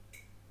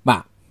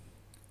Matt,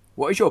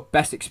 what is your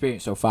best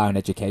experience so far in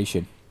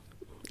education?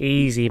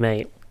 Easy,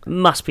 mate.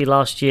 Must be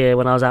last year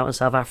when I was out in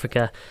South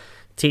Africa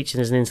teaching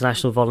as an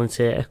international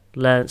volunteer.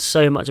 Learned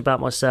so much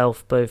about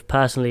myself, both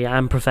personally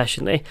and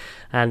professionally.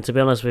 And to be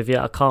honest with you,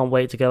 I can't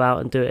wait to go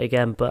out and do it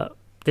again, but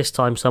this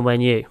time somewhere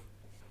new.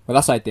 Well,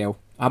 that's ideal.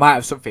 I might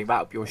have something right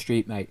up your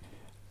street, mate.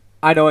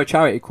 I know a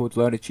charity called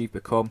Learn Achieve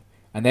Become,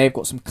 and they've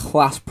got some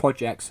class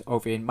projects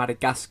over in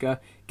Madagascar,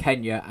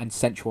 Kenya, and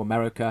Central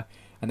America,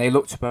 and they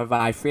look to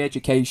provide free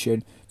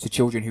education to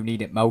children who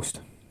need it most.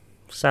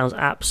 Sounds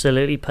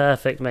absolutely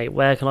perfect, mate.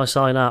 Where can I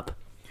sign up?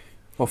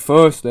 Well,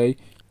 firstly,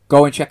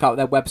 go and check out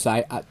their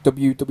website at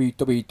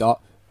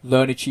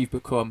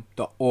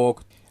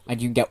www.learnachievebecome.org, and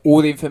you can get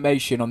all the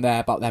information on there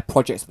about their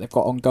projects that they've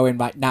got ongoing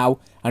right now,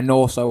 and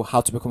also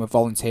how to become a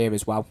volunteer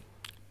as well.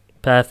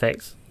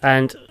 Perfect.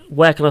 And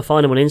where can I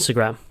find them on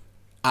Instagram?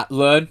 At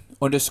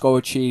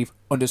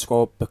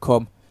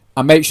learn_achieve_become,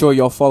 and make sure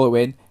you're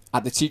following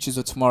at the Teachers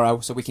of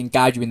Tomorrow so we can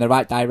guide you in the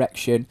right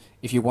direction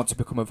if you want to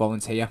become a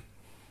volunteer.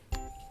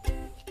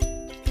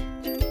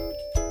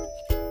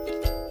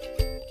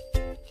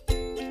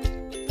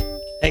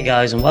 Hey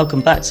guys, and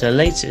welcome back to the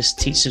latest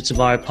Teachers of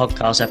Tomorrow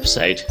podcast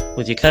episode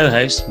with your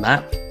co-host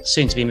Matt,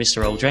 soon to be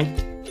Mr. Aldring,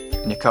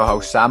 And your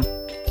co-host Sam,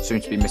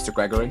 soon to be Mr.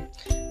 Gregory.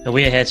 and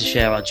we are here to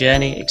share our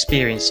journey,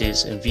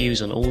 experiences and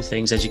views on all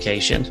things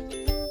education.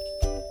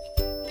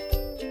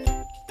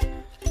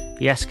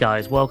 Yes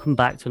guys, welcome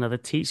back to another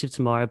Teachers of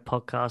Tomorrow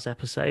podcast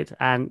episode,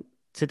 and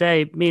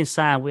today me and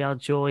Sam, we are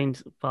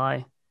joined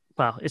by,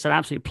 well, it's an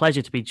absolute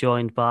pleasure to be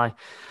joined by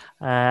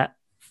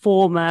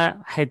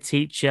former head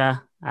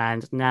teacher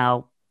and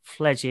now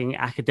fledgling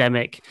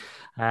academic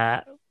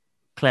Claire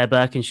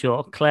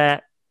Birkinshaw.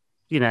 Claire,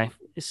 you know,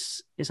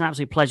 it's an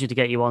absolute pleasure to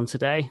get you on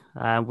today.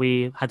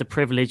 We had the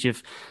privilege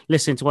of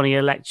listening to one of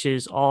your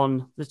lectures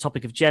on the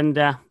topic of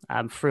gender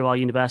through our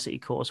university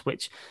course,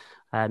 which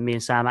me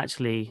and Sam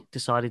actually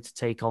decided to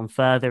take on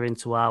further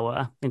into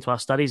our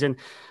studies. And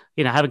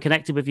you know, having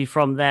connected with you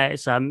from there,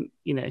 it's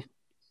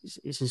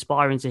it's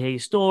inspiring to hear your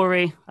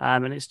story,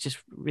 and it's just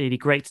really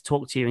great to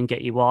talk to you and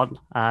get you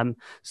on.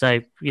 So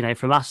you know,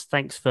 from us,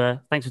 thanks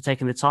for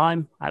taking the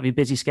time out of your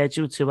busy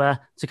schedule to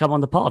come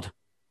on the pod.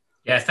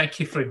 Yeah, thank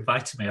you for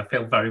inviting me. I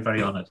feel very,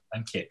 very honoured.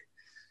 Thank you.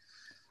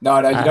 No,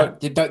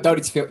 you don't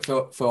need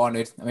to feel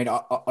honoured. I mean,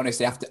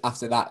 honestly,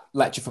 after that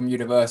lecture from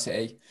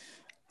university,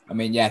 I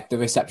mean, yeah, the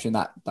reception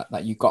that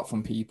you got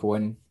from people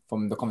and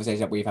from the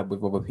conversation that we've had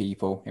with other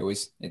people,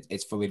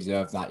 it's fully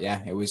deserved. That,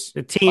 yeah, it was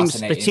the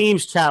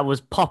team's chat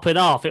was popping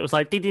off. It was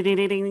like ding ding ding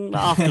ding ding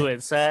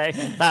afterwards. So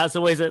that's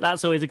always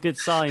a good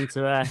sign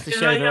to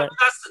show that.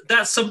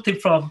 That's something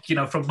from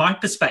my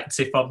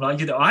perspective. From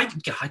like, I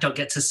don't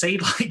get to see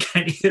like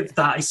any of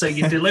that. So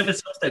you deliver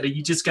something and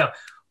you just go,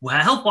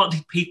 well, what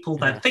did people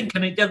then think?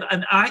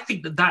 And I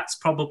think that's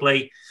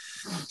probably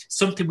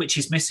something which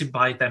is missing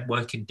by them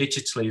working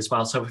digitally as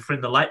well. So if we're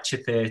in the lecture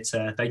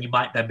theatre, then you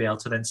might then be able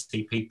to then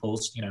see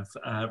people's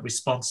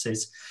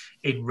responses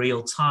in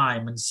real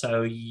time, and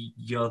so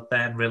you're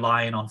then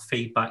relying on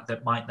feedback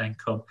that might then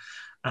come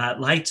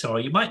later, or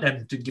you might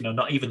then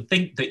not even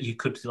think that you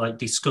could like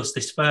discuss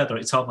this further.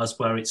 It's almost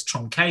where it's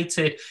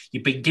truncated.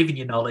 You've been given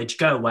your knowledge,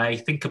 go away,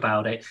 think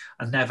about it,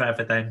 and never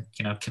ever then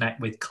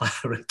connect with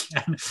Claire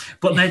again.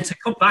 But then to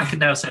come back and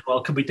now say, well,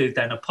 can we do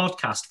then a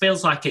podcast,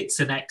 feels like it's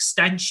an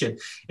extension,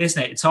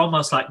 isn't it? It's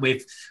almost like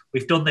we've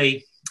done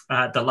the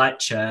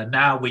lecture.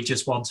 Now we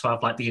just want to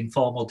have like the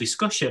informal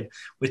discussion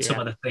with some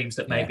of the things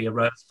that maybe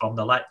arose from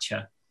the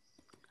lecture.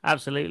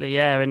 Absolutely,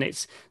 yeah, and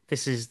this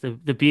is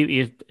the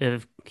beauty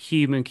of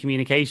human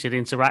communication,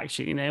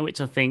 interaction, which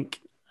I think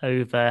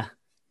over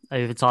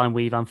time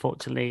we've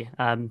unfortunately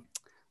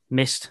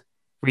missed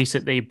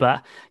recently.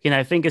 But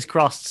fingers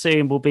crossed,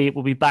 soon we'll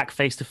be back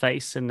face to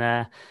face,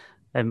 and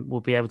we'll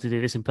be able to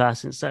do this in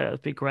person. So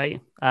it'd be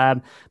great.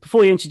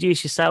 Before you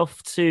introduce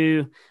yourself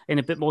in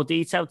a bit more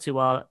detail to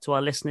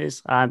our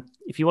listeners,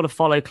 if you want to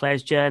follow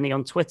Claire's journey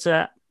on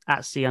Twitter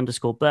at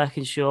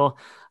C_Birkinshaw.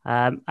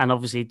 And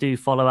obviously do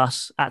follow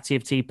us at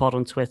TFT Pod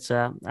on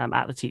Twitter,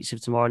 at the Teachers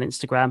of Tomorrow on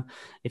Instagram.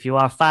 If you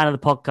are a fan of the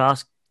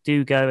podcast,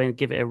 do go and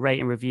give it a rate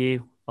and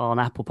review on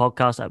Apple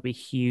Podcasts. That would be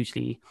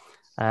hugely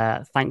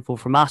thankful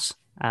from us.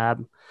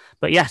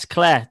 But yes,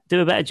 Claire,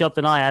 do a better job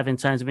than I have in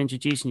terms of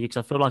introducing you,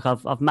 because I feel like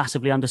I've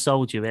massively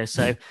undersold you here.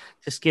 So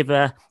just give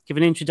an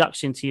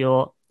introduction to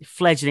your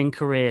fledgling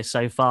career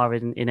so far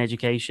in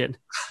education.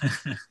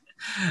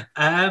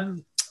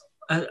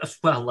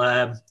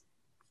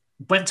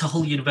 Went to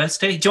Hull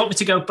University. Do you want me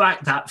to go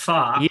back that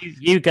far?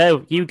 You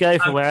go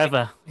for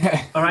wherever.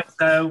 All right.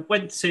 So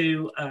went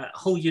to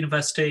Hull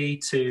University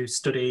to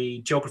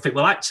study geography.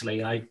 Well,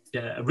 actually, I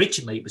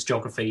originally it was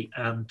geography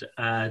and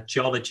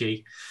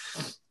geology.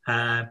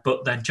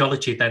 But then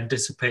geology then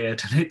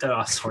disappeared. And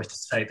I'm sorry to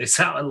say this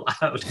out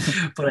loud,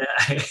 but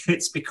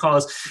it's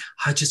because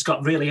I just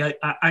got really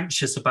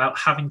anxious about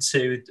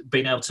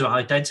being able to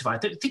identify. I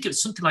think it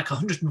was something like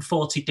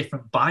 140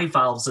 different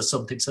bivalves or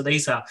something. So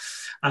these are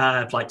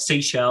like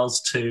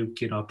seashells to,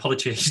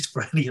 apologies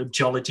for any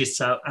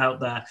geologists out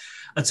there.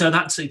 And so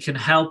that can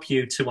help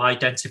you to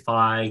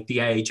identify the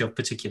age of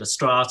particular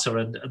strata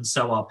and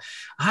so on.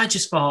 I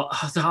just thought,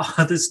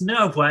 there's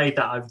no way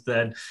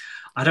that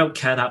I don't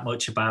care that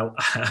much about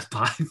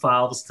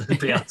bivalves to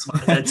be able to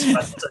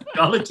identify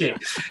technology,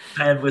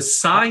 and was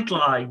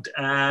sidelined.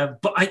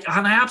 But I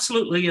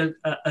absolutely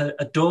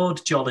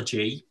adored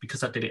geology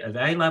because I did it at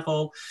A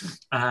level.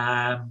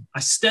 I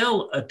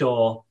still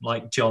adore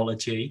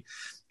geology.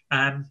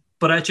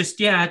 But I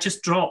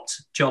just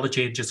dropped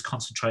geology and just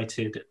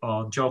concentrated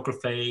on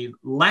geography,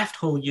 left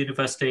Hull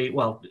University,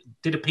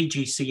 did a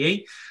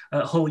PGCE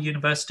at Hull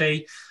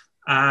University,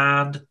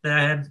 and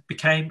then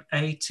became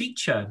a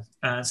teacher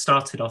and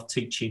started off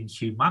teaching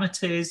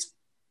humanities,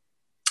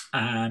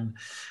 and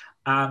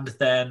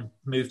then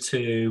moved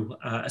to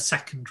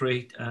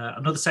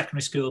another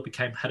secondary school,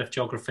 became head of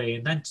geography,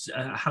 and then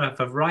had a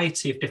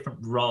variety of different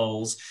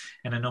roles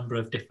in a number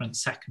of different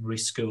secondary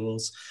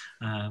schools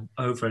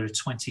over a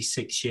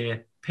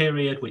 26-year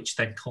period, which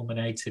then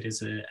culminated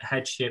as a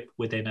headship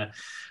within a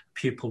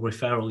pupil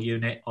referral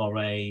unit or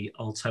a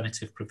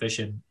alternative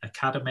provision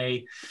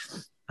academy.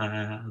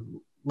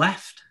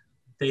 Left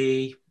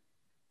that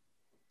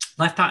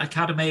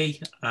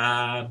academy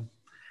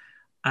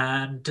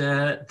and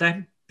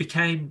then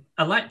became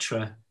a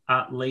lecturer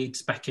at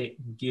Leeds Beckett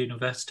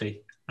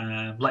University,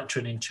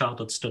 lecturing in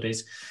childhood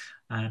studies.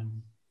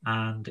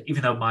 And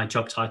even though my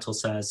job title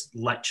says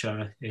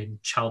lecturer in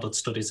childhood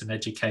studies and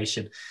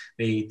education,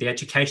 the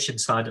education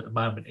side at the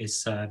moment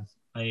is I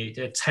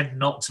tend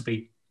not to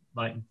be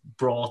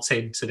brought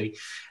into the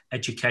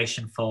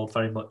education fold,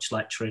 very much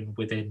lecturing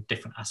within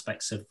different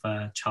aspects of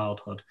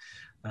childhood,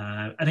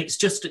 and it's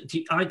just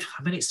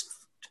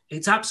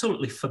it's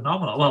absolutely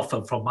phenomenal. Well,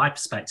 from my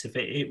perspective,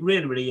 it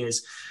really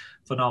is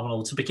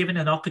phenomenal to be given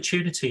an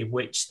opportunity in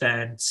which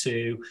then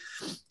to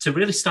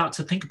really start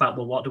to think about,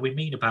 well, what do we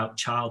mean about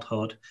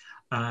childhood?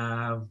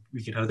 I know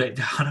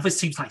it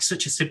seems like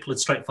such a simple and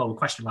straightforward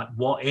question, like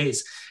what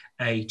is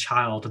a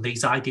child, and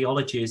these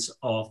ideologies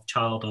of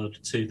childhood,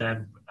 to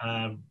then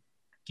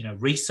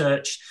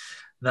research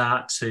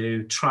that,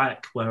 to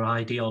track where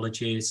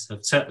ideologies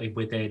have, certainly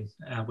within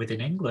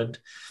England,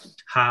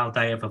 how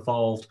they have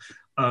evolved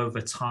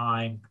over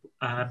time.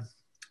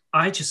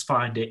 I just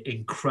find it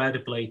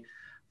incredibly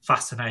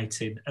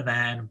fascinating, and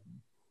then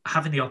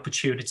having the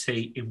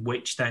opportunity in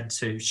which then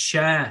to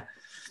share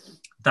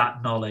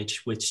that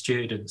knowledge with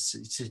students,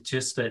 it's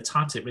just at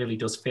times it really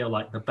does feel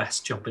like the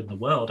best job in the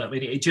world. I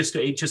mean,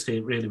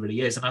 it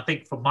really is. And I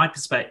think from my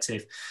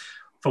perspective,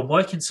 from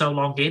working so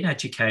long in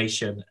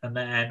education and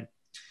then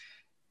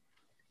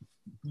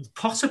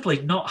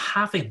possibly not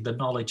having the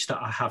knowledge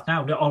that I have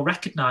now, or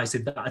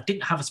recognizing that I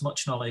didn't have as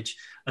much knowledge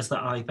as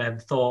that I then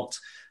thought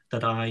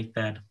that I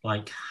then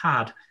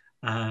had,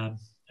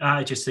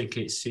 I just think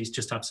it's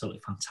just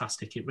absolutely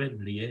fantastic. It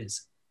really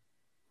is.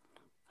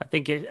 I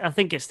think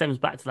it stems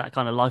back to that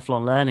kind of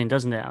lifelong learning,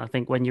 doesn't it? I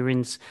think when you're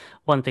in,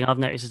 one thing I've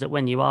noticed is that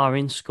when you are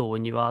in school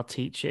and you are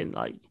teaching,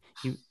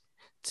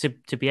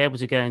 to be able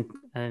to go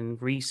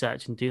and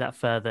research and do that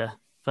further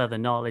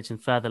knowledge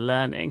and further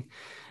learning,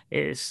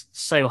 it's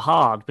so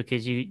hard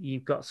because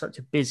you've got such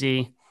a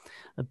busy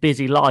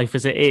life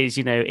as it is,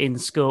 in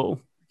school.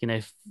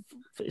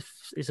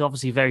 It's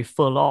obviously very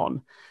full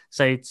on.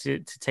 So to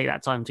take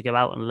that time to go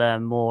out and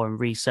learn more and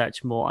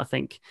research more, I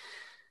think,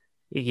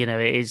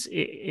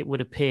 it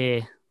would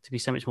appear to be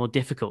so much more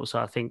difficult. So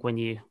I think when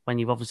you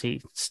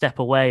obviously step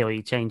away or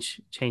you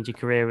change your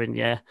career and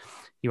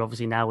you're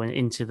obviously now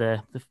into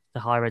the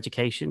higher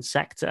education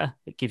sector,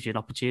 it gives you an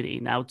opportunity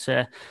now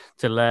to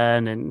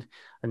learn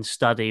and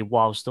study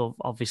whilst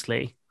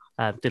obviously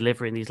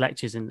delivering these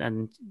lectures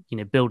and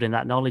building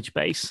that knowledge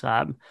base,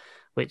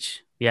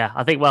 which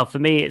I think, well, for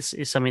me it's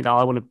something that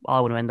I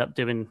want to end up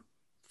doing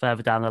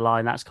further down the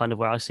line. That's kind of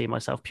where I see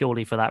myself,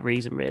 purely for that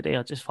reason, really.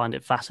 I just find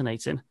it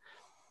fascinating.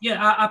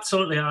 Yeah,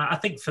 absolutely. I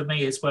think for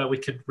me is where we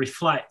can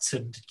reflect,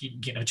 and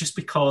just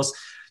because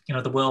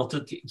the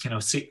world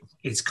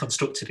is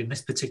constructed in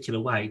this particular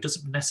way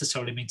doesn't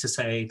necessarily mean to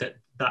say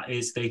that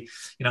is the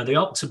the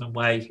optimum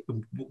way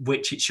in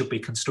which it should be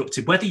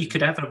constructed. Whether you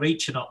could ever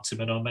reach an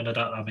optimum,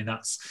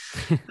 that's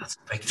a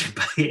big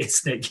debate,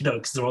 isn't it?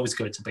 Because there's always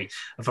going to be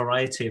a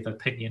variety of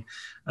opinion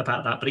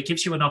about that. But it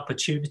gives you an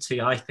opportunity,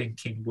 I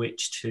think, in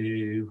which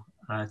to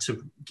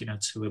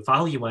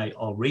evaluate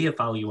or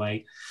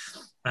reevaluate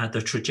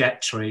the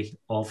trajectory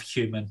of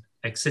human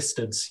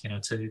existence,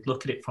 to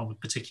look at it from a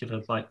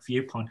particular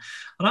viewpoint,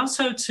 and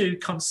also to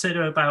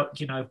consider about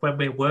when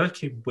we're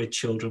working with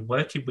children,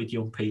 working with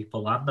young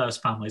people and those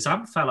families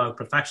and fellow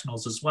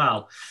professionals as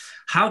well,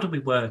 how do we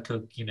work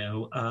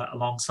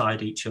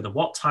alongside each other?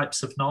 What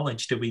types of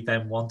knowledge do we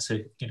then want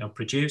to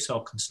produce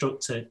or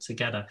construct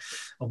together,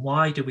 and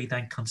why do we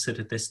then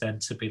consider this then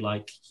to be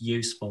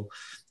useful?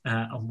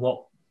 and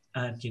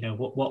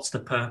what's the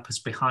purpose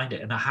behind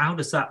it, and how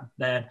does that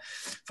then,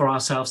 for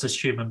ourselves as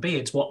human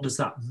beings, what does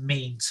that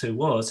mean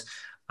to us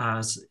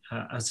as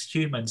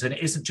humans? And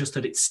it isn't just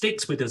that it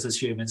sticks with us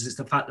as humans; it's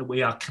the fact that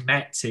we are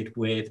connected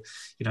with,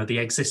 the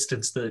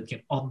existence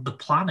that on the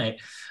planet.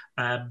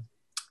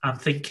 I'm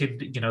thinking,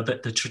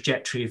 that the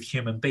trajectory of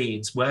human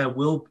beings, where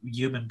will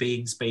human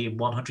beings be in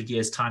 100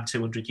 years' time,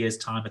 200 years'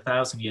 time,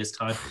 1,000 years'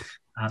 time,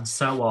 and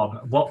so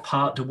on? What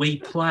part do we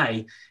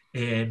play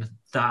in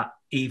that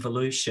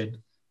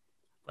evolution?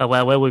 Well,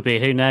 where will we be?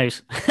 Who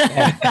knows?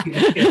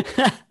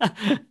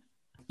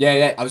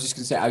 Yeah. I was just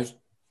going to say, I was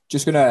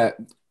just going to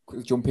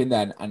jump in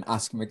then and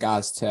ask in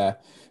regards to,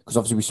 because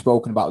obviously we've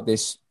spoken about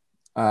this,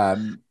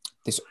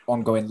 this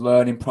ongoing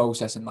learning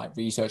process and like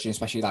research, and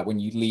especially like when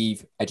you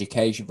leave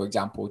education, for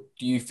example,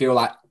 do you feel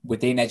like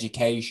within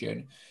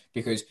education,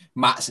 because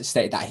Matt's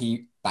stated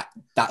that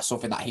that's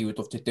something that he would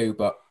love to do,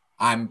 but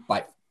I'm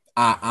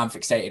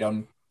fixated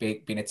on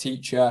being a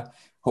teacher,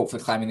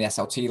 hopefully climbing the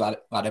SLT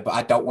ladder, but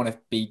I don't want to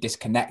be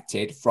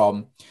disconnected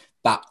from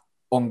that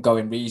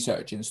ongoing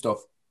research and stuff.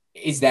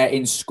 Is there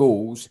in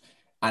schools,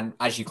 and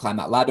as you climb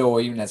that ladder, or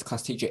even as a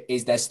class teacher,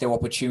 is there still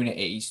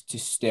opportunities to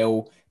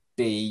still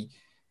be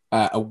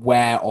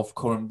aware of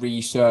current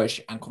research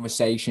and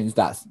conversations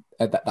that's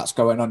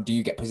going on? Do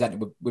you get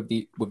presented with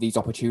these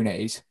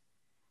opportunities?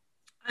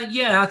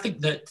 Yeah, I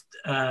think that,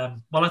 I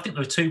think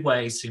there are two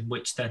ways in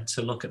which then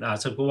to look at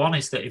that. So one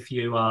is that if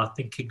you are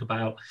thinking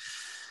about,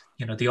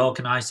 the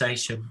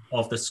organisation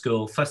of the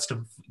school, first,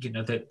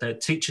 the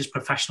teachers'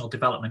 professional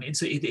development,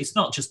 it's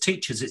not just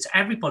teachers, it's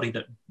everybody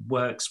that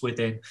works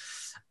within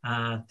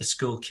the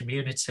school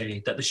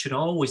community, that there should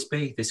always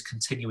be this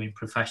continuing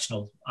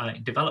professional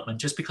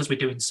development. Just because we're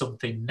doing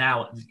something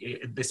now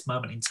at this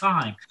moment in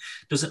time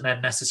doesn't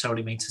then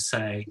necessarily mean to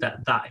say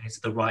that that is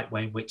the right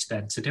way in which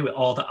then to do it,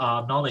 or that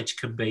our knowledge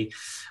can be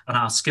and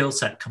our skill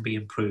set can be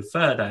improved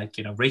further.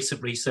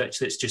 Recent research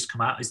that's just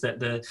come out is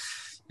that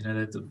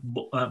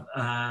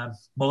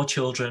more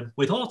children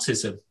with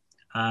autism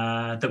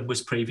than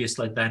was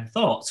previously then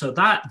thought. So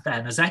that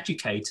then, as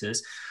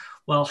educators,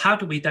 well, how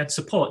do we then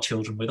support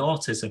children with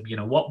autism?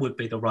 What would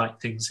be the right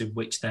things in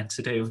which then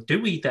to do?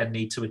 Do we then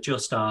need to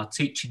adjust our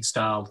teaching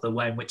style, the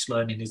way in which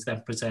learning is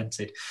then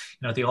presented,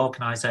 the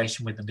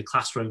organisation within the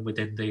classroom,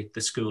 within the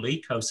school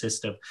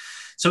ecosystem?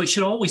 So it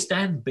should always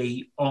then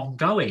be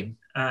ongoing.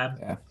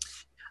 But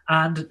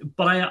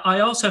I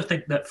also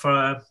think that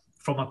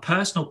from a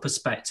personal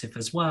perspective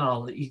as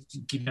well,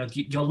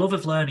 your love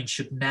of learning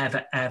should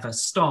never, ever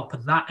stop.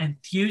 And that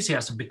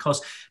enthusiasm,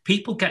 because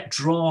people get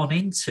drawn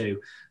into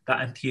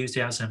that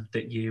enthusiasm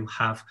that you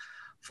have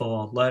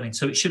for learning.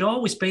 So it should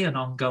always be an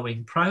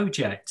ongoing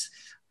project,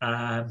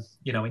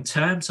 in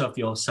terms of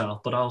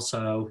yourself, but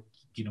also,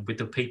 with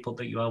the people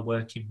that you are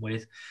working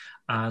with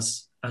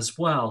as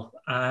well.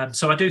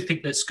 So I do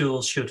think that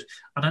schools should,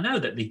 and I know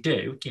that they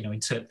do,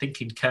 into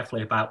thinking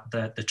carefully about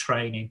the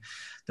training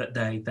that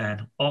they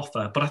then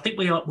offer. But I think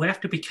we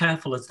have to be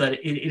careful as that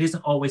it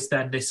isn't always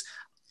then this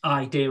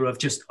idea of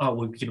just,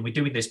 we're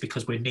doing this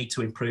because we need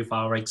to improve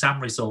our exam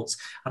results.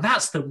 And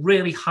that's the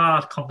really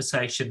hard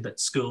conversation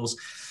that schools,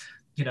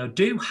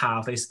 do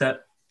have, is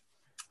that,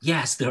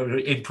 yes, there are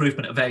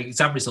improvement of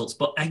exam results,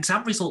 but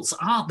exam results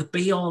aren't the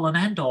be-all and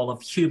end-all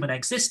of human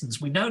existence.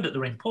 We know that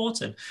they're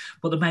important,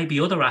 but there may be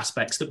other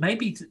aspects that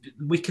maybe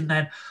we can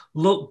then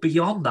look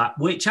beyond that,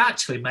 which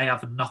actually may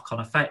have a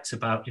knock-on effect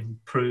about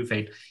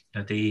improving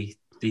the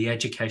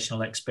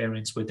educational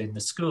experience within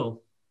the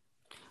school.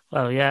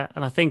 Well, yeah,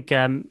 and I think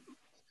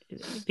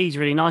these are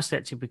really nice,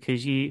 actually,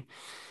 because you,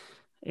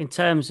 in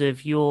terms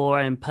of your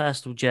own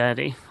personal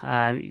journey,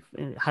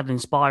 you've had an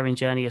inspiring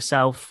journey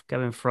yourself,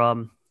 going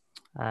through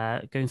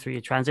your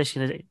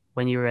transition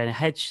when you were in a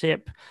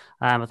headship.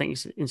 I think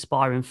it's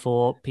inspiring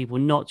for people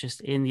not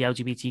just in the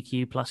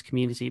LGBTQ plus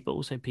community, but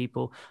also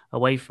people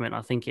away from it.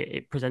 I think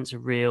it presents a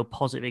real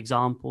positive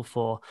example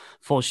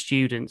for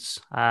students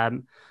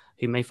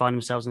who may find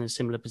themselves in a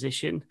similar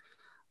position.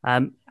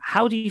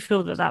 How do you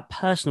feel that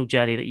personal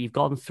journey that you've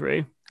gone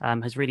through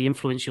has really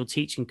influenced your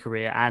teaching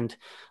career and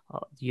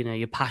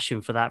your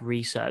passion for that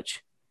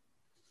research?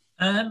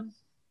 I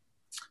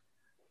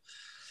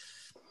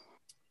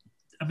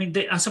mean,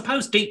 I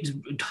suppose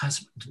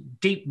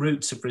deep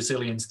roots of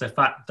resilience, the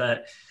fact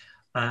that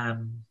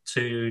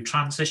to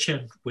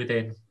transition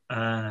within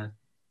the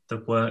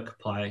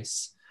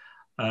workplace,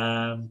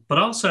 but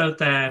also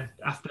then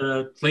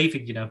after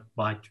leaving,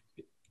 my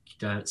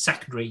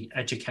secondary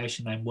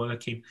education, then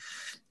working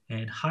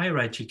in higher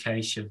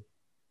education,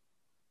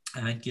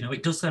 and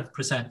it does then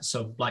present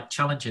some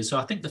challenges. So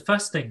I think the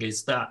first thing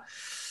is that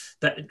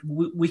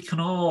we can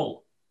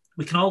all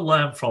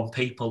learn from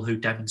people who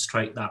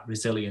demonstrate that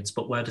resilience,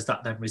 but where does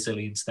that then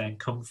resilience then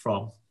come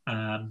from?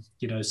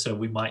 So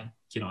we might,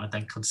 I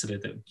then consider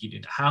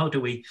that, how do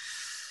we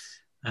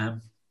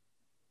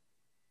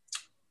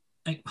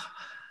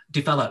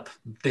develop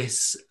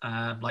this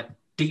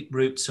deep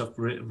roots of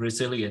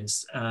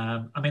resilience?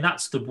 I mean,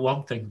 that's the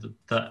one thing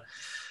that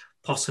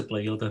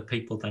possibly other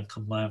people then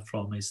can learn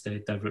from is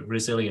their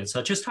resilience.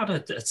 I just had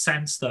a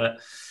sense that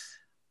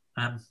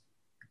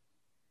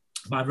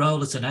my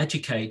role as an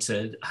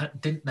educator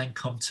didn't then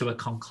come to a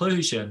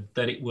conclusion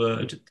that it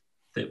would,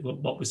 that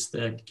what was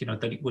the,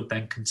 that it would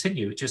then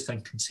continue. It just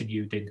then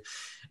continued in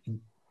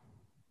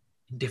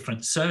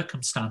different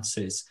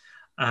circumstances.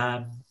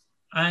 I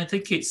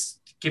think it's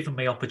given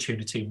me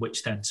opportunity in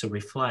which then to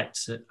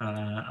reflect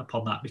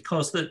upon that,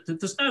 because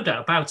there's no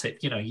doubt about it.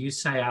 You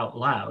say out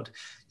loud,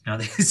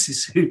 this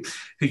is who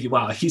you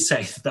are. You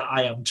say that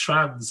I am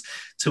trans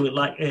to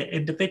like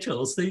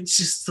individuals. It's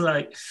just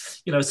like,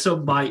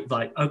 some might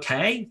like,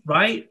 okay,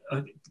 right,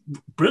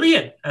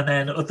 brilliant. And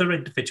then other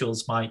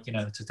individuals might,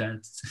 to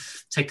then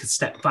take a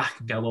step back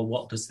and go, well,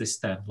 what does this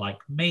then like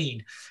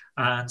mean?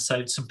 And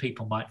so some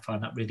people might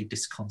find that really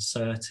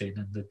disconcerting.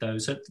 And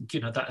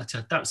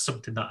that's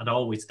something that I'd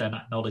always then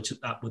acknowledge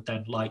that would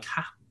then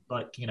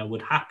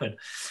would happen.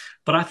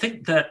 But I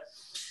think that,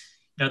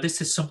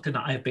 this is something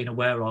that I have been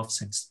aware of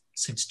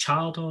since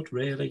childhood,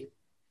 really,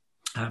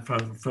 for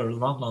a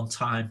long, long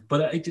time.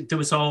 But there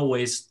was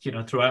always,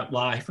 throughout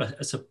life, I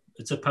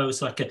suppose,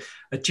 like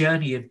a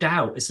journey of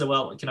doubt. As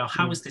well,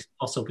 how is this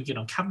possible?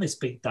 Can this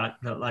be that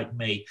like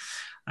me?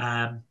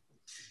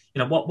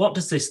 What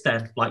does this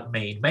then like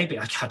mean? Maybe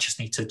I just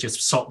need to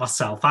just sort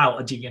myself out,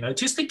 and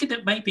just thinking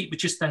that maybe it would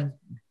just then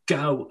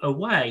go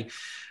away.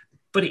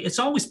 But it's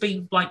always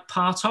been like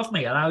part of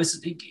me. And I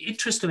was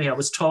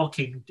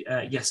talking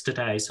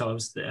yesterday, so I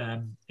was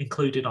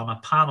included on a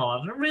panel,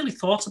 and I really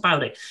thought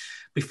about it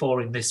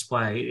before in this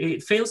way.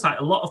 It feels like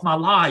a lot of my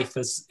life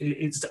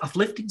I've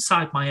lived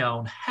inside my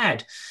own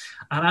head.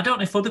 And I don't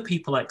know if other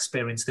people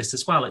experience this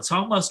as well. It's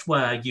almost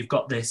where you've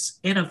got this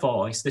inner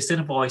voice. This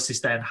inner voice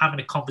is then having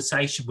a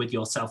conversation with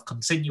yourself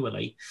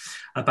continually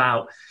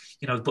about,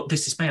 but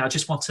this is me. I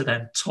just want to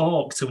then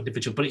talk to an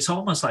individual. But it's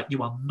almost like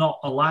you are not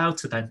allowed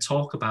to then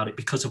talk about it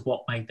because of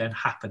what may then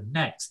happen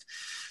next.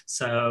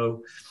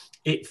 So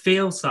it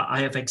feels that I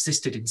have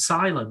existed in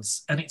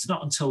silence. And it's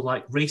not until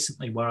like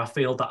recently where I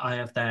feel that I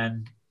have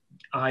then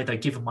either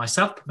given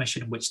myself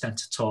permission in which then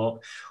to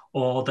talk,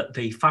 or that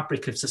the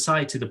fabric of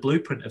society, the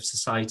blueprint of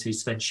society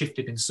is then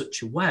shifted in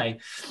such a way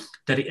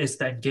that it is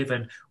then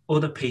given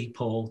other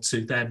people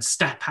to then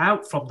step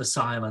out from the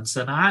silence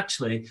and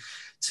actually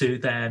to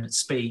then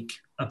speak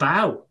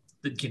about,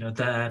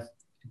 their,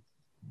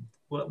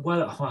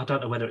 well, I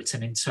don't know whether it's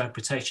an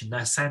interpretation,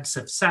 their sense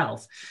of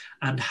self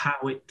and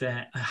how it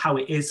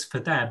is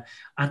for them,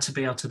 and to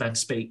be able to then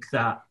speak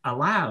that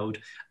aloud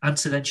and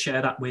to then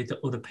share that with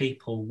other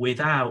people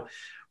without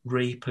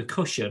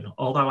repercussion.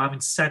 Although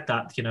having said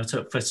that,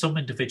 for some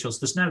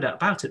individuals, there's no doubt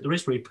about it, there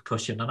is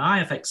repercussion, and I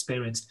have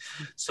experienced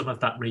some of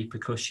that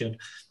repercussion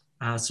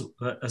as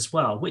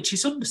well, which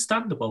is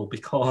understandable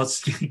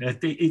because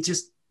it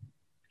just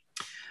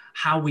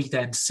how we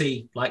then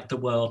see like the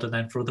world, and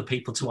then for other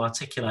people to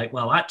articulate,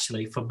 well,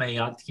 actually for me,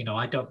 I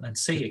don't then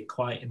see it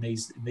quite in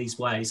these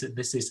ways, and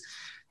this is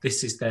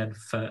then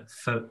for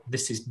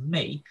this is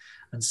me,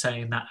 and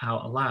saying that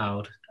out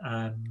aloud,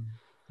 as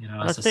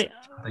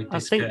I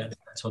think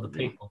to other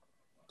people.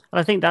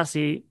 I think that's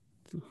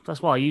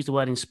why I use the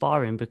word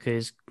inspiring,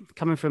 because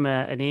coming from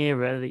an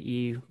era that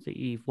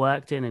you've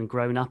worked in and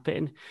grown up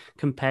in,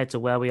 compared to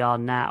where we are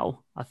now,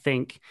 I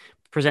think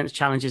presents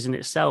challenges in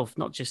itself,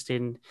 not just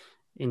in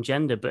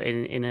gender, but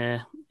in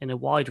a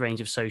wide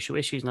range of social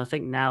issues. And I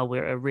think now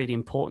we're at a really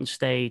important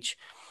stage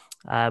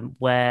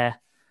where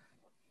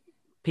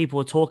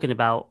people are talking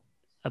about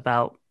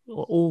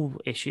all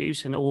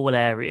issues and all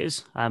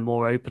areas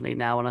more openly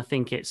now. And I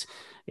think it's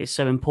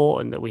so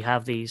important that we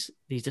have these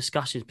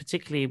discussions,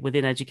 particularly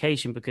within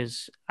education,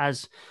 because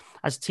as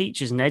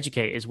teachers and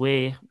educators,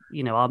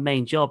 our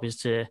main job is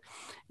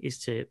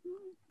to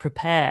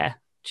prepare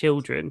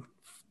children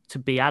to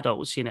be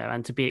adults,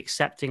 and to be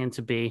accepting, and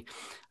to be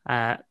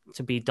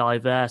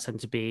diverse, and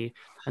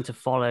to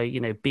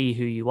follow, be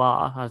who you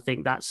are. I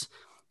think that's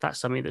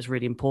something that's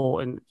really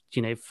important,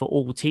 for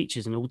all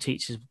teachers, and all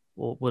teachers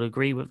will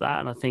agree with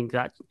that. And I think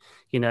that,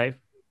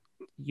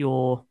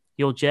 your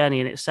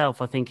journey in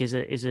itself, I think is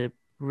a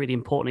really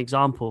important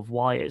example of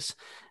why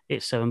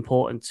it's so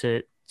important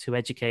to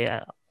educate,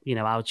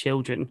 our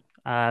children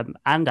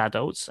and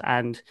adults,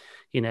 and,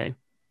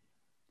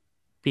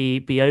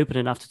 be open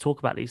enough to talk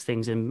about these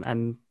things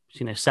and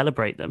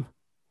celebrate them.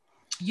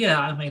 Yeah,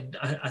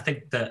 I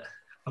think that,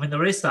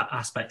 there is that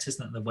aspect,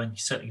 isn't it, that when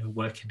you're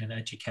working in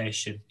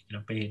education,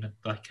 being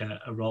like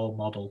a role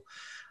model,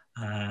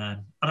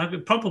 and I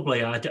would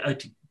probably,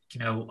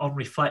 on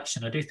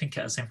reflection, I do think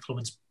it has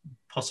influenced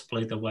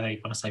possibly the way,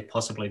 when I say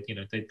possibly,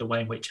 the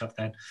way in which I've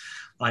then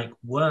like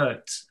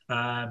worked,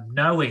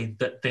 knowing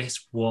that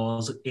this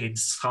was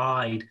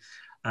inside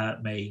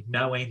me,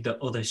 knowing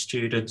that other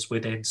students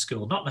within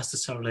school, not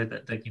necessarily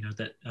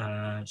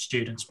that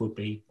students would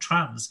be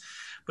trans,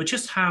 but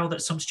just how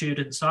that some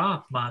students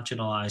are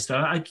marginalised.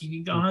 I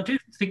do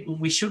think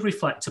we should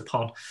reflect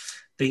upon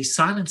the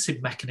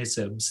silencing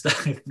mechanisms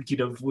that,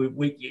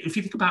 if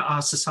you think about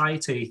our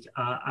society,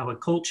 our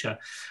culture,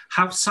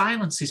 how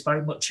silence is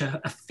very much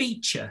a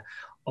feature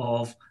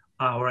of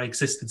our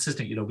existence,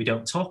 isn't it? You know, we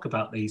don't talk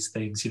about these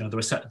things. You know, there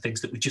are certain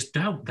things that we just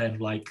don't then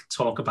like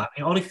talk about.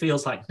 It only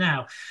feels like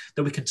now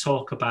that we can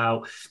talk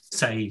about,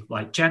 say,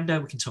 like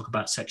gender, we can talk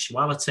about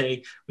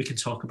sexuality, we can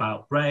talk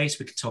about race,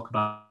 we can talk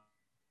about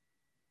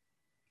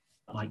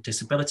like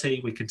disability,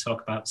 we can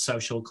talk about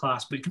social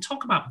class, we can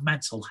talk about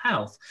mental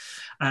health.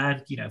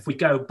 And, you know, if we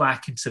go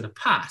back into the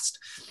past,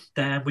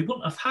 then we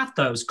wouldn't have had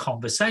those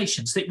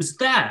conversations. It was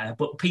there,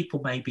 but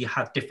people maybe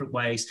had different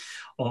ways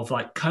of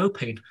like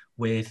coping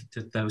with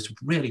those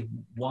really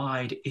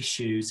wide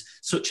issues,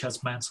 such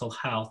as mental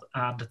health,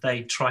 and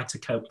they tried to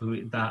cope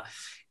with that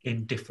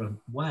in different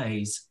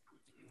ways.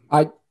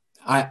 I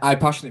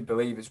passionately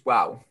believe as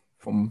well,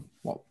 from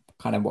what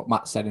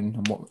Matt said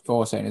and what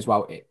Thor's saying as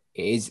well, it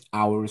is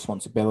our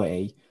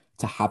responsibility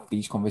to have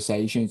these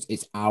conversations.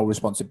 It's our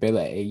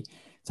responsibility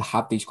to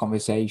have these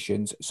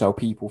conversations so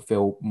people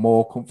feel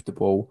more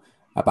comfortable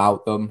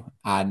about them,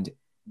 and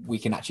we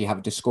can actually have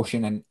a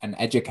discussion and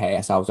educate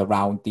ourselves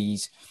around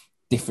these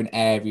different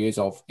areas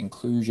of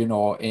inclusion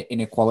or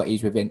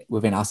inequalities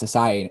within our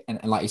society.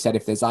 And like you said,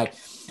 if there's like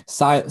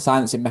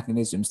silencing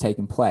mechanisms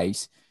taking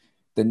place,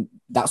 then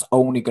that's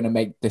only going to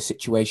make the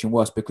situation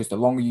worse, because the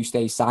longer you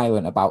stay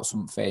silent about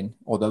something,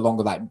 or the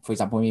longer, like, for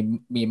example,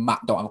 me and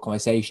Matt don't have a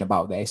conversation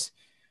about this,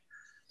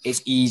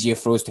 it's easier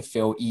for us to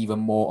feel even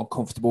more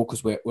uncomfortable,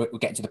 because we're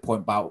getting to the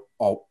point about,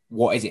 oh,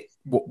 what is it?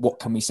 What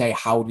can we say?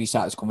 How do we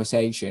start this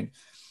conversation?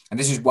 And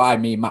this is why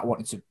me and Matt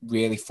wanted to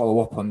really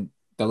follow up on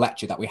the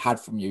lecture that we had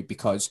from you,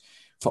 because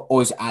for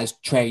us as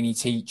trainee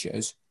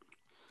teachers,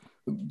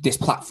 this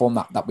platform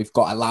that we've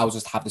got allows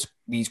us to have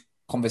these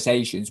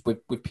conversations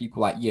with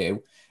people like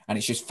you, and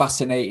it's just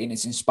fascinating,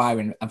 it's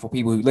inspiring. And for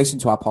people who listen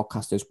to our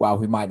podcast as well,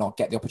 who might not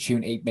get the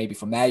opportunity maybe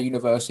from their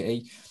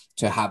university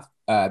to have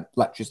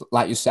lectures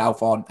like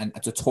yourself on and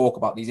to talk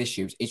about these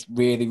issues, it's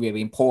really,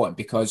 really important,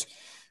 because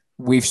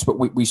we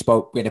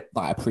spoke, we had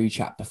a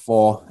pre-chat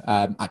before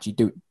actually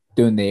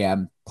doing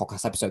the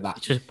podcast episode,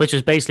 that which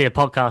is basically a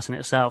podcast in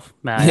itself.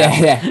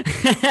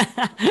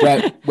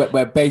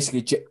 where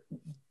basically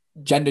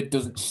gender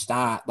doesn't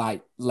start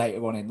like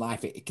later on in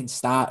life. It can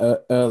start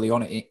early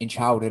on in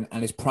childhood,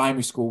 and as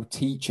primary school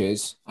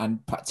teachers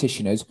and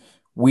practitioners,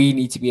 we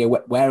need to be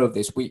aware of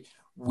this.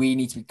 We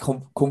need to be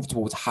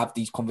comfortable to have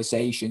these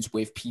conversations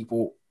with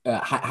people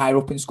higher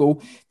up in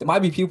school. There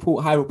might be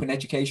people higher up in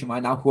education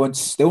right now who are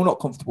still not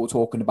comfortable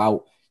talking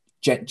about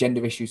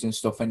gender issues and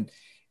stuff, and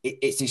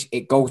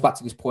it goes back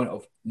to this point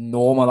of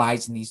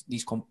normalizing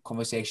these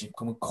conversations,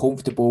 becoming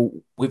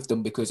comfortable with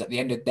them, because at the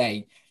end of the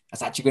day,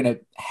 that's actually going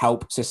to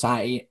help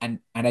society and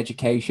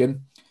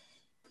education.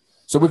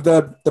 So with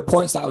the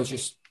points that I was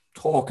just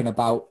talking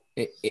about,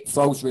 it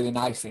flows really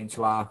nicely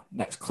into our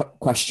next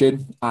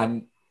question.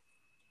 And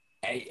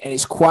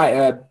it's quite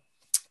a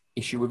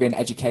issue within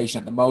education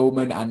at the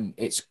moment, and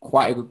it's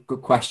quite a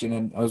good question.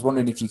 And I was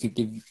wondering if you could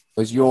give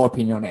us your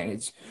opinion on it.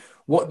 It's,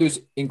 what does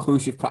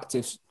inclusive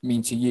practice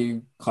mean to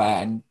you,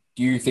 Claire? And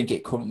do you think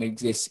it currently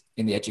exists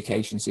in the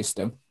education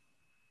system?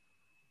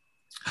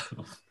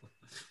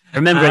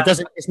 Remember, it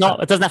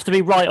doesn't have to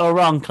be right or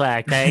wrong, Claire.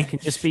 Okay, it can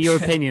just be your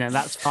opinion, and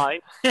that's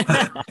fine.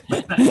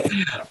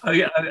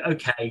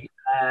 Okay.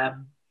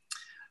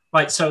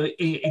 Right. So,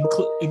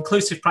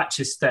 inclusive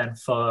practice then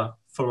for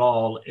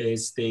all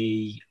is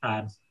the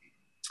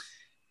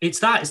it's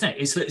that, isn't it?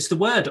 It's the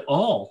word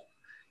all.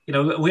 You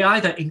know, we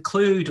either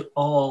include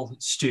all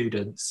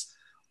students,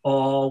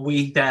 or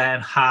we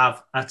then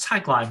have a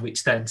tagline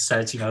which then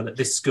says, you know, that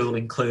this school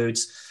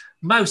includes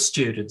most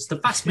students, the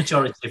vast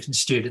majority of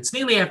students,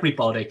 nearly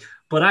everybody.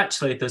 But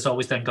actually, there's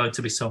always then going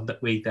to be some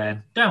that we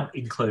then don't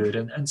include.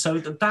 And so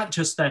that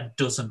just then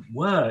doesn't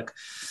work.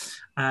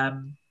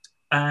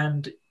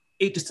 And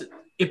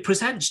it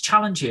presents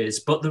challenges,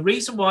 but the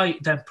reason why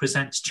it then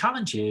presents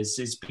challenges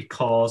is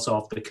because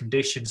of the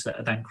conditions that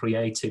are then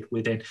created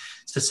within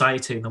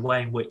society and the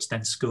way in which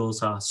then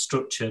schools are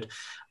structured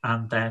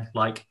and then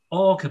like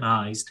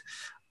organized.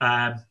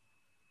 And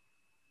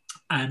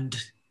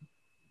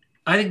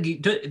I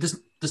think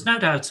there's no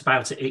doubt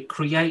about it. It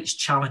creates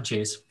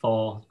challenges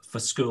for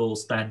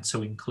schools then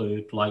to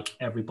include like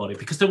everybody,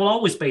 because there will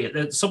always be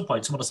at some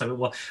point someone will say,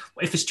 well,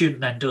 if a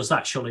student then does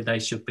that, surely they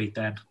should be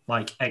then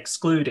like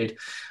excluded.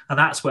 And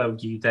that's where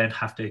you then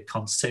have to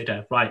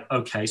consider, right,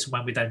 okay, so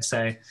when we then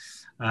say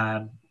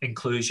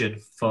inclusion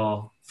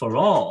for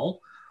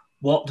all,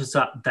 what does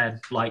that then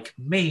like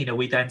mean? Are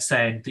we then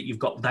saying that you've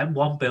got then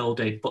one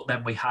building, but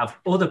then we have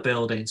other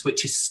buildings,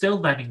 which is still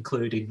then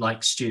including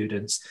like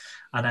students?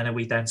 And then are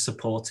we then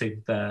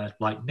supporting their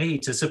like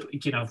needs? As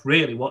you know,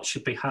 really what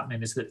should be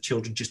happening is that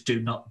children just do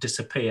not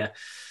disappear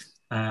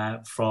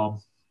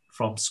from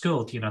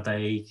school. You know,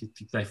 they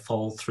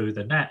fall through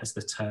the net, as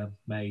the term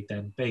may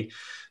then be.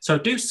 So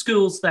do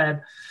schools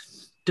then,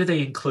 do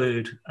they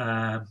include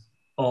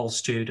all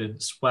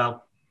students?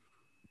 Well,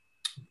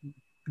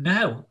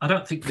 no, I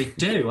don't think they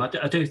do.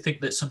 I do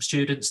think that some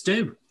students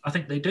do. I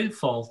think they do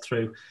fall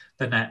through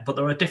the net, but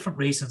there are different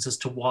reasons as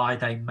to why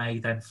they may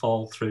then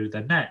fall through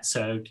the net.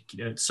 So,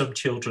 you know, some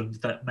children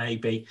that may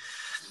be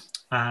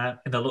in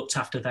the looked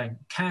after then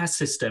care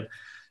system,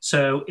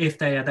 So if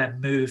they are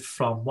then moved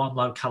from one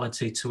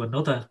locality to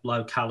another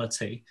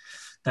locality,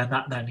 then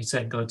that then is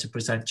then going to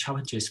present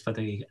challenges for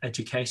the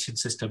education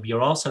system.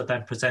 You're also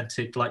then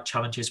presented like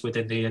challenges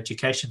within the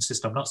education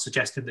system. I'm not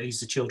suggesting that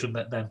these are children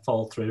that then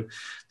fall through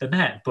the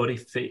net, but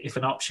if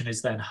an option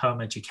is then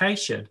home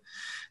education,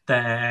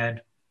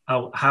 then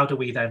how do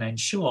we then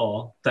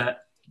ensure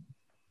that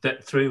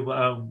through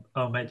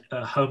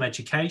home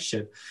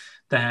education,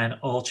 then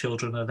all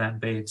children are then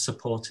being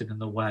supported in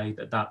the way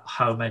that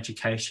home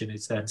education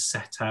is then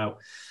set out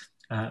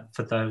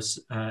for those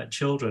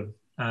children.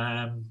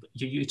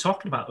 You're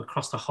talking about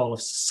across the whole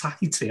of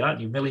society, aren't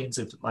you? Millions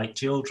of like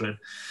children.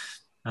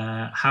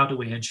 How do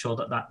we ensure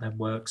that then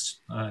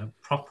works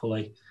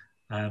properly?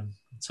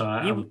 So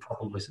I would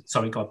probably,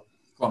 sorry, go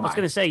on. I was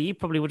going to say, you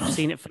probably would have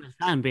seen it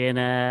firsthand being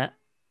a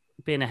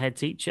head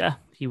teacher.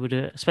 You would,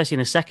 especially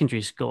in a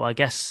secondary school, I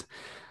guess.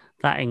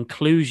 That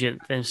inclusion,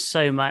 there's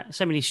so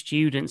many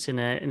students in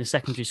a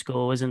secondary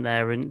school, isn't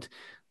there? And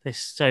there's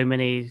so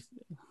many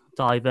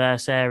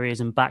diverse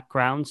areas and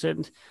backgrounds.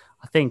 And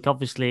I think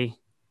obviously,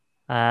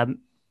 to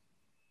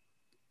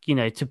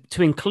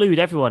include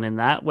everyone in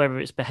that, whether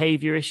it's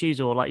behavior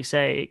issues or, like you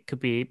say, it could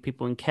be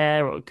people in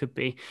care, or it could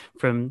be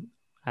from,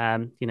 a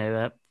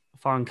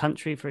foreign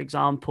country, for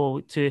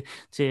example, to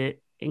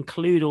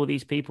include all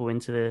these people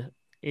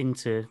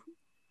into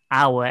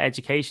our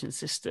education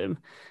system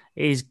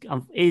is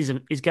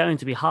going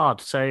to be hard.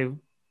 So,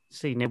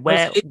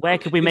 where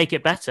could we make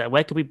it better?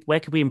 Where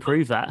could we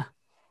improve that?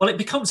 Well, it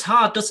becomes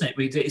hard, doesn't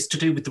it? It's to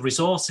do with the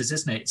resources,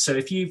 isn't it? So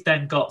if you've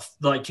then got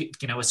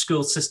a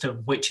school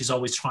system which is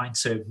always trying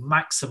to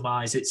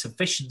maximise its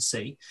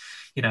efficiency,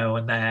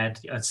 and then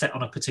set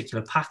on a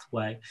particular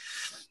pathway,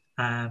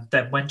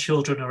 then when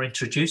children are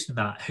introduced in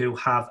that who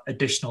have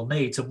additional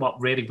needs, and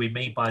what really we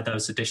mean by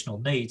those additional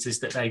needs is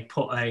that they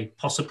put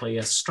possibly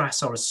a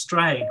stress or a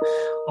strain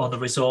on the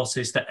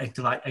resources that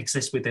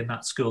exist within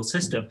that school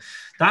system.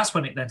 That's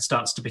when it then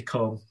starts to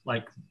become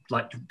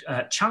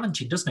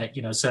challenging, doesn't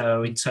it?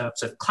 So in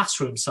terms of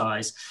classroom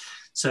size.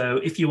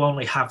 So if you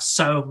only have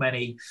so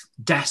many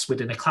desks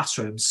within a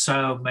classroom,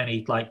 so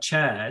many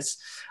chairs,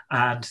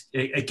 and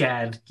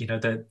again,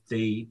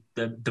 the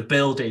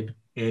building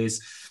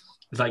is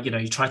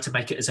you try to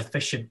make it as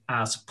efficient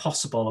as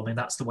possible. I mean,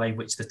 that's the way in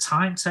which the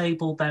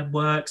timetable then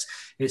works.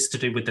 It's to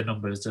do with the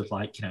numbers of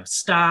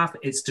staff.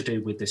 It's to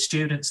do with the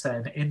students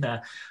then in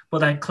there. But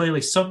then clearly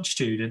some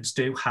students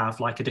do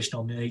have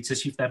additional needs,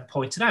 as you've then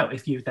pointed out.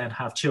 If you then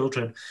have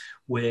children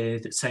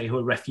with, say, who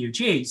are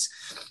refugees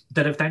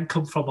that have then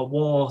come from a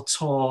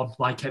war-torn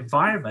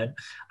environment,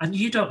 and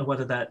you don't know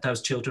whether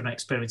those children are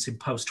experiencing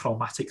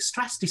post-traumatic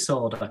stress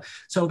disorder.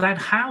 So then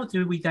how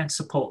do we then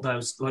support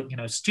those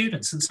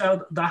students? And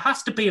so there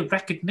has to be a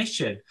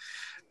recognition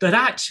that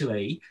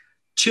actually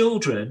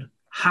children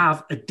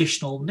have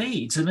additional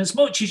needs. And as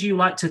much as you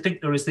like to think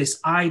there is this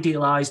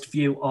idealized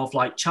view of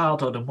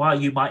childhood, and why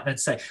you might then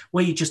say,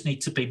 well, you just need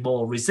to be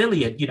more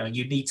resilient,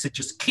 you need to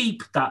just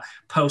keep that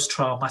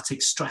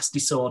post-traumatic stress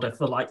disorder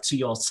to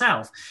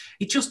yourself.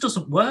 It just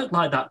doesn't work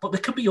like that. But there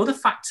can be other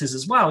factors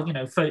as well,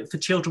 for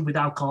children with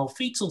alcohol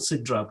fetal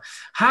syndrome.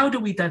 How do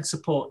we then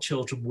support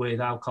children with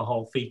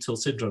alcohol fetal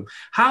syndrome?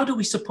 How do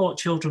we support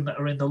children that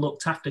are in the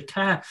looked after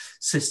care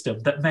system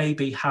that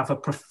maybe have a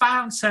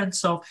profound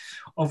sense of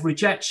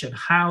rejection?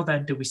 How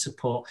then do we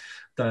support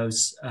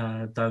those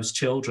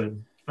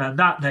children? And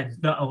that then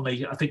not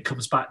only, I think,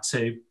 comes back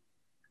to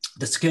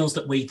the skills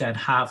that we then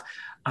have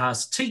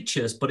as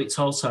teachers, but it's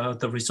also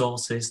the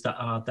resources that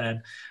are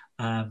then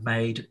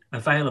made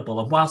available.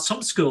 And while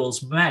some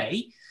schools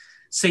may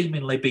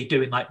seemingly be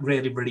doing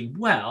really, really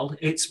well,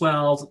 it's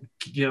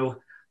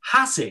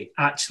has it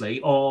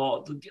actually,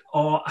 or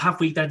have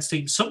we then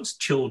seen some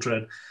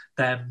children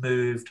then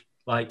moved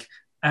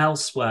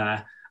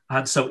elsewhere?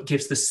 And so it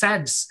gives the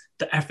sense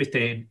that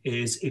everything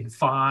is in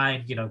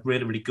fine,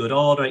 really, really good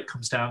order. It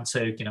comes down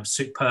to,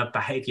 superb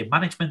behaviour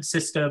management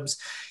systems.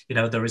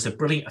 There is a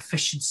brilliant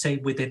efficiency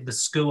within the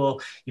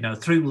school,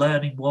 through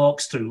learning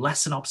walks, through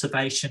lesson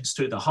observations,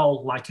 through the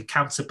whole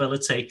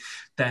accountability.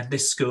 Then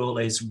this school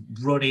is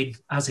running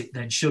as it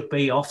then should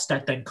be.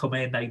 Ofsted then come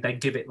in, they then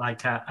give it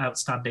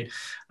outstanding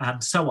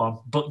and so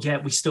on. But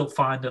yet we still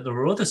find that there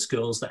are other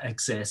schools that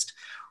exist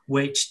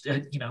which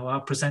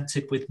are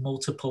presented with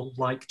multiple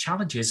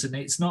challenges. And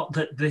it's not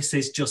that this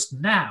is just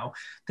now,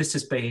 this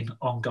has been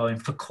ongoing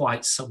for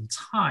quite some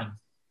time.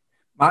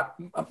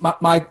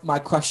 My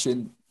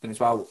question then as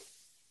well,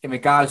 in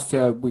regards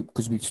to,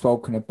 because we've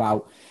spoken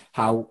about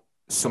how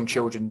some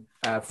children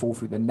fall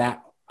through the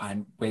net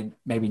and we're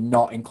maybe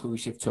not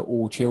inclusive to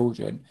all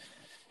children,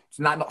 does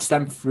that not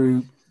stem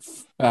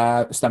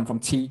from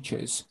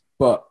teachers,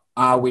 but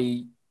are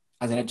we,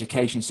 as an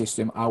education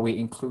system, are we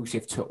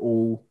inclusive to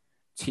all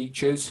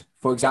teachers,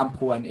 for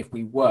example? And if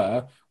we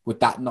were, would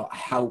that not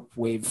help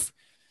with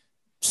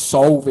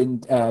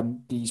solving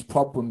these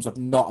problems of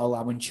not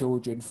allowing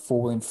children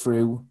falling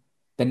through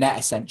the net,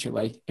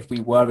 essentially, if we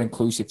were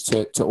inclusive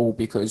to all?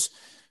 Because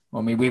I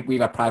mean, we've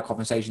had prior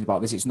conversations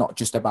about this. It's not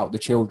just about the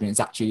children.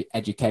 It's actually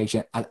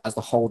education as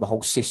the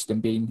whole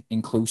system being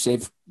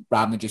inclusive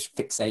rather than just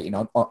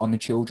fixating on the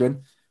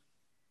children.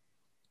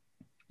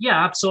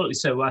 Yeah, absolutely.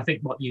 So I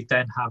think what you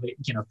then have it,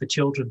 for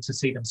children to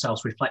see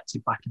themselves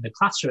reflected back in the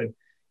classroom,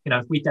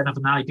 if we then have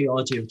an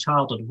ideology of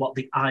childhood, what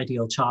the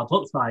ideal child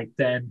looks like,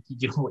 then,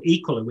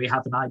 equally, we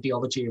have an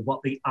ideology of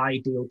what the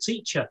ideal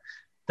teacher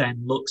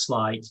then looks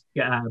like,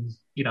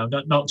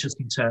 not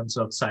just in terms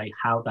of, say,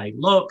 how they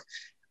look,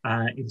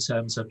 in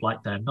terms of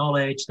like their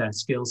knowledge, their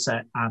skill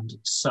set, and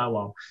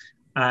so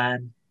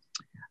on.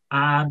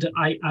 And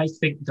I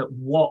think that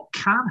what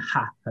can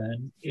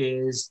happen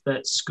is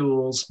that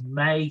schools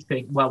may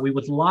think, well, we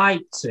would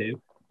like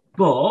to,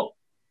 but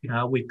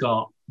we've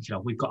got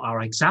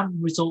our exam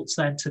results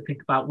then to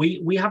think about.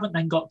 We haven't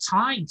then got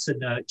time to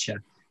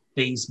nurture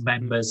these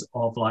members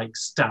of like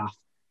staff.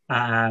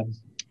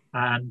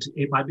 And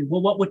it might be,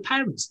 well, what would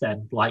parents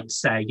then like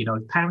say?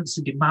 If parents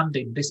are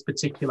demanding this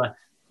particular,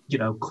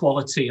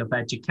 quality of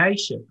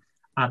education,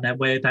 and then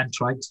we're then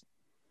trying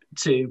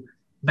to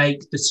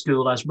make the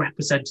school as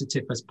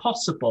representative as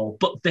possible.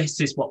 But this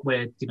is what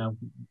we're,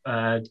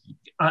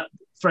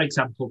 for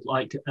example,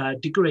 like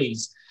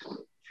degrees.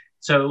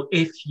 So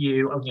if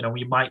you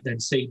might then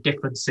see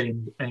difference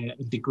in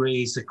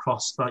degrees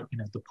across like,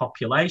 the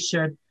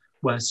population,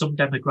 where some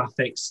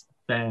demographics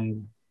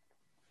then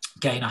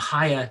gain a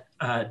higher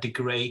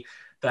degree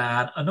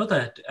than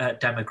another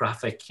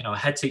demographic. A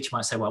head teacher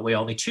might say, well, we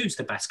only choose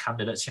the best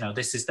candidates,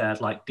 this is their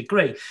like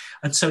degree.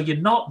 And so you're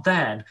not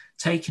then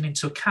taking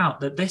into account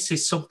that this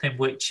is something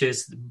which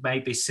is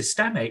maybe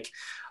systemic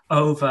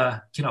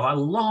over, a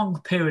long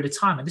period of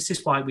time. And this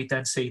is why we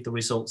then see the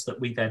results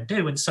that we then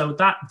do. And so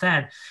that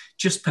then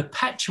just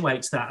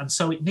perpetuates that. And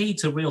so it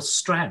needs a real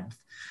strength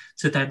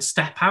to then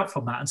step out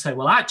from that and say,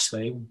 well,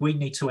 actually, we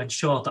need to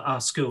ensure that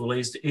our school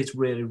is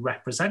really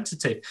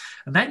representative.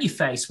 And then you're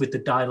faced with the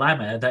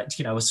dilemma that,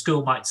 a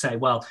school might say,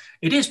 well,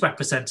 it is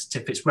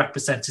representative, it's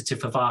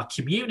representative of our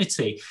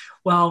community.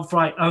 Well,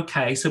 right,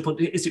 okay, so but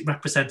is it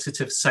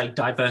representative, say,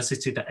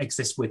 diversity that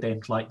exists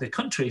within like the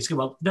country? So,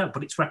 well, no,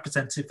 but it's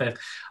representative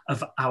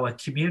of our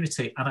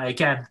community. And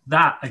again,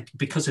 that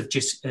because of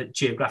just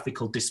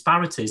geographical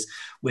disparities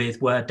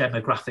with where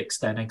demographics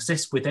then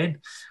exist within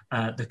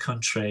the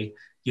country,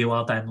 you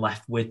are then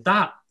left with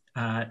that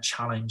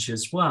challenge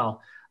as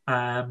well.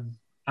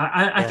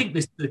 I think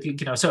this,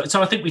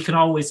 so I think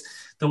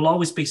there will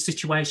always be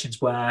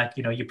situations where,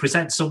 you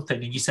present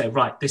something and you say,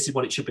 right, this is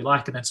what it should be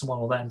like. And then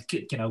someone will then,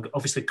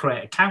 obviously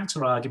create a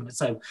counter argument and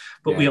say,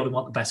 but we only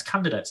want the best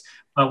candidates.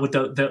 Well, with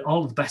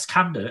all of the best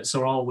candidates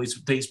are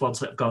always these ones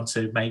that have gone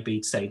to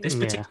maybe say this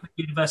particular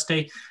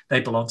university, they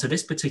belong to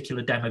this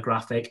particular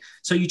demographic.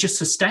 So you just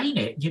sustain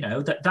it,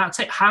 that's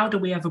it. How do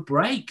we ever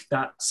break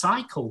that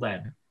cycle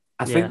then?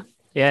 I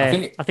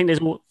think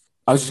there's more.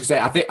 I was just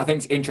going to say, I think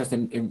it's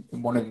interesting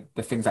in one of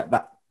the things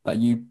that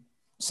you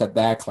said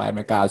there, Claire, in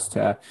regards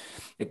to,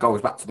 it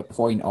goes back to the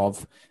point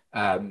of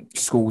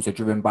schools are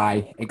driven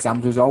by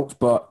exam results,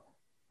 but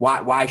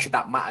why should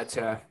that matter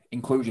to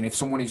inclusion? If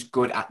someone is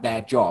good at their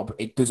job,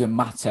 it doesn't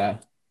matter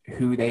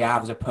who they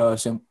are as a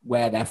person,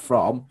 where they're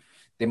from.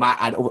 They might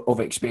add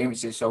other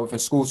experiences. So if a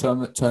school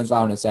turns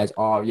around and says,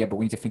 oh yeah, but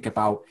we need to think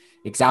about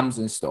exams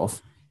and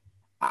stuff,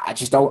 I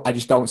just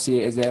don't see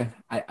it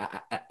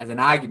as an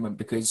argument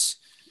because,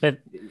 I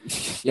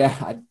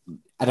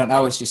don't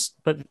know. It's just,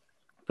 but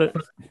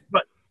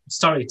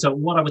sorry. So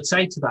what I would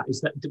say to that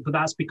is that, but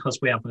that's because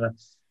we have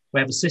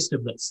a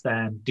system that's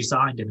then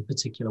designed in a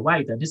particular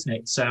way, then, isn't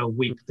it? So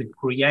we've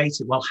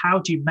created. Well, how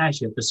do you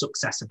measure the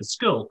success of a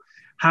school?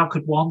 How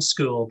could one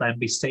school then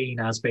be seen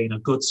as being a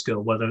good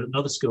school, whether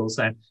another school's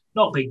then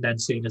not being then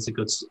seen as a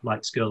good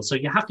like school? So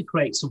you have to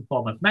create some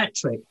form of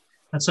metric.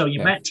 And so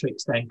your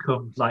metrics then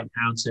come like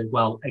down to,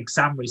 well,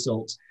 exam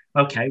results.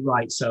 Okay,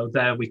 right. So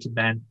there we can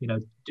then,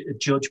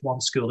 judge one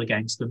school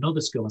against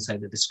another school and say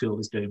that the school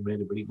is doing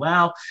really, really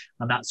well.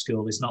 And that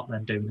school is not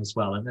then doing as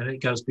well. And then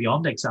it goes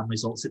beyond exam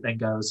results. It then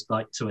goes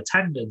like to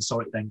attendance,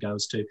 or it then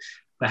goes to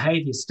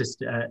behavior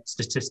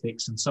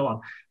statistics and so on.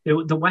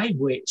 The way in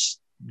which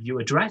you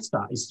address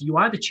that is you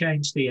either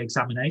change the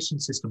examination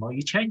system or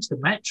you change the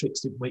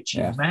metrics in which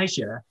you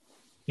measure,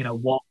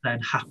 what then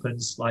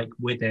happens like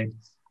within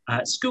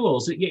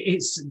schools.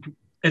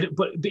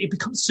 But it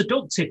becomes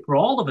seductive for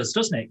all of us,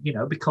 doesn't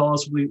it?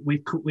 Because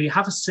we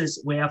have a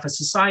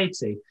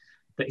society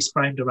that is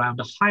framed around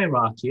a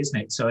hierarchy, isn't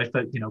it? So if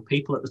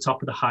people at the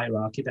top of the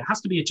hierarchy, there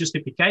has to be a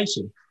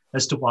justification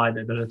as to why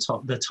they're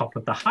the top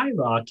of the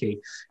hierarchy,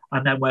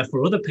 and then where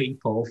for other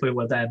people who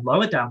were then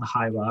lower down the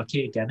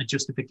hierarchy, again a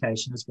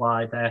justification as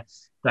why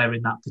they're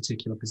in that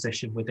particular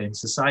position within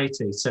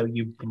society. So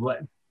you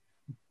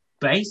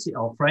base it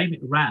or frame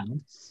it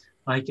around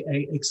like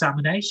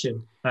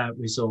examination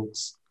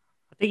results.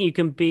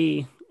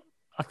 Obviously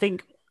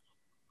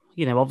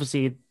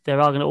there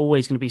are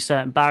always going to be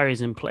certain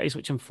barriers in place,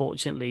 which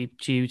unfortunately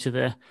due to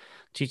the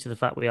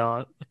fact we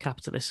are a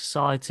capitalist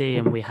society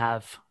and we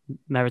have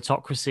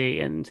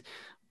meritocracy and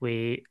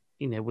we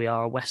we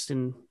are a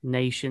Western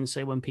nation,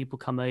 so when people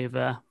come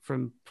over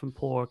from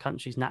poorer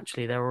countries,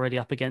 naturally they're already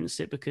up against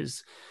it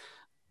because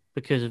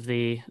of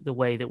the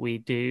way that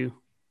we'd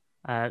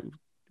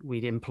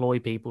employ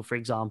people, for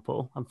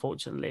example.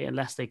 Unfortunately,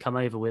 unless they come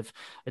over with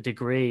a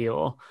degree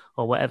or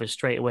whatever,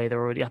 straight away they're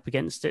already up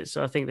against it.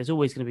 So I think there's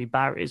always going to be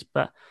barriers.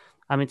 But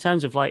in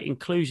terms of like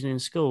inclusion in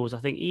schools, I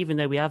think even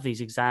though we have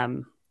these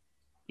exams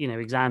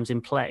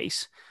in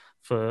place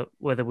for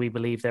whether we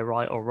believe they're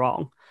right or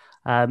wrong,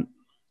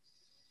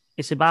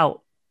 it's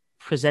about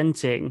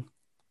presenting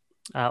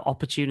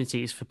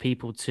opportunities for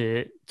people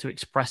to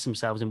express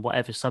themselves in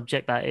whatever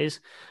subject that is.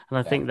 And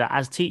I think that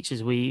as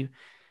teachers, we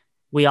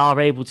are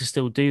able to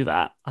still do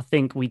that. I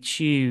think we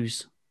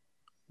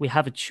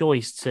have a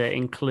choice to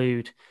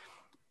include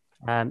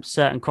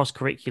certain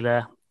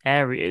cross-curricular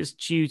areas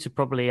due to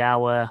probably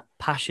our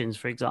passions,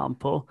 for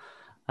example.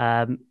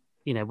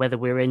 Whether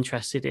we're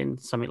interested in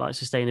something like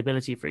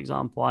sustainability, for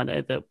example. I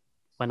know that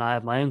when I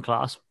have my own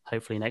class,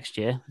 hopefully next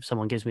year, if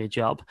someone gives me a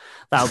job,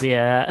 that'll be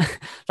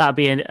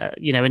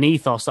an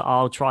ethos that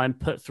I'll try and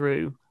put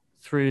through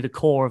the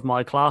core of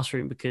my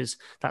classroom, because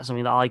that's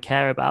something that I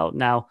care about.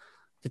 Now,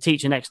 the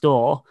teacher next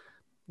door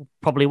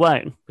probably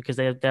won't, because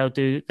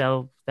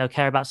they'll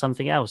care about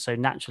something else. So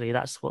naturally,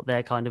 that's what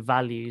their kind of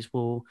values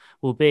will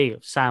be.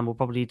 Sam will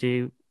probably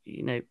do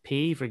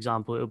PE, for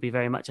example. It will be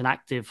very much an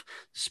active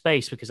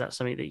space because that's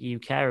something that you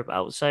care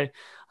about. So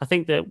I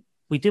think that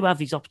we do have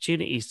these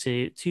opportunities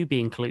to be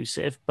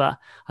inclusive, but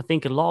I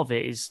think a lot of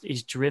it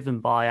is driven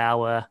by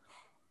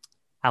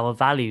our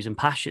values and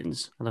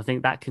passions, and I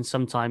think that can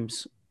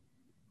sometimes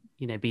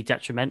be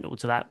detrimental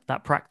to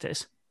that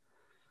practice.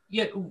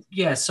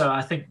 Yeah. So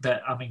I think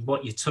that,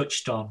 what you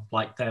touched on,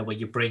 like there, where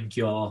you bring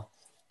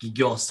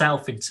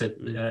yourself into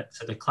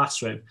to the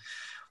classroom.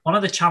 One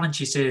of the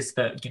challenges is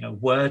that,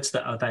 words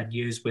that are then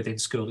used within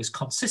school is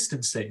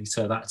consistency.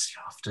 So that's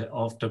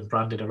often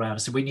branded around.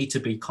 So we need to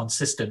be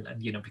consistent,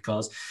 and,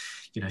 because,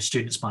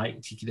 students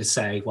might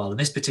say, well, in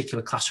this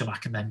particular classroom, I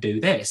can then do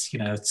this,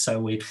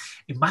 So in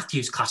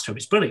Matthew's classroom,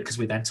 it's brilliant because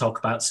we then talk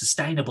about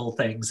sustainable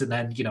things. And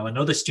then,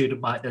 another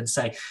student might then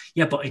say,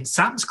 yeah, but in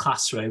Sam's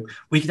classroom,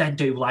 we then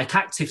do like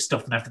active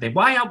stuff and everything.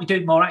 Why aren't we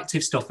doing more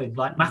active stuff in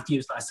like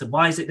Matthew's lesson?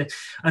 Why is it?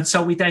 And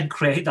so we then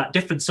create that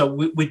difference. So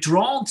we're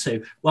drawn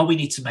to, well, we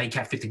need to make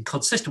everything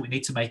consistent. We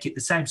need to make it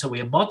the same. So we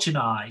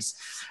homogenize,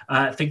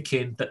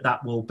 thinking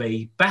that will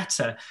be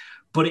better.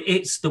 But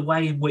it's the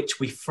way in which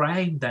we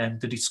frame then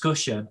the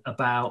discussion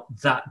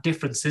about that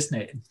difference, isn't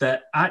it?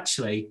 That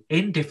actually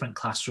in different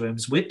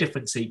classrooms with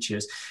different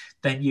teachers,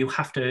 then you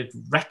have to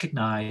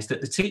recognize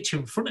that the teacher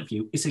in front of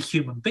you is a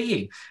human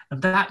being,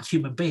 and that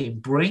human being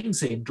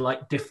brings in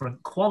like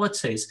different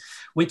qualities,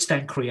 which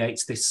then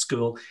creates this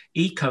school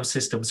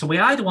ecosystem. So we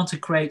either want to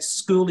create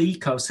school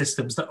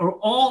ecosystems that are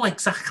all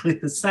exactly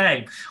the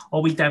same,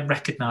 or we then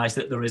recognize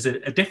that there is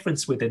a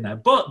difference within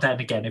them. But then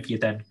again, if you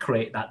then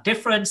create that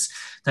difference,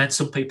 then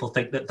some people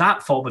think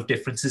that form of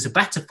difference is a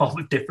better form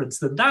of difference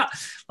than that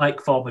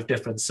form of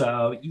difference.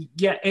 So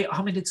yeah,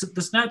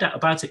 there's no doubt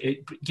about it.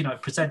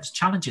 It presents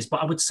challenges.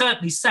 But I would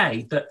certainly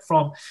say that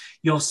from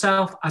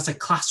yourself as a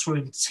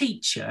classroom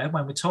teacher,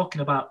 when we're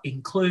talking about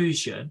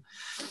inclusion,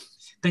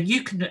 then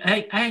you can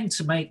aim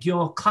to make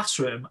your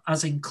classroom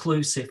as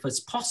inclusive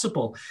as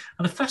possible.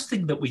 And the first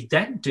thing that we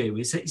then do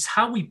is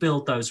how we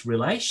build those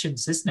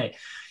relations, isn't it?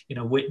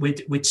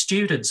 With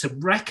students,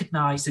 and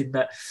recognizing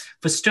that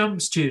for some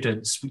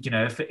students,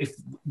 if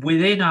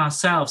within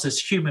ourselves as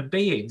human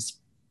beings,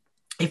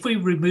 if we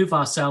remove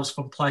ourselves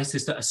from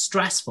places that are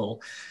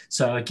stressful,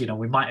 so,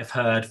 we might have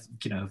heard,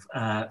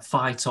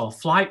 fight or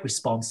flight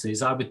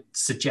responses, I would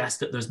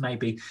suggest that there's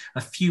maybe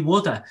a few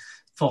other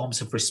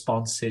forms of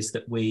responses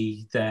that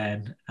we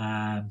then,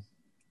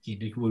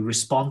 we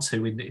respond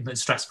to in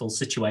stressful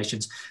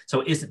situations. So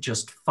it isn't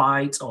just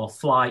fight or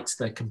flight.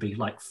 There can be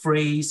like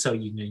freeze, so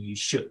you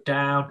shut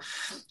down.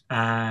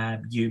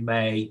 You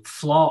may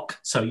flock,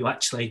 so you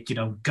actually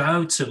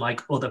go to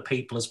like other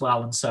people as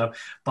well, and so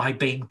by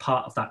being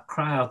part of that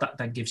crowd, that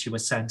then gives you a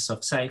sense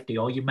of safety.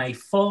 Or you may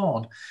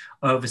fawn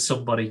over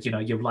somebody,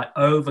 you're like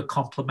over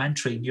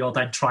complimentary, and you're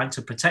then trying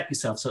to protect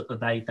yourself so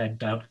that they then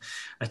don't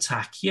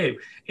attack you.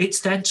 It's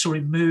then to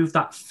remove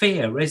that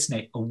fear, isn't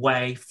it,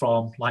 away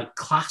from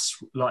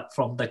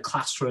from the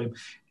classroom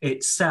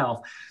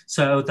itself,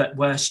 so that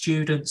where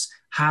students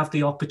have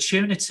the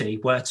opportunity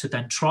where to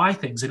then try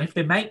things, and if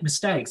they make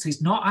mistakes,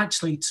 it's not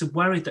actually to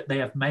worry that they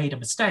have made a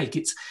mistake.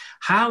 It's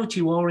how do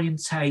you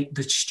orientate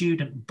the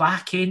student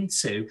back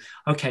into,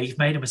 okay, you've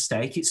made a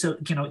mistake. It's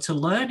a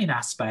learning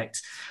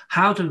aspect.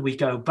 How do we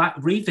go back,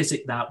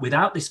 revisit that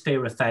without this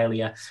fear of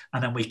failure,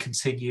 and then we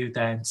continue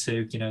then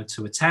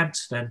to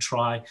attempt, then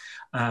try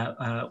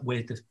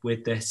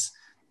with this.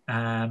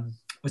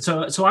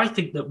 So I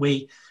think that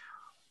we,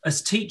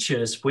 as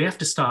teachers, we have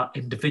to start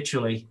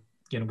individually,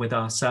 with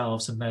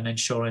ourselves, and then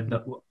ensuring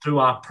that through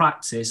our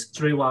practice,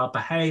 through our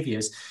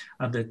behaviours,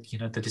 and the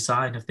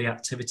design of the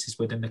activities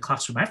within the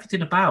classroom,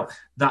 everything about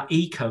that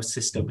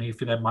ecosystem, if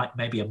there might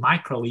maybe a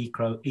micro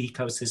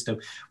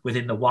ecosystem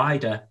within the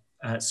wider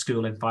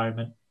school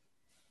environment,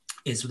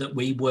 is that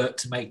we work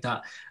to make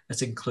that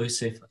as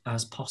inclusive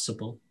as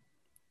possible.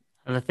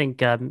 And I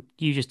think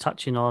you just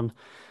touching on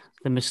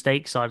the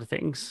mistake side of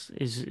things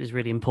is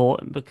really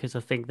important, because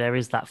I think there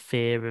is that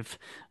fear of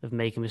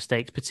making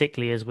mistakes,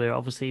 particularly as we're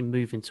obviously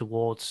moving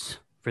towards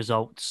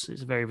results.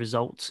 It's a very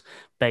results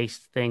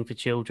based thing for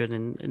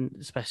children, and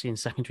especially in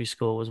secondary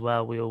school as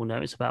well. We all know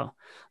there's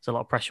a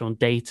lot of pressure on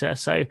data.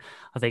 So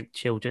I think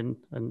children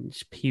and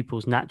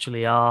pupils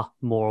naturally are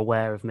more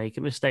aware of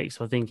making mistakes.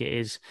 So I think it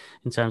is,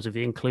 in terms of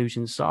the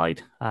inclusion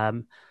side,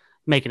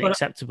 making it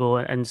acceptable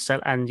and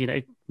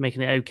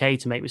making it okay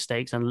to make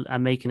mistakes, and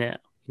making it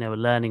a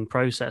learning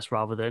process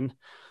rather than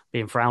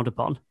being frowned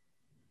upon.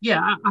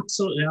 Yeah,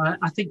 absolutely.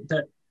 I think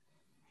that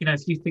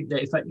if you think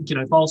that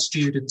if all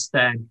students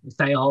then, if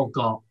they all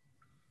got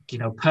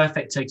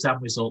perfect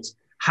exam results,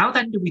 how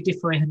then do we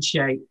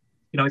differentiate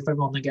if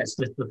everyone then gets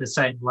the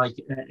same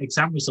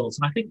exam results?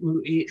 And I think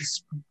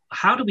it's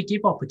how do we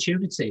give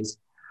opportunities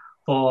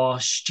for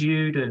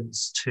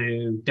students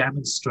to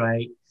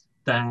demonstrate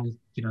their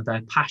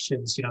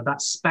passions,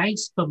 that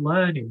space for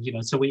learning,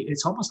 so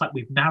it's almost like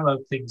we've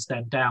narrowed things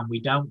then down. We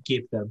don't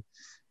give them,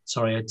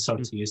 sorry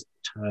to use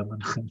the term,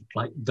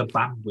 like the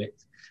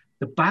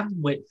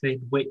bandwidth in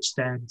which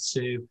then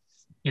to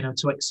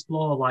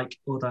explore like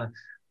other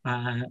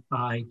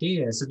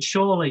ideas. And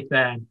surely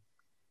then,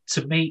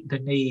 to meet the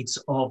needs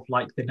of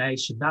like the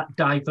nation, that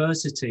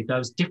diversity,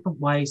 those different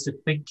ways of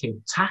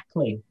thinking,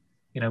 tackling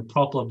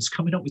problems,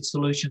 coming up with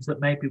solutions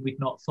that maybe we'd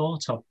not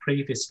thought of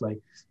previously,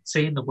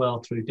 seeing the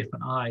world through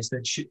different eyes,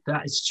 then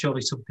that is surely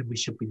something we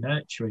should be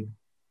nurturing.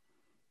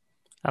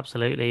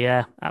 Absolutely,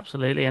 yeah,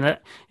 absolutely. And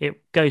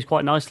it goes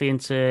quite nicely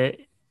into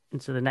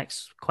the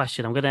next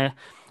question. I'm gonna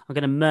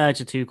merge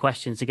the two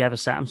questions together,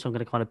 Sam. So I'm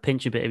gonna kind of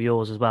pinch a bit of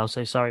yours as well.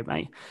 So sorry,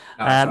 mate.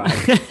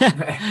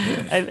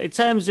 In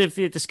terms of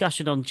the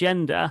discussion on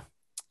gender,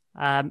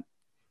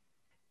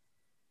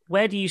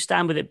 where do you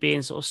stand with it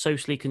being sort of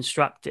socially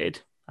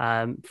constructed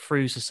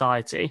through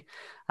society?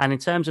 And in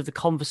terms of the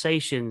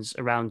conversations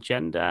around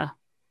gender,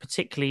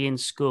 particularly in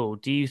school,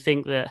 do you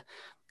think that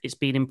it's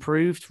been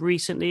improved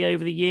recently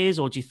over the years,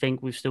 or do you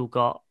think we've still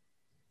got,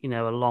 a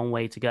long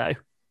way to go?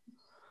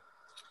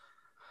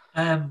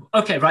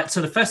 Okay, right. So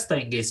the first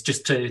thing is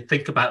just to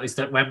think about is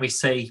that when we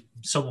see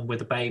someone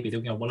with a baby,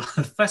 one of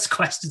the first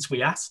questions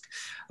we ask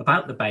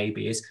about the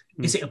baby is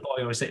it a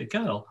boy or is it a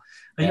girl?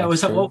 And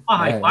it's like, well,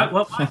 why?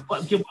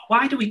 Yeah.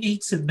 Why do we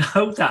need to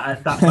know that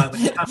at that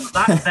moment?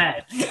 That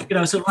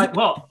then, so like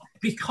what?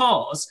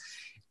 Because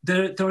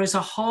there is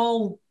a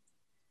whole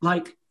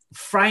like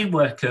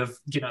framework of,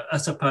 I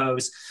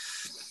suppose,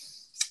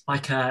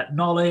 like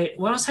knowledge.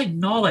 When I say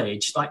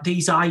knowledge, like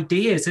these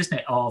ideas, isn't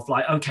it? Of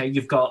like, okay,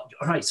 you've got,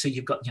 all right, so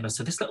you've got,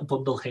 so this little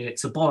bundle here,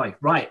 it's a boy,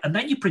 right? And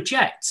then you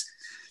project,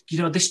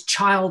 this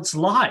child's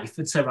life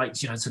and say, right,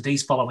 so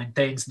these following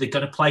things, they're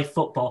going to play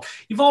football.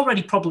 You've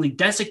already probably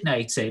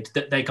designated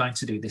that they're going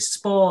to do this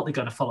sport, they're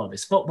going to follow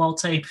this football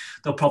team,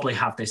 they'll probably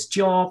have this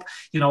job,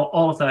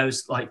 all of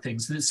those like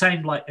things. The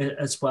same like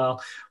as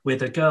well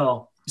with a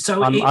girl.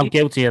 So I'm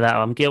guilty of that.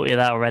 I'm guilty of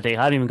that already.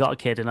 I haven't even got a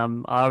kid, and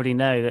I already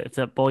know that if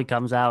that boy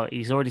comes out,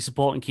 he's already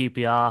supporting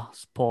QPR.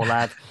 Poor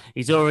lad.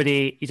 He's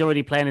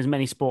already playing as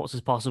many sports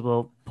as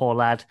possible. Poor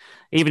lad.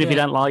 Even if you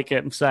don't like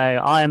it, so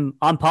I'm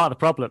part of the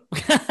problem.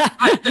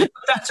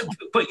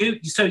 But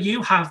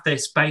you have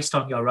this based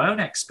on your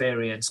own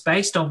experience,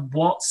 based on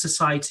what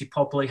society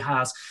probably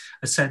has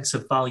a sense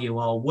of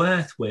value or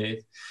worth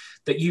with.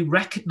 That you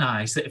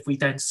recognize that if we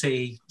then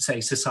see, say,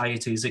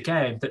 society as a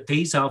game, that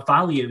these are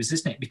values,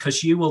 isn't it?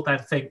 Because you will then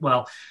think,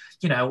 well,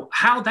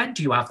 how then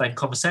do you have then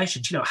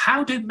conversations?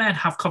 How do men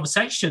have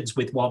conversations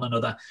with one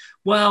another?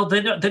 Well, they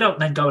don't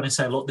then go in and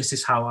say, look, this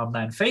is how I'm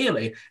then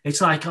feeling.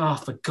 It's like, oh,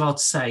 for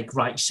God's sake,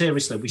 right,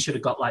 seriously, we should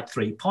have got like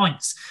 3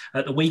 points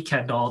at the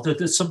weekend, or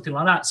there's something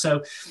like that.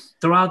 So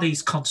there are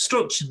these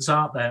constructions,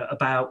 aren't there,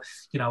 about,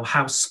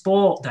 how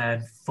sport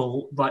then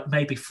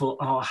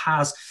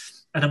has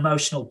an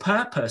emotional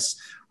purpose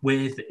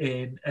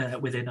within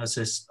us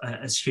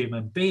as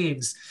human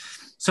beings.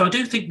 So I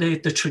do think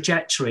the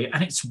trajectory,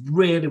 and it's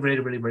really, really,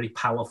 really, really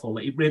powerful.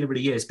 It really,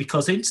 really is,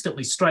 because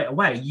instantly, straight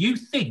away, you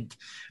think,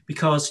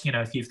 because,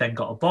 if you've then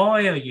got a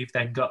boy or you've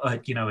then got a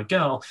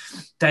girl,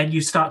 then you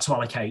start to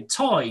allocate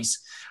toys.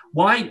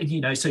 Why?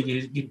 So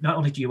you not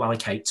only do you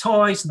allocate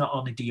toys, not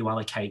only do you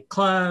allocate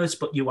clothes,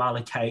 but you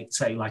allocate,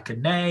 say, like a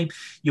name,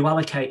 you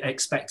allocate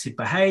expected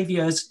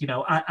behaviors,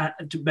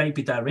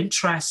 maybe their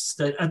interests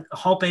and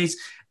hobbies,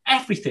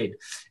 everything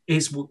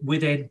is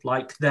within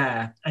like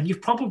there. And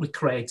you've probably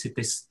created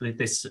this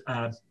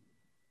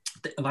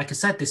like I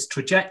said, this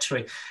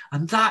trajectory,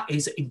 and that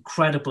is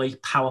incredibly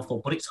powerful.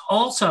 But it's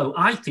also,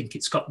 I think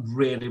it's got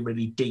really,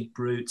 really deep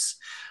roots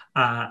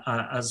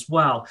as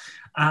well.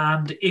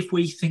 And if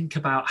we think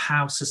about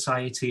how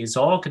society is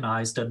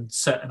organized and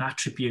certain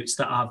attributes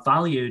that are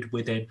valued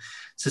within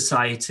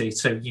society,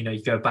 so, you know,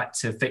 you go back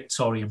to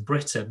Victorian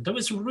Britain, there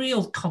was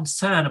real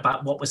concern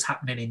about what was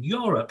happening in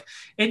Europe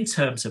in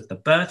terms of the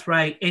birth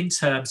rate, in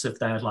terms of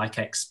their like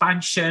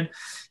expansion,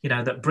 you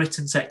know, that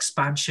Britain's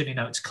expansion, you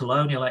know, its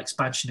colonial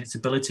expansion, its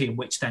ability in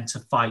which then to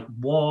fight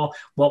war,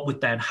 what would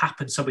then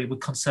happen. So we were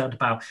concerned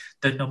about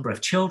the number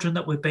of children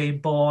that were being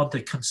born,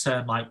 the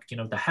concern like, you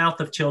know, the health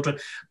of children,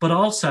 but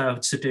also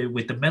to do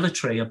with the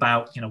military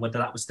about, you know, whether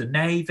that was the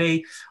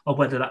Navy or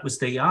whether that was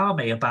the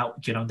Army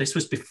about, you know, this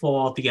was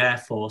before the Air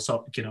Force,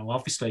 or, you know,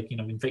 obviously, you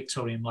know, in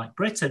Victorian like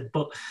Britain,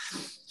 but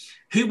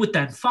who would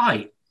then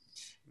fight?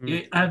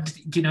 And,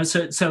 you know,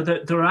 so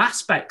there are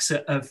aspects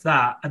of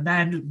that. And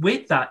then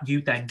with that,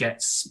 you then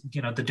get,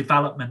 you know, the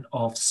development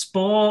of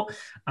sport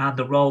and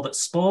the role that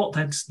sport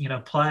then, you know,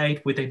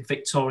 played within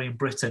Victorian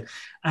Britain,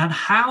 and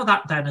how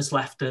that then has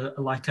left a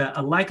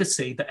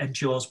legacy that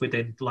endures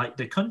within like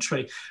the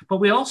country. But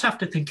we also have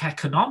to think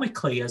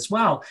economically as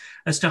well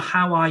as to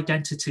how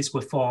identities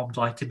were formed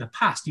like in the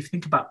past. You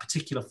think about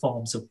particular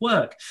forms of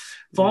work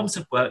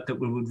that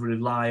we would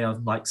rely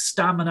on like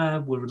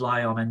stamina, would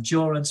rely on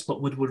endurance,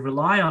 but would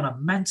rely on a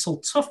mental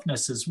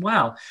toughness as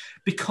well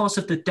because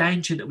of the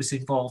danger that was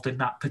involved in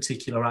that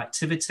particular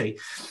activity.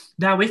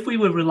 Now, if we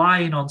were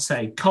relying on,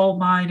 say, coal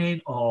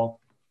mining or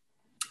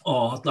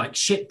like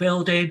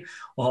shipbuilding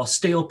or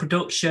steel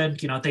production,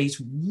 you know, these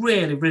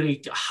really,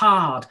 really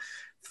hard,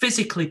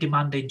 physically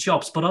demanding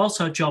jobs, but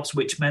also jobs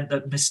which meant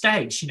that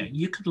mistakes, you know,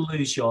 you could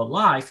lose your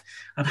life,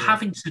 and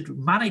having to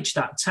manage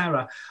that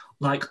terror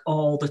like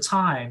all the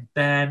time,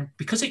 then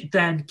because it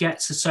then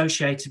gets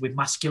associated with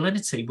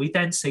masculinity, we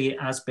then see it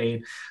as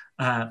being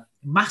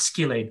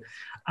masculine.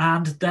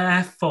 And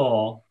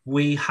therefore,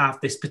 we have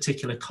this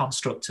particular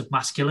construct of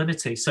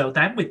masculinity. So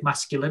then with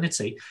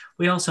masculinity,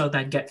 we also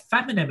then get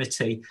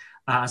femininity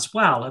as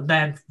well. And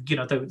then, you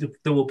know,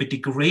 there will be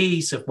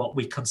degrees of what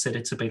we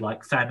consider to be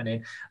like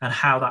feminine and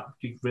how that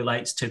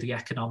relates to the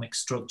economic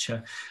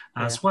structure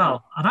as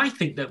well. And I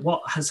think that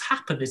what has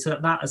happened is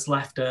that has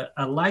left a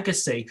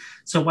legacy.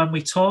 So when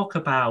we talk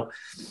about,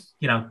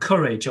 you know,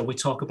 courage, or we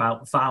talk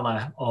about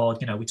valor, or,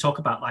 you know, we talk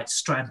about like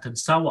strength and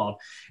so on,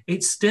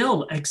 it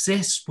still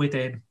exists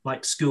within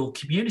like school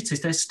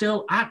communities. There's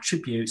still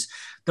attributes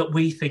that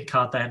we think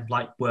are then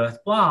like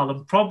worthwhile.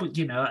 And probably,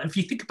 you know, if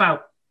you think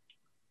about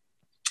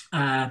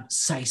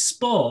say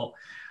sport,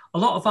 a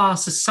lot of our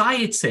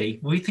society,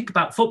 when we think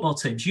about football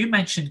teams, you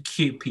mentioned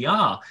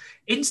QPR.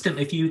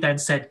 Instantly, if you then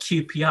said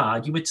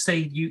QPR, you would say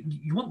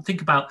you wouldn't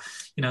think about,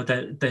 you know,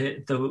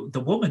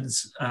 the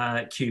women's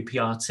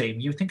QPR team.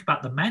 You think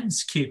about the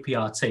men's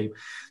QPR team.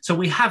 So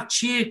we have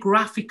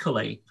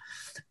geographically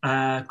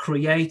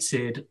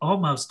created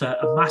almost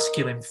a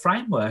masculine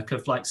framework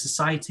of like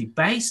society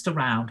based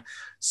around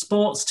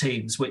sports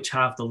teams, which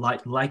have the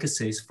like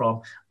legacies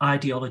from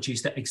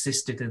ideologies that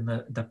existed in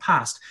the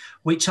past,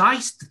 which I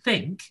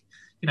think,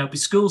 you know,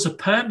 schools are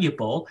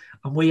permeable,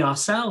 and we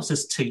ourselves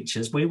as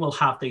teachers, we will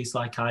have these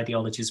like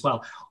ideologies as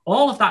well.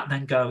 All of that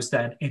then goes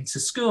then into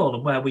school,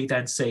 and where we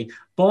then see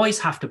boys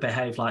have to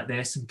behave like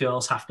this and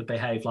girls have to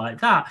behave like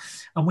that.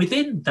 And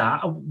within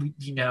that,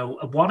 you know,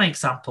 one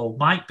example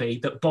might be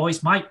that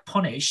boys might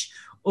punish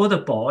other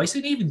boys,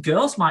 and even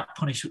girls might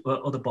punish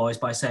other boys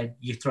by saying,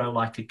 you throw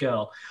like a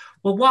girl.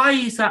 Well, why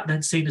is that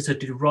then seen as a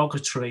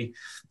derogatory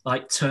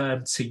like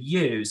term to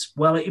use?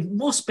 Well, it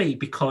must be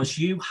because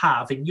you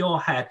have in your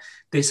head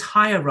this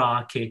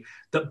hierarchy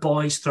that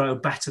boys throw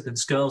better than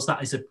girls.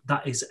 That is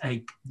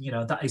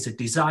a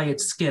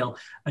desired skill,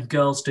 and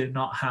girls do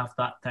not have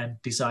that then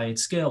desired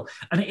skill.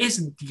 And it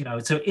isn't, you know,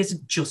 so it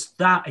isn't just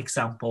that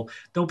example.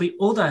 There'll be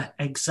other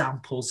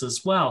examples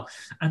as well.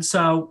 And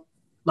so,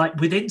 like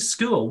within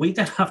school, we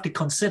then have to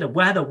consider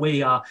whether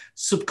we are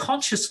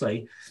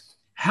subconsciously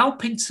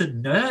helping to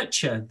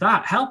nurture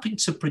that, helping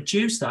to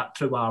produce that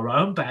through our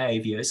own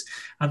behaviours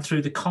and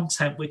through the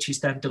content which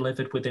is then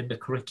delivered within the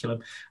curriculum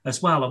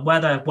as well. And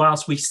whether,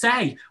 whilst we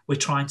say we're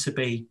trying to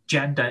be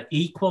gender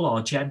equal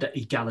or gender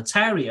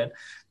egalitarian,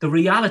 the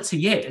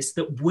reality is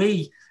that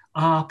we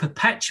are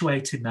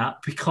perpetuating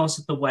that because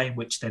of the way in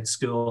which then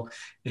school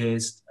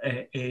is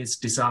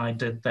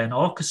designed and then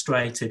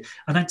orchestrated.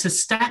 And then to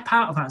step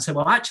out of that and say,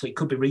 well, actually, it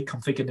could be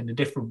reconfigured in a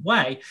different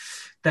way,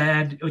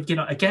 then, you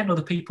know, again,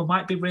 other people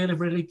might be really,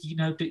 really, you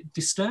know,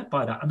 disturbed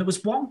by that. And there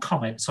was one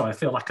comment, sorry, I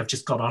feel like I've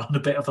just gone on a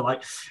bit of a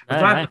like...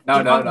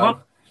 No.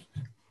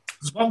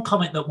 There's one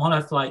comment that one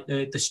of like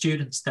the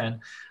students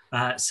then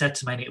said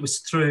to me, and it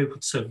was through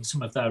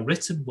some of their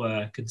written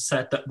work, and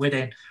said that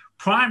within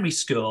primary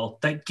school,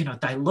 they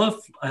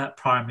love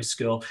primary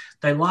school.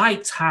 They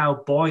liked how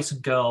boys and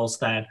girls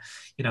then,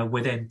 you know,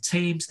 within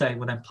teams, they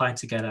were then playing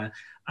together.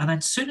 And then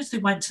as soon as they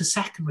went to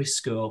secondary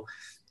school,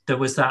 there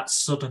was that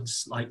sudden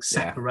like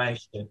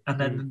separation. And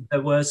then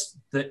there was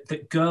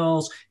that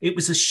girls, it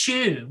was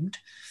assumed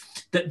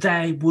that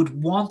they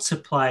would want to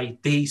play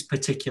these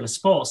particular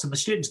sports. And the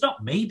students,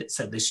 not me that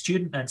said this,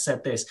 student then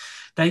said this,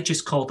 they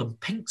just called them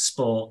pink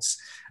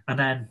sports. and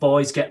then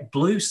boys get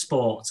blue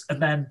sports,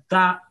 and then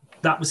that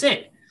was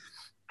it.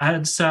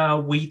 And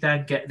so we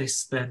then get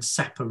this then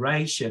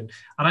separation.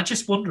 And I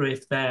just wonder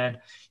if then,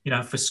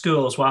 for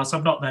schools, whilst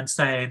I'm not then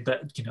saying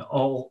that,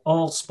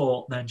 all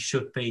sport then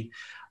should be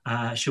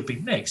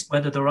mixed,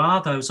 whether there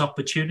are those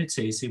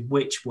opportunities in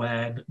which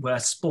where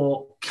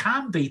sport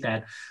can be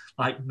then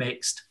like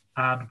mixed,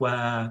 and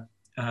where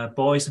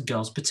boys and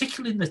girls,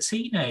 particularly in the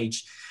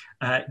teenage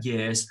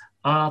years,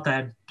 are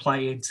then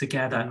playing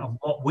together. And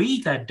what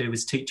we then do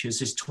as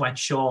teachers is to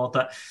ensure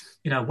that,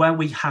 where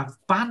we have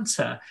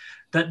banter,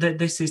 that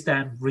this is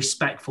then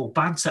respectful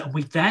banter, and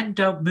we then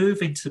don't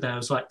move into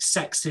those like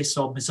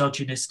sexist or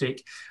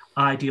misogynistic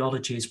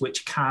ideologies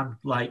which can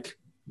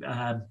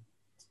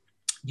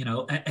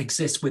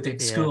exist within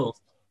schools.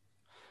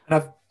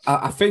 And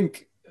I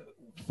think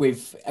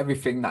with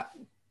everything that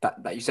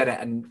you said,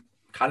 and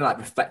kind of like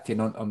reflecting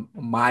on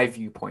my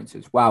viewpoints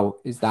as well,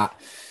 is that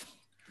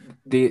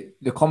the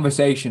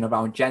conversation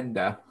around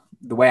gender,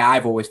 the way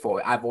I've always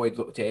thought, I've always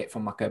looked at it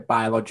from like a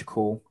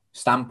biological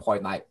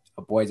standpoint, like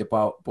a boy is a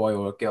boy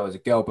or a girl is a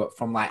girl. But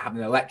from like having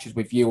the lectures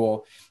with you,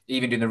 or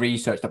even doing the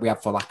research that we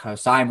have for like our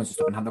assignments and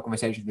stuff, and having the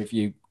conversations with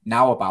you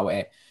now about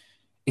it,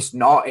 it's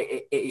not,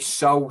 it is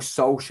so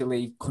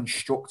socially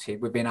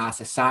constructed within our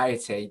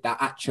society that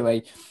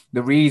actually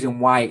the reason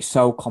why it's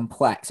so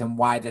complex and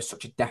why there's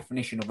such a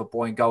definition of a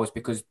boy and girl is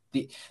because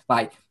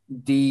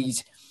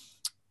these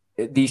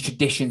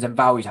traditions and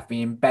values have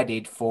been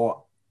embedded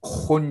for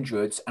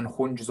hundreds and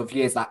hundreds of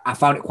years. Like, I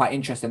found it quite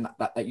interesting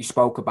that you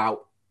spoke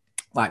about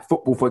like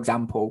football, for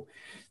example.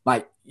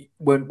 Like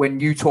when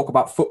you talk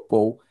about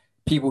football,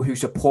 people who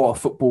support a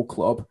football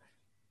club,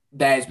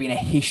 there's been a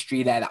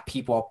history there that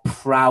people are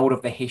proud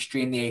of the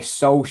history, and they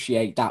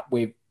associate that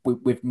with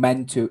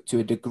men to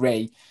a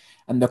degree.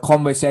 And the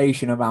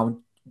conversation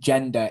around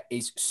gender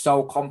is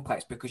so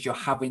complex because you're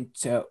having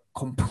to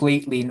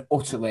completely and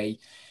utterly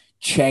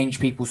change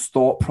people's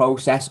thought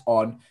process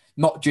on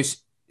not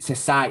just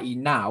society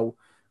now,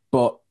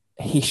 but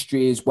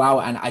history as well.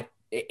 And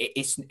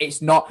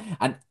it's not,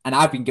 and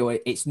I've been doing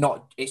it's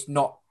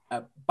not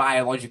a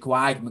biological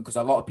argument, because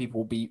a lot of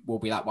people will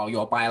be like, well,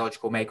 your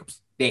biological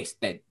makeup's this,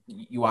 then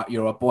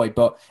you're a boy.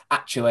 But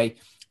actually,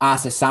 our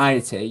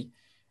society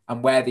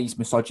and where these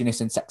misogynist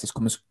and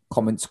sexist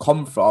comments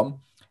come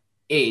from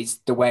is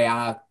the way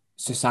our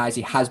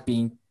society has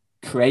been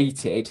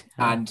created,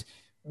 and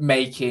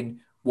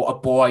making what a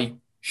boy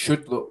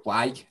should look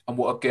like and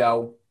what a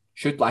girl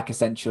should like,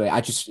 essentially.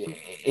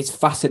 It's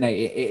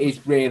fascinating. It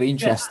is really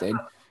interesting.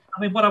 Yeah. I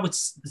mean, what I would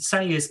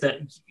say is that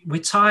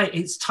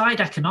it's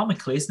tied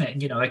economically, isn't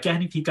it? And,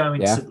 again, if you go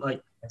into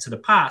into the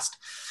past,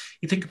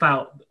 you think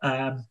about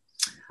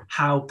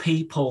how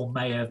people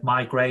may have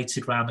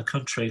migrated around the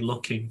country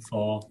looking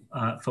for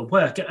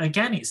work.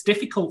 Again, it's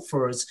difficult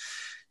for us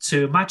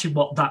to imagine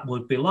what that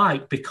would be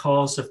like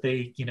because of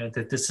the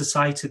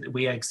society that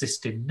we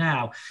exist in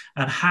now,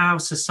 and how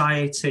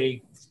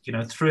society,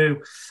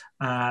 through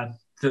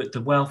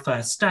the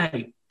welfare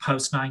state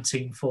post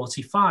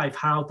 1945,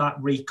 how that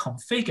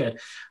reconfigured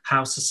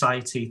how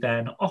society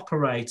then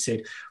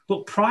operated.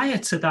 But prior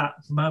to that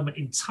moment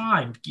in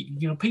time,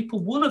 people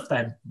would have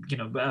then,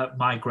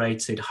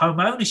 migrated. Home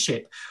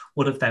ownership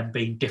would have then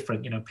been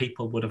different.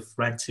 People would have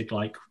rented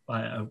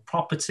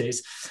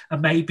properties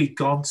and maybe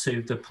gone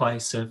to the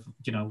place of,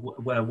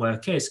 where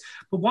work is.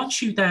 But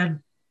once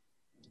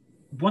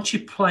you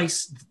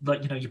place,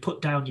 you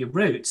put down your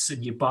roots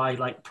and you buy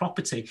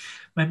property,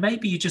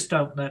 maybe you just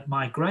don't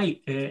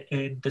migrate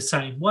in the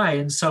same way.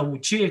 And so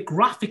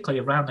geographically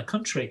around the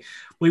country,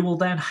 we will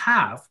then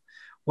have,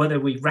 whether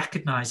we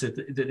recognize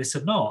this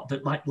or not,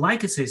 that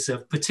legacies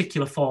of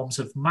particular forms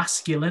of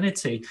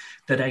masculinity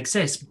that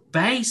exist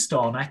based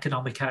on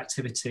economic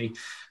activity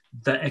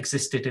that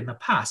existed in the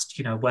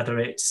past, whether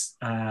it's,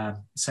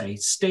 say,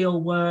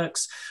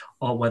 steelworks,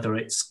 or whether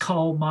it's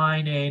coal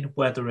mining,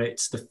 whether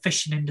it's the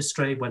fishing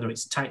industry, whether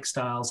it's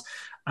textiles,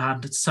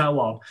 and so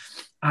on.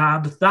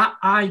 And that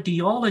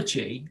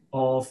ideology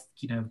of,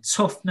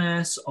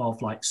 toughness,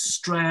 of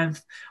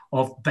strength,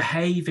 of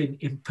behaving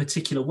in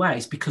particular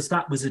ways, because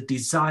that was a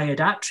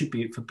desired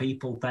attribute for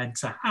people then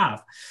to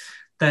have,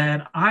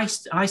 then I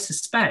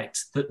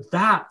suspect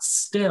that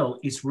still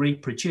is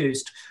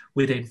reproduced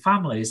within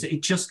families.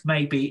 It just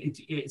maybe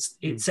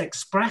it's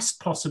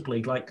expressed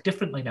possibly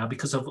differently now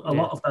because of a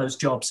lot of those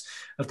jobs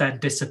have then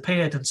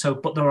disappeared. And so,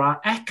 but there are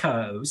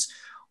echoes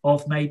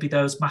of maybe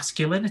those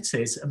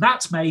masculinities. And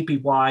that's maybe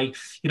why,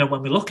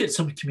 when we look at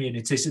some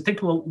communities, you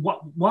think, well,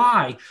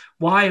 why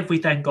have we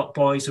then got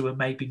boys who are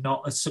maybe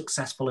not as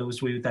successful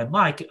as we would then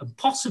like? And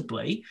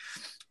possibly,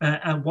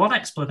 and one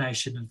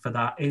explanation for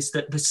that is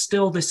that there's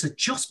still this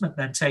adjustment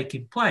then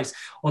taking place,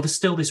 or there's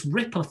still this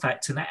ripple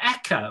effect and an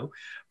echo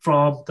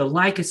from the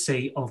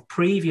legacy of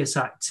previous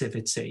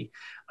activity,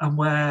 and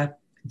where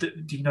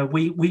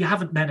we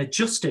haven't then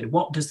adjusted.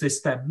 What does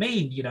this then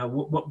mean?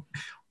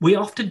 We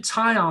often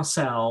tie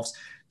ourselves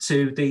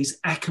to these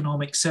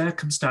economic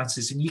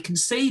circumstances. And you can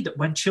see that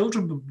when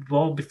children were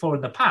born before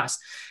in the past,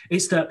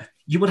 it's that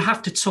you would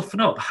have to toughen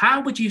up.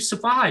 How would you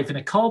survive in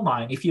a coal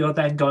mine if you're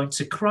then going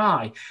to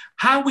cry?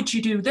 How would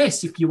you do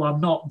this if you are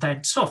not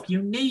then tough?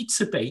 You need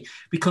to be,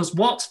 because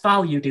what's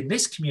valued in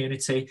this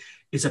community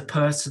is a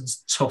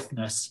person's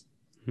toughness.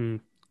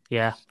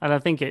 Yeah, and I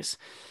think it's,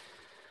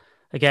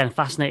 again, a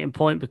fascinating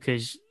point,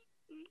 because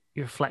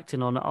you're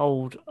reflecting on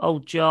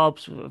old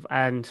jobs,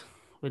 and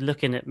we're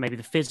looking at maybe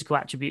the physical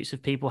attributes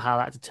of people, how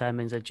that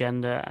determines their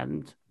gender.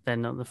 And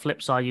then on the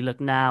flip side, you look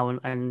now,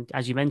 and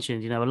as you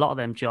mentioned, a lot of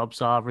them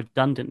jobs are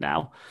redundant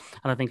now.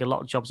 And I think a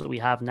lot of jobs that we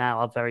have now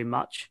are very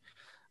much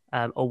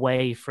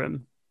away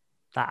from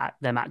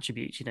them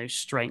attributes,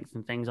 strength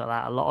and things like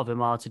that. A lot of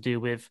them are to do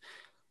with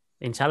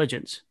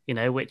intelligence,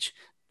 which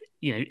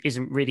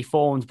isn't really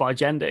formed by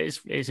gender.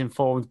 It's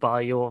informed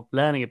by your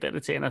learning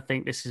ability. And I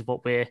think this is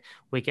what we're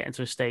getting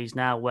to a stage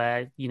now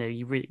where,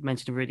 you really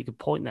mentioned a really good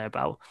point there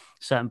about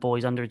certain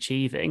boys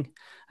underachieving,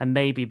 and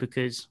maybe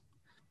because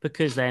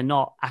they're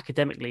not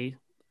academically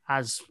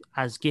as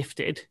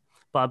gifted.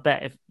 But I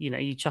bet if,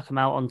 you chuck them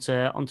out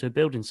onto a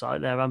building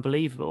site, they're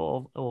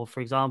unbelievable, or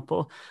for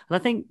example. And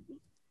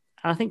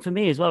I think for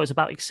me as well, it's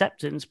about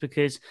acceptance,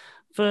 because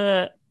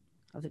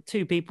I think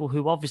two people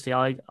who obviously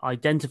I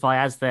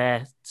identify as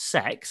their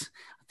sex,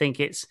 I think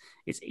it's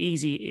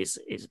easy.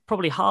 It's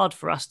probably hard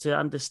for us to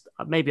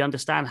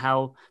understand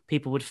how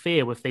people would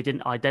feel if they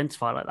didn't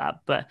identify like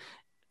that. But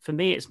for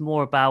me, it's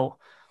more about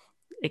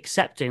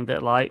accepting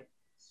that, like,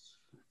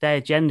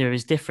 their gender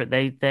is different.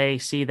 They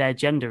see their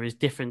gender as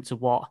different to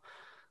what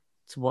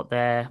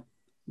their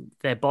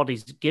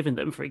body's given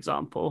them, for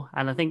example.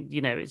 And I think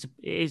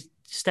it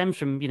stems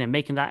from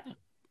making that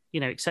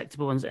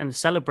acceptable and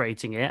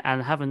celebrating it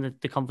and having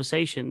the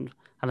conversation.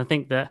 And I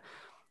think that,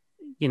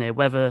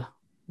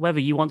 whether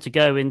you want to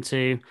go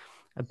into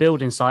a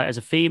building site as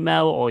a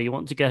female, or you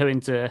want to go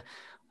into,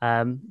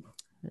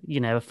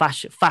 a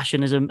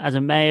fashion as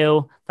a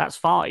male, that's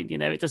fine.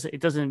 It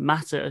doesn't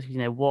matter,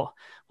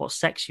 what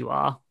sex you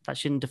are. That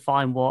shouldn't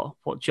define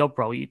what job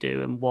role you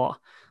do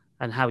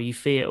and how you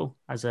feel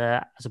as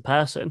a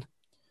person.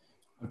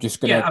 I'm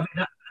just gonna.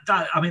 Yeah,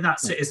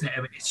 that's it, isn't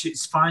it?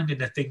 It's finding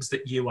the things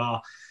that you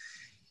are.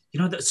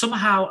 That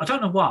somehow, I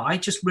don't know why,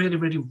 just really,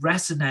 really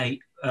resonate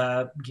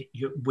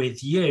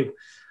with you.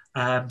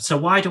 So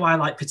why do I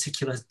like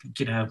particular,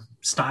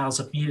 styles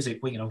of music,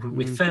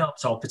 with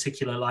films, or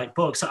particular like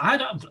books? I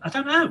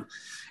don't know.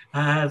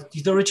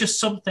 There are just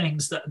some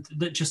things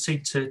that just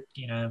seem to,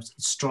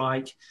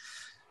 strike.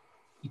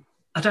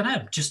 I don't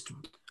know, just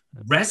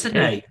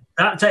resonate.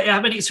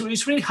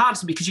 It's really hard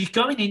to me, because you're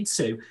going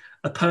into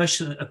a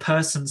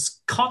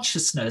person's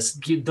consciousness,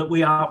 that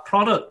we are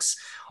products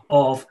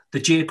of the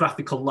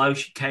geographical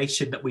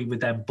location that we were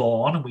then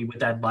born and we were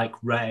then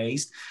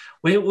raised.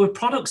 We're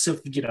products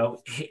of,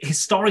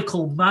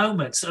 historical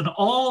moments, and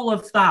all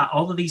of that,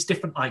 all of these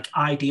different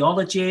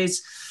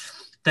ideologies.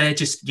 They're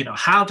just,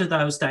 how do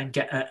those then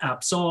get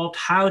absorbed?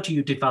 How do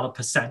you develop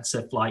a sense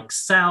of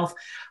self?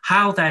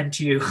 How then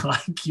do you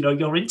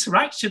your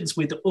interactions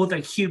with other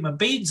human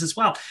beings as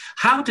well?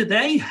 How do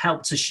they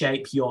help to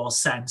shape your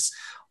sense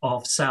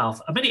of self?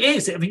 It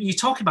is. You're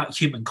talking about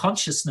human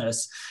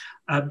consciousness.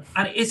 And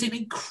it is an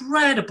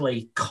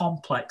incredibly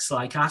complex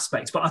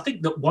aspect. But I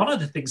think that one of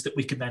the things that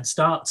we can then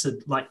start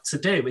to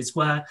do is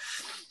where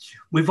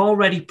we've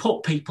already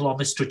put people on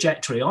this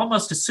trajectory.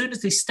 Almost as soon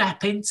as they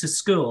step into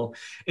school,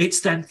 it's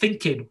then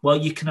thinking, well,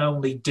 you can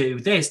only do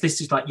this. This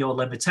is your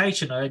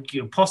limitation.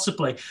 And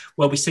possibly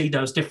where we see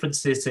those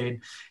differences in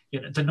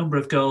the number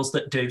of girls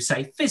that do,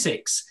 say,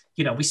 physics.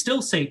 We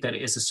still see that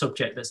it is a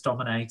subject that's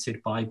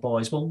dominated by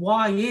boys. Well,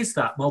 why is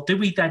that? Well, do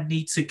we then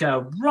need to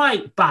go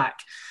right back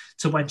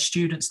to when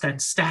students then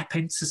step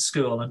into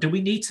school? And do we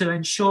need to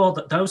ensure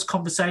that those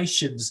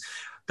conversations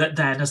that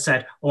then are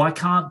said, oh, I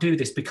can't do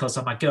this because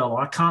I'm a girl,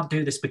 or I can't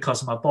do this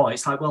because I'm a boy?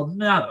 It's well,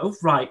 no,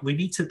 right. We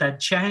need to then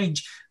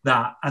change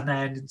that and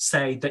then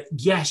say that,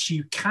 yes,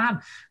 you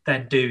can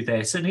then do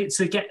this. And it's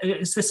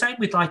the same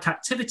with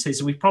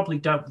activities. We probably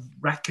don't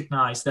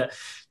recognize that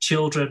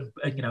children,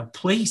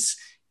 police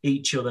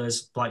each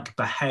other's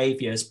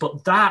behaviors,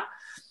 but that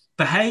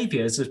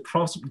behaviors as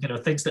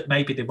things that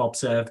maybe they've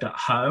observed at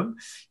home,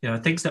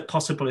 things that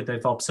possibly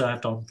they've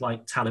observed on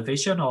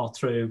television or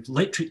through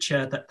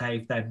literature that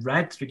they've then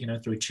read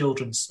through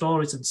children's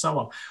stories and so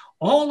on.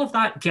 All of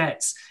that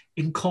gets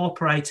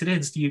incorporated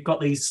in. So you've got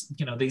these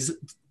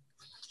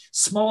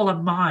smaller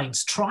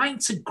minds trying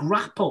to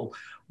grapple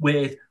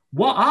with,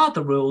 what are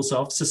the rules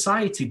of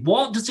society?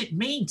 What does it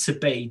mean to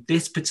be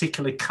this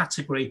particular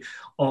category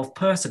of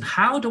person?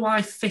 How do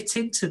I fit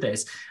into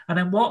this? And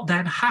then what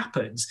then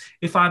happens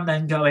if I'm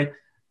then going,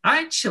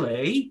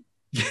 actually,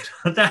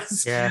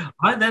 that's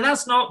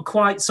not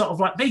quite sort of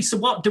like me. So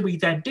what do we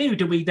then do?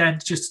 Do we then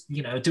just,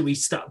 do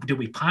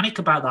we panic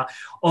about that?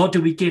 Or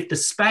do we give the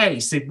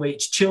space in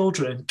which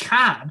children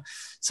can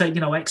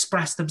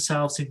express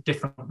themselves in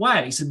different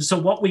ways? And so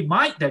what we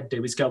might then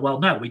do is go, well,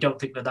 no, we don't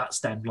think that that's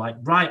then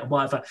right or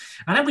whatever.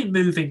 And then we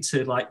move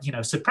into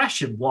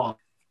suppression. What?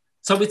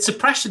 So with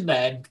suppression,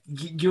 then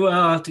you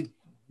are,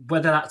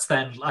 whether that's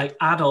then like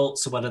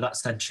adults or whether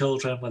that's then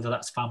children, whether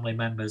that's family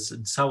members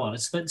and so on,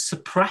 it's then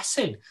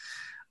suppressing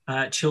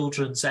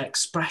children's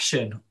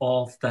expression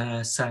of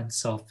their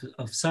sense of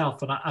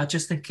self. And I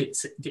just think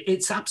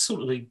it's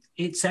absolutely,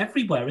 it's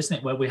everywhere, isn't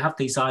it? Where we have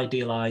these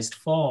idealized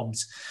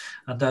forms,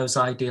 and those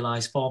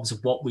idealized forms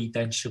of what we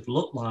then should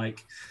look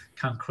like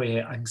can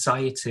create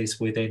anxieties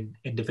within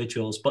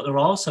individuals, but they're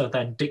also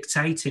then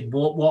dictating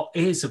what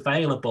is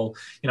available,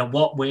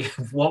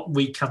 what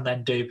we can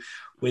then do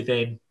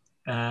within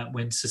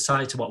when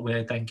society, what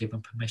we're then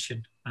given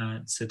permission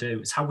to do.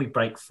 It's how we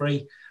break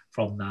free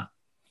from that.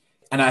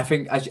 And I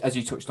think, as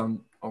you touched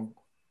on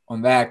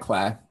there,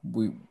 Claire,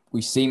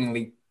 we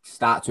seemingly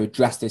start to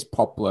address this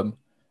problem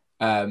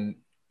right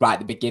at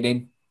the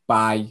beginning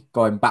by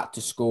going back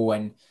to school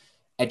and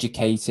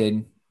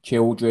educating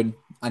children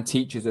and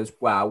teachers as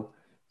well,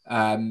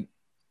 and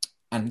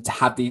to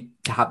have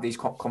these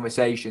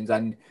conversations.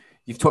 And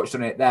you've touched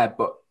on it there,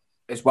 but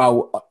as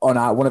well on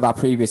one of our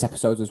previous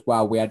episodes as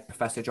well, we had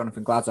Professor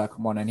Jonathan Gladzer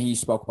come on, and he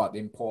spoke about the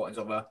importance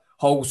of a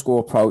whole school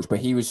approach, but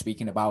he was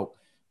speaking about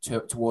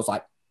towards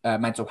like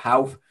mental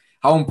health.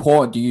 How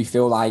important do you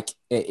feel like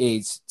it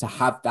is to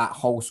have that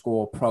whole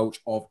school approach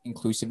of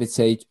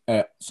inclusivity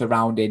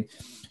surrounding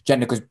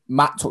gender? Because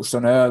Matt touched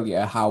on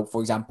earlier how,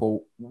 for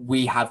example,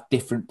 we have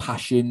different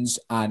passions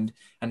and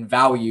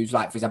values.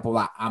 Like, for example,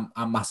 like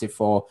I'm massive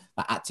for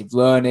like active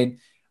learning.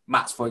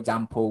 Matt's, for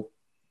example,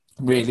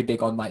 really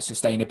big on like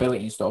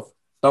sustainability and stuff.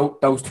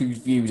 Those two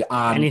views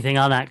are anything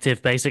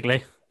unactive,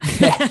 basically.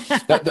 Yeah,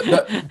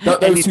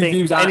 those two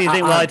views are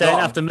anything where I don't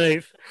have to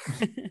move.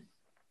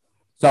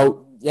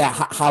 So yeah,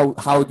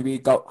 how do we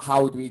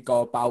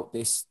go about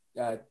this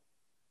the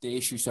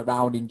issue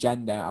surrounding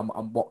gender,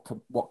 and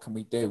what can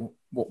we do?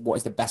 What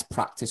is the best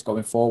practice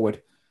going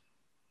forward?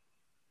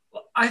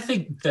 I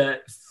think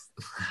that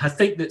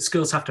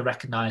schools have to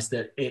recognise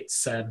that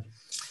it's an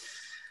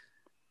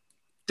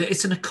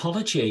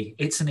ecology,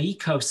 it's an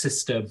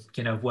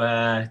ecosystem,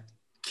 where,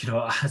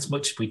 as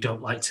much as we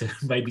don't like to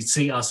maybe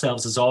see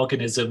ourselves as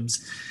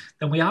organisms,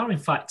 then we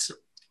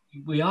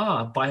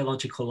are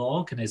biological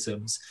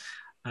organisms.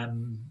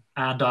 And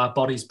our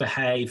bodies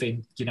behave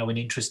in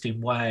interesting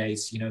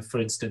ways. For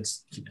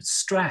instance,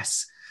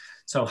 stress.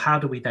 So how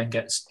do we then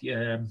get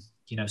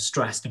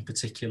stressed in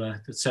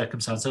particular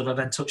circumstances that I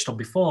then touched on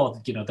before?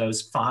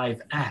 Those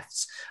 5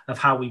 Fs of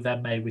how we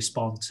then may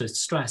respond to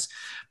stress,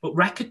 but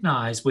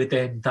recognise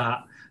within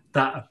that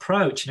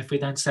approach. And if we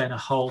then say in a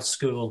whole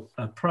school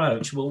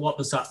approach, well, what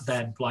does that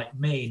then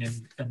mean?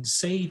 And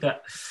see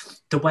that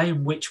the way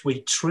in which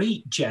we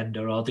treat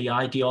gender, or the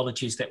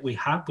ideologies that we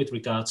have with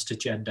regards to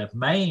gender,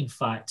 may in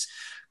fact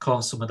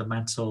cause some of the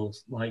mental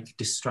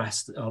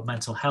distress or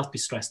mental health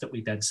distress that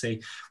we then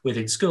see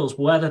within schools,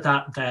 whether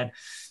that then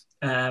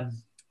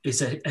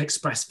is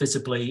expressed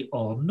visibly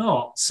or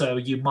not. So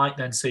you might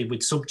then see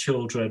with some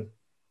children,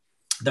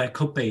 there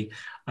could be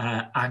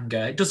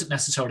anger. It doesn't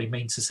necessarily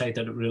mean to say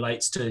that it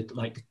relates to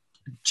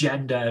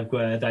gender,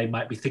 where they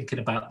might be thinking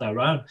about their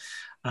own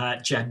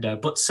gender,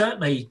 but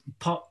certainly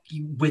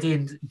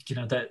within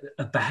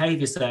the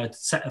behaviours, their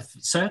set of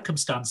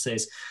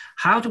circumstances.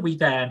 How do we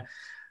then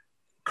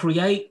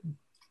create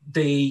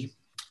the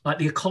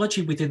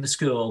ecology within the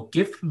school,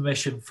 give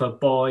permission for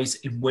boys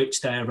in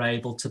which they're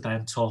able to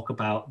then talk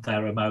about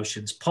their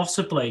emotions,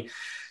 possibly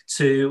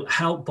to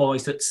help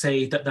boys that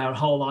see that their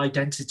whole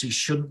identity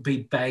shouldn't be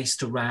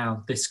based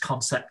around this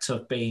concept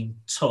of being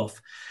tough,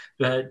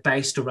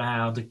 based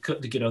around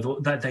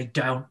that they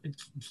don't,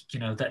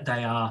 that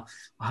they are,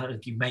 how do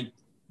you make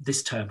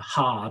this term,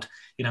 hard,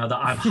 that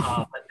I'm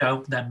hard, that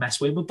don't then mess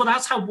with me. But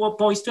that's what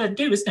boys do,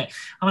 isn't it?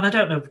 I mean, I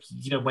don't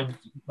know, when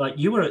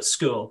you were at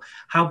school,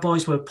 how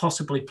boys were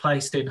possibly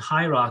placed in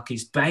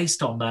hierarchies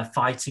based on their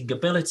fighting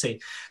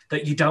ability,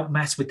 that you don't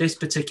mess with this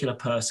particular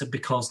person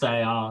because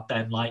they are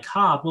then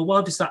hard. Well,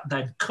 where does that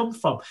then come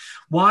from?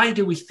 Why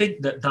do we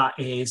think that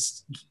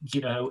is,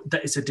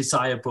 that is a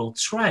desirable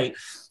trait?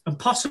 And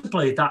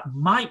possibly that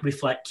might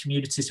reflect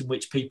communities in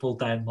which people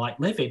then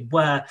live in,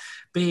 where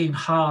being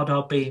hard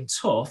or being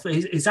tough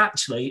is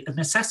actually a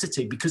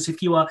necessity. Because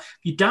if you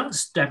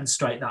don't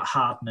demonstrate that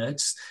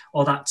hardness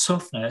or that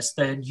toughness,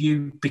 then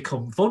you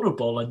become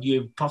vulnerable, and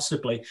you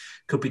possibly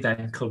could be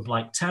then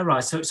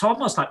terrorized. So it's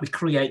almost like we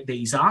create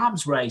these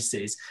arms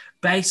races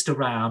based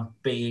around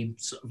being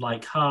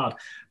hard,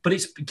 but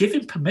it's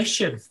giving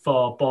permission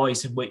for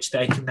boys in which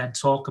they can then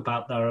talk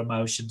about their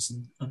emotions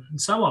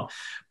and so on.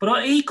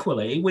 But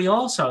equally, we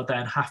also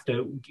then have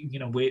to,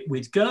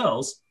 with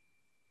girls,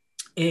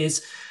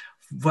 is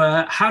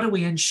how do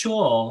we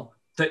ensure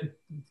that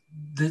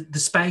the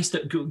space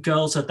that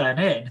girls are then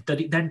in,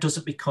 that it then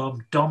doesn't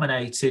become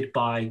dominated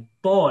by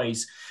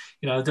boys?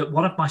 That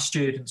one of my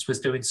students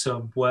was doing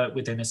some work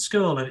within a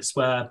school, and it's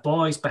where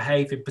boys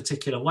behave in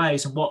particular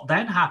ways. And what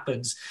then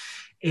happens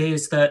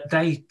is that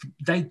they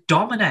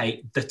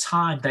dominate the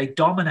time, they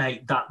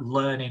dominate that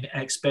learning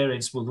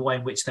experience with the way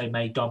in which they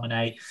may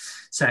dominate,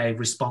 say,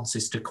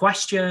 responses to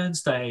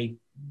questions. They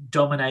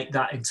dominate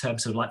that in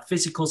terms of like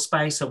physical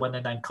space. So when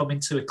they then come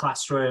into a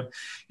classroom,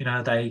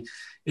 that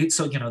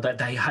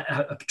they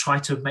try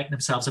to make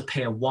themselves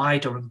appear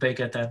wider and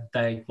bigger than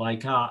they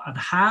like are, and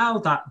how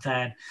that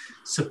then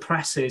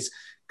suppresses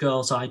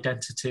girls'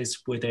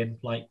 identities within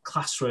like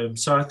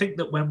classrooms. So I think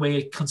that when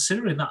we're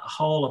considering that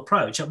whole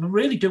approach, we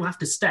really do have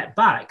to step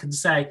back and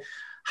say,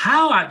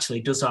 how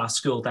actually does our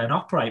school then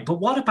operate? But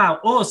what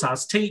about us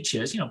as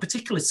teachers,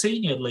 particularly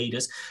senior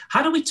leaders?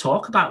 How do we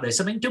talk about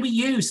this? I mean, do we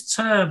use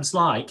terms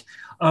like,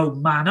 oh,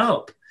 man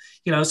up?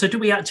 So do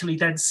we actually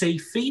then see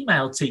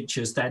female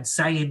teachers then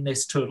saying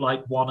this to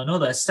like one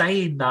another,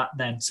 saying that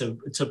then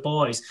to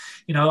boys?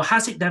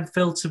 Has it then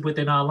filtered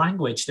within our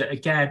language that,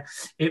 again,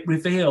 it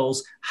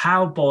reveals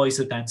how boys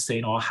are then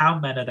seen or how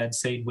men are then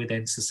seen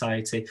within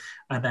society,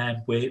 and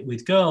then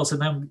with girls?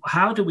 And then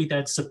how do we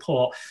then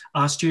support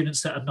our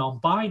students that are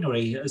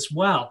non-binary as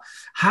well?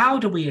 How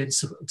do we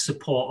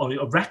support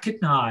or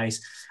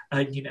recognise,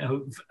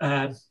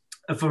 a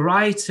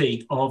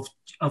variety of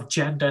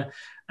gender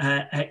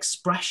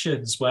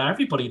expressions where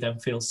everybody then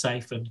feels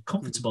safe and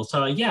comfortable?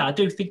 So yeah, I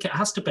do think it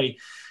has to be,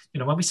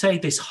 when we say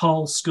this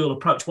whole school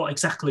approach, what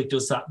exactly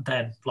does that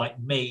then like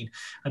mean?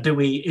 And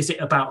is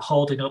it about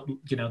holding up,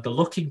 the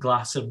looking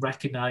glass and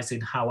recognizing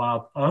how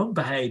our own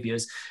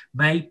behaviors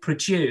may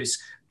produce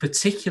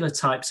particular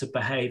types of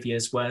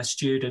behaviors where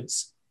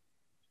students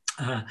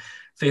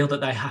feel that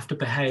they have to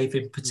behave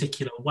in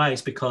particular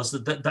ways because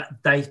that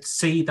they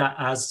see that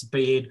as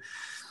being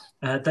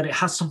that it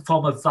has some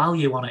form of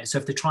value on it. So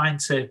if they're trying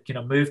to,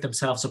 move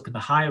themselves up in the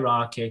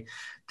hierarchy,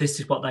 this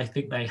is what they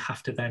think they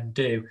have to then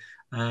do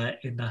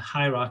in the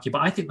hierarchy.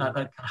 But I think that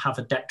can have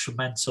a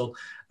detrimental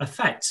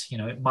effect.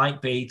 It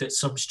might be that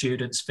some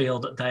students feel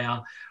that they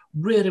are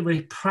really,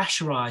 really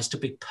pressurized to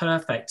be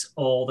perfect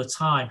all the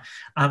time.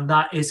 And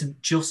that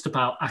isn't just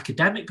about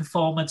academic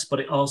performance,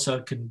 but it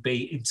also can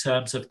be in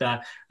terms of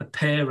their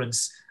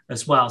appearance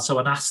as well. So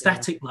an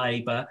aesthetic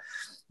labor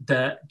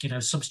that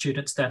some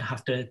students then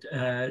have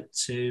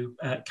to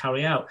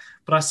carry out.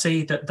 But I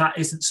see that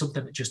isn't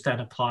something that just then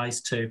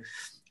applies to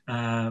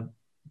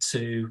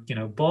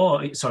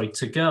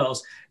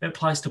girls. It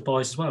applies to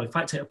boys as well. In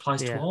fact, it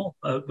applies to all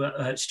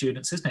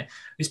students, isn't it?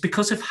 It's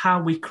because of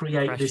how we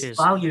create this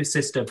value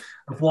system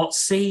of what's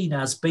seen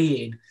as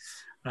being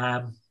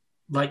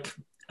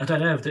I don't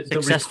know, the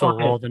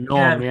successful or the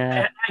norm.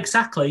 Yeah,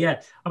 exactly.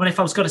 Yeah, I mean, if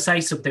I was going to say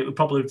something, it would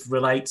probably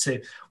relate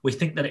to, we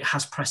think that it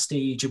has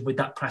prestige, and with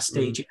that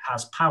prestige, it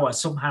has power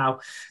somehow.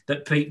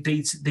 That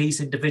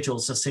these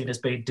individuals are seen as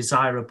being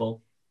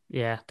desirable.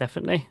 Yeah,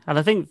 definitely. And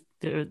I think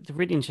the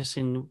really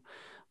interesting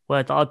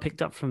word that I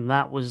picked up from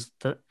that was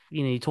that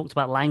you talked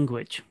about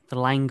language, the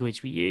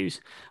language we use,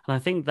 and I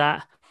think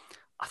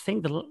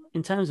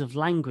in terms of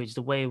language,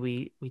 the way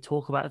we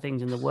talk about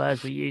things and the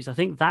words we use, I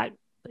think that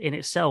in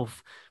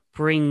itself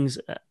brings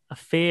a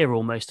fear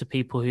almost to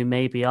people who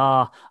maybe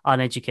are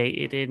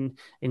uneducated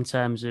in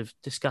terms of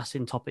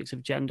discussing topics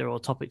of gender or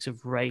topics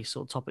of race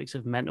or topics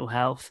of mental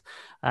health.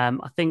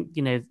 I think,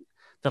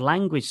 the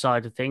language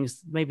side of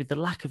things, maybe the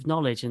lack of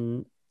knowledge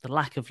and the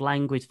lack of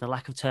language, the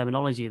lack of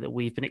terminology that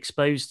we've been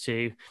exposed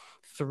to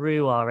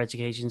through our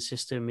education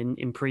system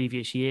in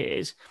previous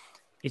years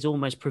is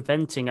almost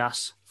preventing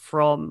us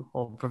from,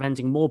 or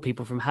preventing more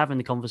people from having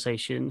the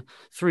conversation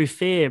through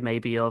fear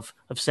maybe of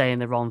saying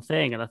the wrong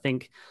thing. And I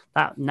think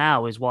that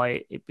now is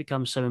why it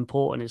becomes so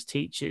important as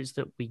teachers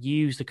that we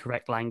use the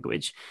correct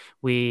language.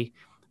 We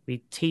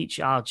teach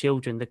our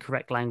children the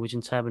correct language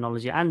and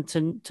terminology, and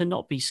to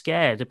not be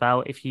scared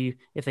about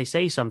if they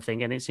say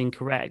something and it's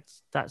incorrect,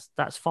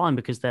 that's fine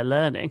because they're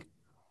learning.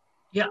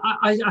 Yeah,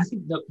 I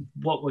think that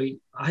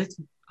I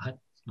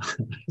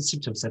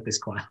seem to have said this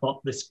quite a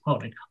lot this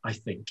morning, I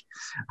think.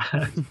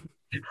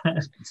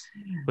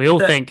 We all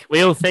think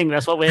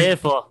that's what we're here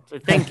for. We're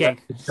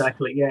thinking.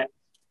 Exactly, yeah.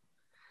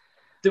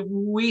 That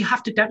we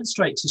have to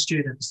demonstrate to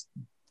students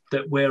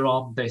that we're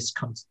on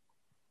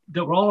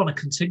that we're all on a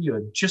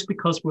continuum. Just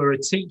because we're a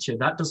teacher,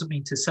 that doesn't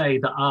mean to say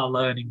that our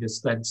learning has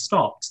then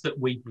stopped, that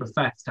we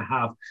profess to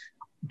have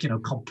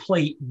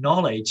complete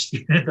knowledge,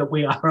 that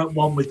we are at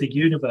one with the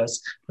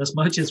universe, as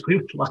much as we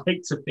would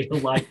like to feel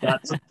like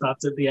that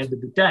sometimes at the end of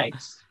the day.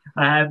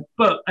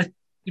 But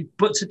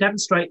to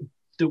demonstrate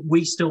that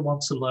we still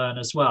want to learn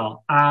as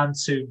well, and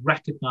to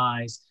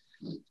recognize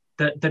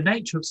that the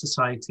nature of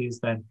society is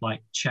then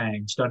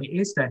changed, and it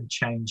is then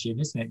changing,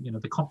 isn't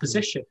it? The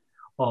composition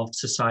of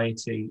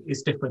society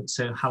is different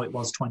to how it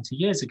was 20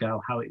 years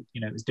ago, how it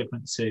was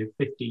different to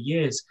 50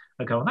 years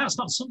ago. And that's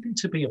not something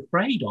to be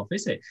afraid of,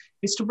 is it?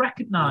 It's to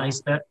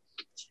recognize that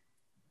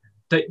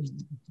the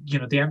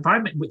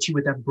environment in which you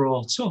were then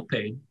brought up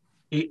in,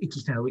 it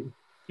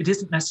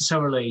isn't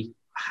necessarily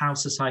how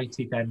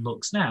society then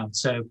looks now.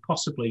 So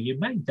possibly you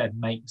may then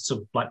make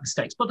some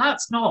mistakes, but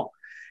that's not,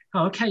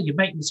 okay, you're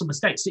making some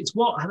mistakes. It's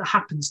what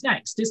happens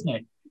next, isn't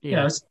it?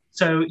 Yeah.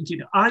 So,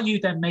 are you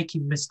then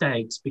making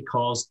mistakes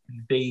because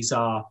these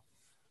are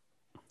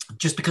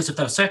just because of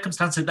those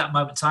circumstances at that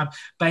moment in time,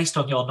 based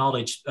on your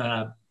knowledge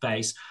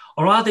base?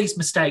 Or are these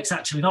mistakes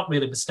actually not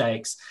really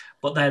mistakes,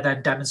 but they're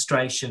then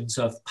demonstrations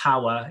of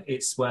power?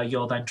 It's where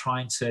you're then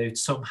trying to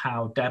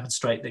somehow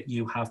demonstrate that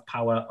you have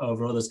power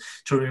over others,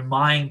 to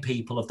remind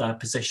people of their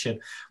position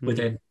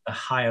within the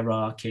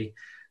hierarchy.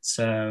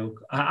 So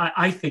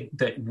I think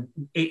that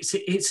it's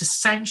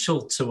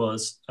essential to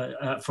us,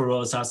 for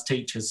us as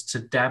teachers,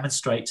 to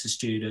demonstrate to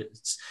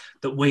students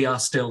that we are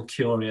still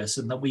curious,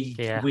 and that we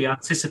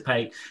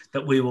anticipate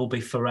that we will be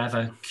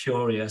forever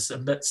curious,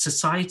 and that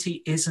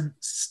society isn't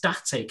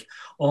static,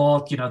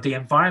 or the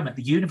environment,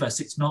 the universe,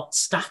 it's not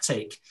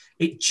static.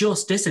 It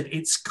just isn't.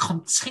 It's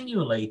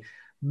continually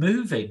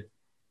moving.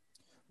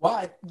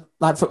 And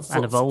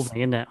evolving,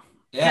 isn't it?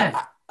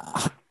 Yeah.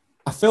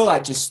 I feel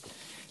like just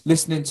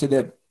listening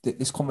to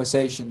this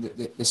conversation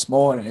this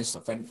morning and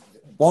stuff, and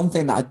one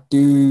thing that I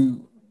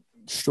do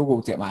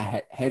struggle to get my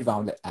head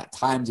around at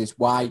times is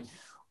why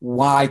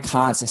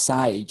can't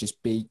society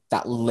just be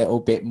that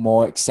little bit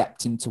more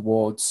accepting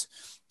towards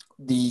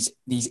these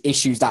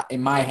issues that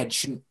in my head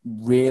shouldn't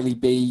really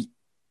be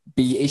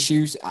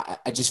issues.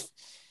 It's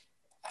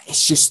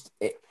just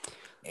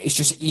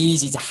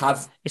easy to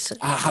have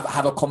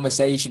a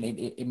conversation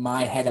in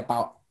my head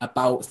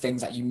about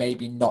things that you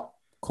maybe not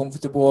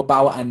comfortable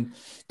about, and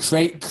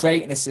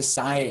creating a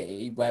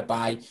society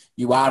whereby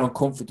you are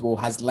uncomfortable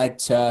has led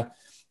to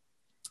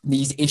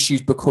these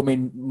issues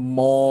becoming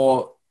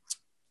more,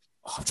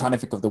 I'm trying to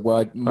think of the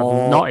word,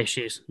 more not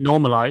issues,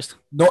 normalized.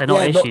 They're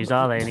not issues,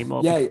 are they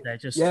anymore? Yeah,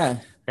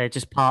 they're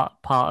just part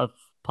of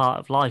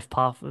life,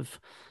 part of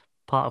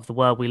the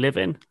world we live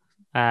in.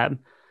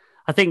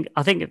 I think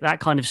that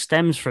kind of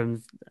stems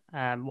from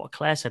what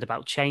Claire said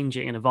about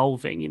changing and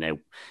evolving.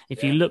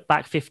 If you look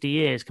back 50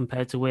 years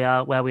compared to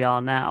where we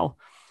are now,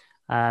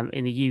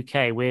 in the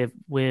UK,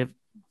 we're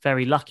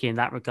very lucky in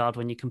that regard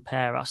when you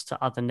compare us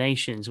to other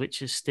nations,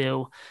 which is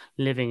still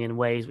living in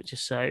ways which are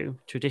so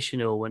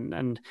traditional,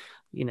 and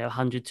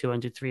 100,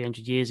 200,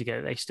 300 years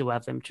ago, they still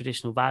have them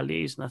traditional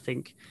values. And I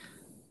think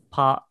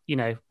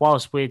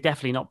whilst we're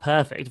definitely not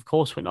perfect, of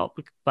course we're not,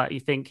 but you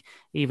think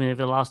even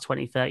over the last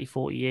 20, 30,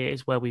 40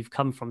 years, where we've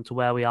come from to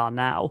where we are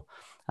now,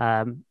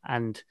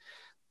 and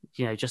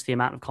just the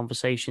amount of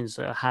conversations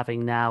that are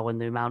having now, and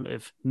the amount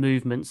of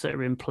movements that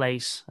are in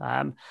place,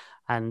 and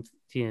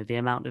the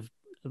amount of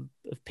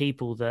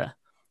people that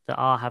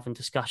are having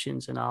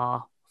discussions and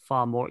are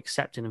far more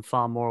accepting and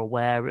far more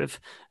aware of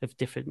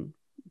different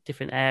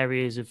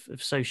areas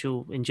of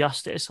social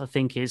injustice, I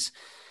think is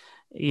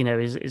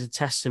a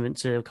testament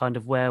to kind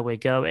of where we're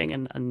going,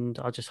 and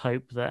I just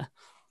hope that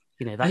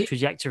that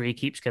trajectory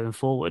keeps going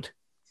forward.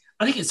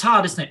 I think it's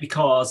hard, isn't it?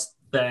 Because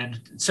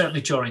then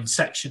certainly during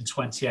Section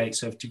 28,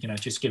 so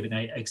just giving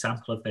an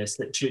example of this,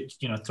 that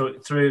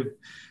through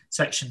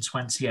Section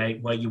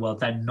 28, where you are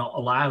then not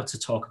allowed to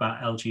talk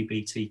about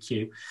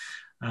LGBTQ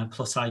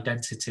plus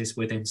identities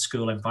within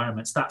school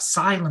environments, that's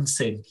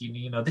silencing.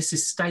 This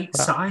is state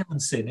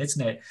silencing,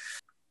 isn't it?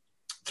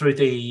 Through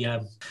the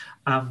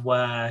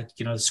where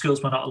the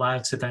schools were not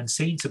allowed to then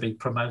seem to be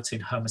promoting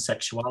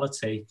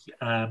homosexuality,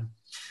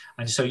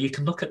 and so you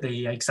can look at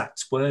the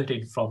exact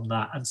wording from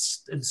that, and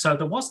so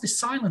there was this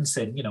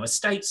silencing, a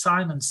state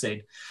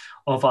silencing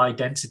of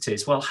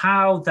identities. Well,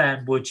 how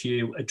then would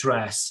you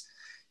address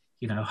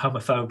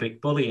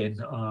homophobic bullying?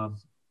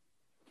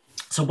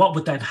 So what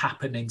would then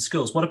happen in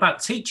schools? What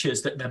about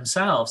teachers that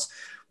themselves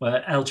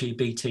were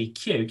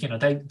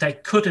LGBTQ? They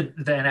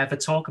couldn't then ever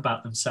talk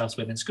about themselves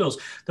within schools.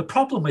 The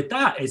problem with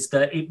that is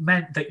that it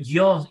meant that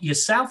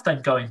yourself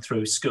then going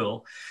through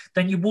school,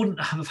 then you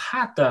wouldn't have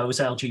had those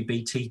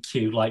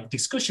LGBTQ like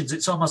discussions.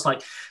 It's almost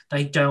like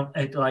they don't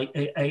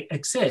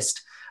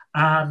exist.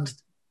 And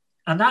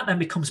that then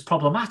becomes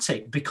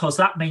problematic, because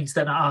that means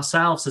that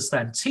ourselves as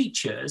then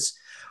teachers,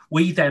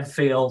 we then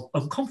feel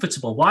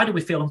uncomfortable. Why do we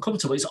feel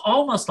uncomfortable? It's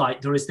almost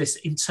like there is this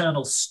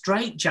internal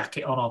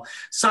straitjacket on a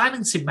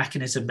silencing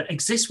mechanism that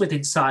exists within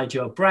inside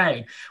your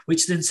brain,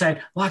 which then say,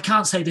 well, I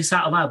can't say this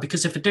out loud,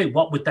 because if I do,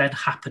 what would then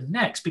happen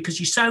next? Because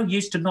you're so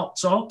used to not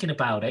talking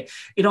about it,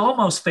 it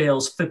almost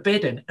feels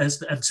forbidden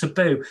and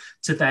taboo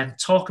to then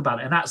talk about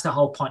it. And that's the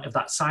whole point of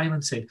that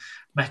silencing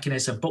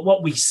mechanism. But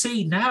what we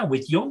see now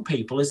with young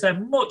people is they're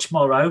much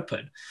more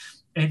open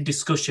in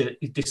discussion,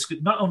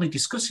 not only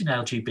discussing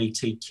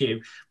LGBTQ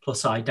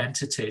plus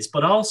identities,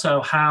 but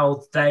also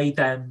how they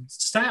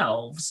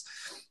themselves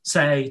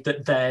say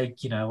that they,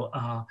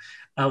 are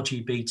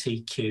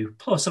LGBTQ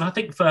plus. And I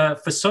think for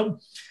some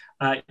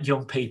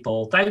young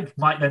people, they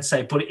might then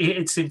say, but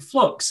it's in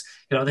flux.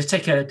 They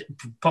take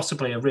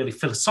possibly a really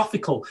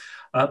philosophical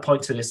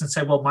point to this and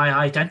say, well, my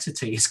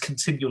identity is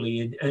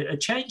continually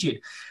changing.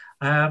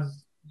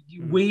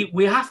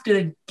 We have to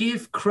then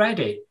give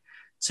credit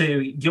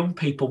to young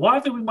people,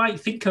 whatever we might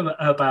think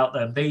about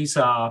them.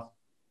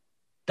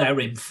 They're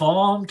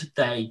informed,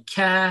 they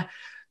care,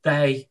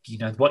 they,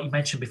 what you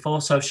mentioned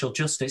before, social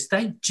justice,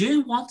 they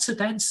do want to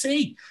then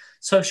see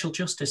social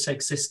justice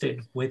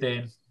existing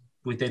within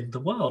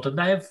the world. And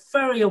they are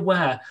very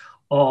aware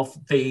of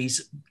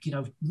these,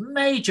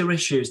 major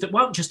issues that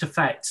won't just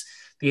affect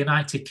the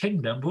United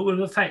Kingdom, but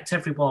will affect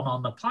everyone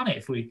on the planet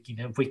if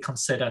we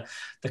consider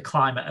the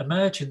climate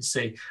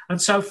emergency. And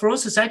so for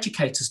us as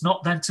educators,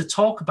 not then to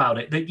talk about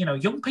it, that,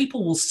 young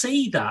people will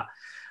see that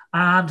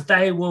and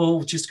they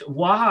will just,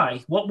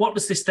 why? What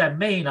does this then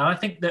mean? And I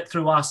think that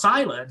through our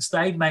silence,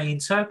 they may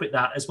interpret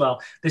that as, well,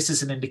 this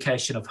is an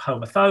indication of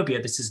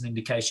homophobia. This is an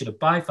indication of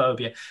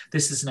biphobia.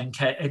 This is an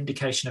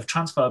indication of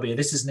transphobia.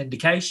 This is an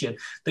indication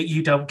that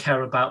you don't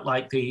care about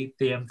like the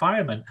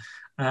environment.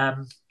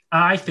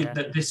 I think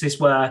that this is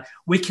where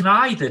we can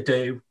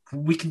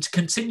we can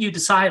continue the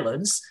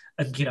silence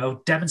and,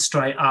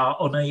 demonstrate our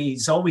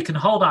unease, or we can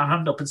hold our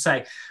hand up and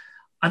say,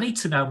 I need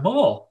to know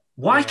more.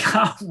 Why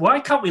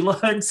can't we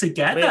learn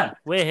together?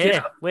 We're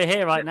here. We're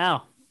here right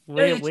now.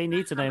 We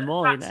need to know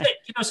more.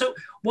 So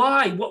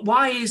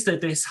why is there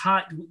this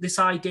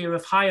idea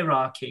of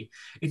hierarchy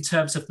in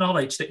terms of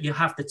knowledge, that you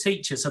have the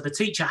teacher, so the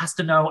teacher has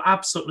to know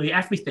absolutely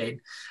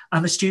everything,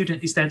 and the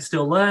student is then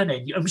still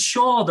learning? I'm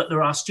sure that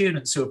there are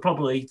students who will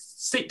probably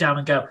sit down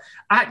and go,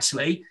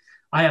 actually,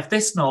 I have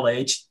this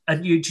knowledge,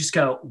 and you just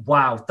go,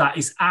 wow, that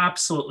is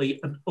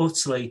absolutely and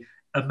utterly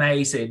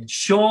amazing.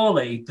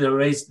 Surely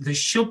there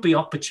should be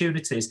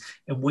opportunities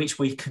in which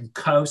we can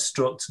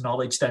construct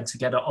knowledge then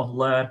together and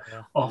learn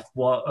off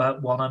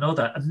one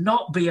another, and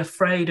not be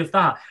afraid of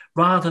that,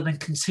 rather than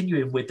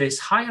continuing with this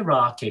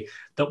hierarchy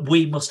that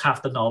we must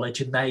have the knowledge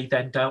and they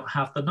then don't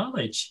have the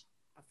knowledge.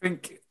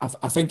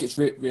 I think it's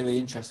really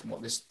interesting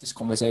what this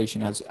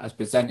conversation has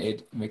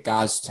presented in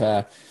regards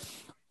to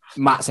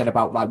Matt said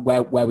about like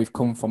where we've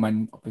come from,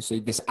 and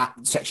obviously this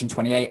Section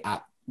 28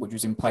 Act, which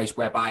was in place,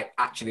 whereby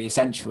actually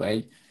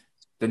essentially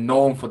the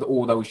norm for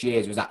all those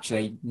years was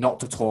actually not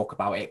to talk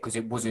about it because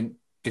it wasn't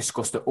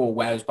discussed at all.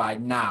 Whereas by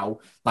now,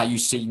 like you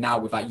see now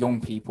with like young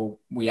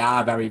people, we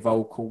are very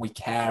vocal. We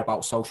care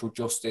about social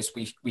justice.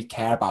 We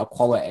care about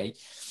equality.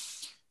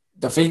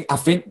 The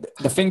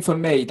thing for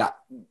me that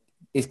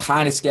is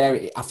kind of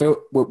scary, I feel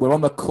we're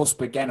on the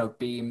cusp again of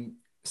being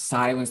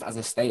silenced as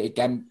a state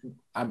again.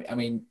 I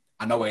mean,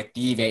 I know we're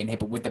deviating here,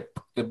 but with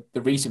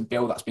the recent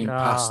bill that's been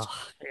passed.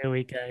 Here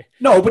we go.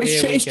 No, but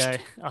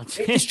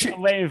it's true.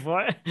 I'm waiting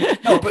for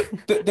it. No,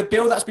 but the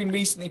bill that's been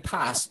recently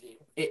passed,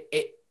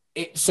 it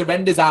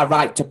surrenders our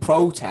right to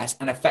protest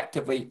and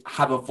effectively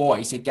have a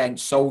voice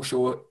against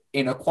social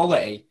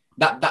inequality.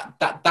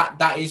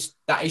 That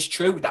is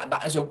true.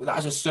 That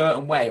is a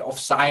certain way of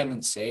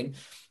silencing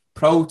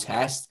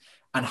protest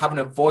and having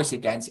a voice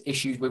against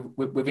issues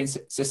within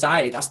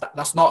society.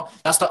 That's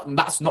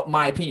not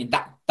my opinion.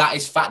 That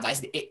is fact.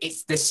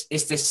 It's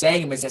the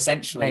same as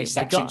essentially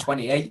Section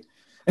 28.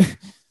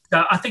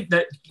 I think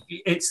that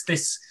it's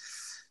this.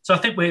 So I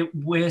think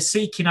we're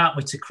seeking, aren't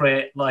we, to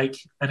create like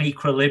an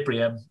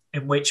equilibrium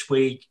in which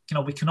we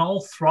can all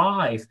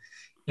thrive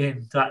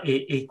in that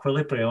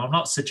equilibrium. I'm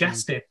not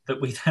suggesting that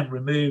we then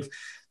remove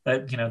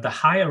the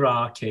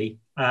hierarchy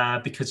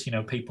because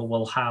people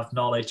will have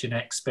knowledge and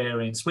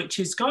experience which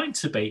is going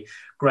to be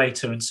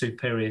greater and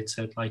superior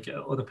to like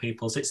other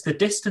people's. It's the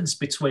distance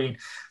between,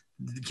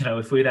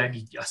 if we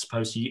then, I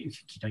suppose,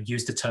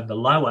 use the term the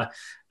lower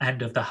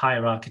end of the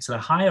hierarchy to the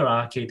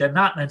hierarchy, then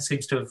that then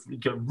seems to have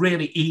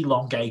really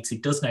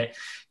elongated, doesn't it?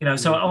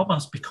 So it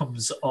almost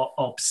becomes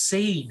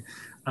obscene.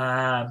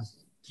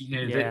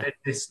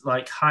 This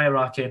like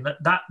hierarchy, and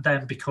that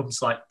then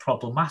becomes like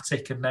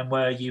problematic. And then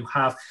where you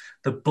have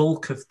the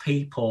bulk of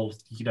people,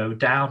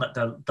 down at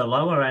the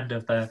lower end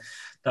of the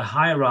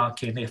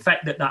hierarchy, and the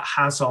effect that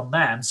has on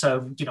them. So,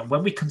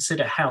 when we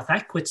consider health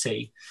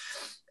equity,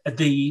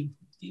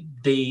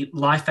 the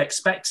life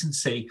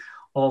expectancy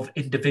of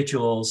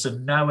individuals,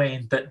 and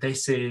knowing that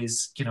this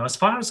is, as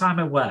far as I'm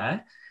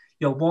aware,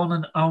 your one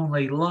and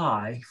only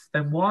life,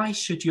 then why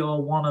should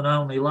your one and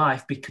only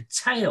life be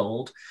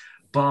curtailed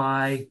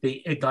by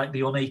the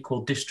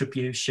unequal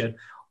distribution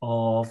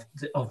of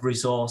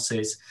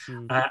resources?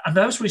 And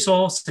those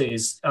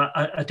resources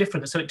are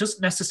different. So it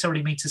doesn't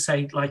necessarily mean to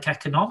say like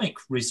economic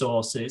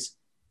resources,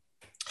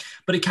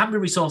 but it can be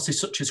resources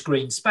such as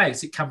green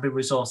space. It can be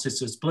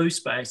resources as blue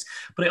space,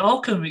 but it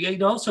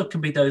also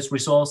can be those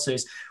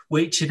resources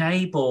which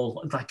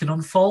enable like an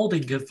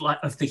unfolding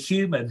of the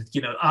human,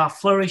 our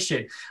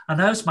flourishing. And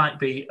those might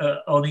be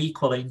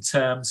unequal in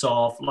terms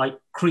of like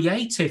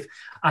creative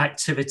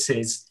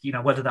activities,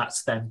 whether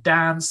that's then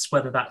dance,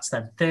 whether that's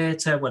then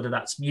theatre, whether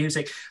that's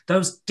music,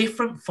 those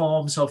different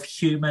forms of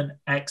human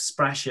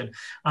expression.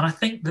 And I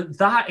think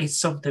that is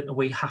something that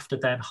we have to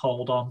then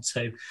hold on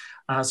to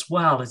as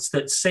well. It's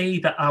that see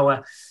that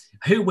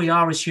who we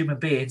are as human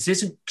beings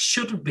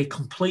shouldn't be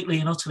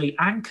completely and utterly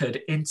anchored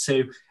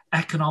into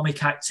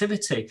economic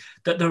activity,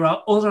 that there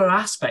are other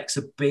aspects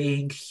of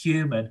being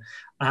human,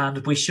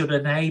 and we should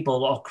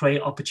enable or create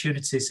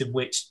opportunities in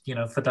which,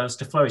 for those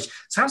to flourish.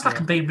 Sounds like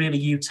I'm being really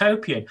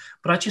utopian,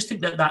 but I just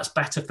think that that's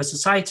better for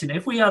society. And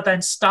if we are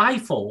then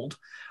stifled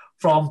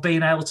from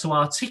being able to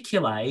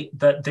articulate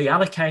that the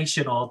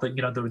allocation or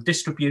the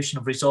distribution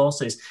of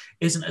resources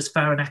isn't as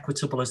fair and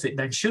equitable as it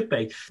then should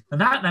be,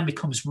 and that then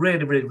becomes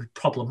really, really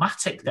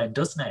problematic then,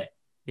 doesn't it?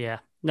 Yeah,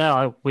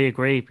 no, we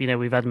agree.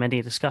 We've had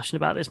many discussion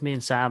about this, me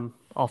and Sam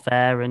off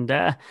air, and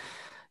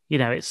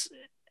I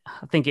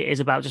think it is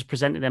about just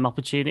presenting them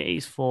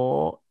opportunities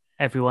for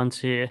everyone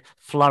to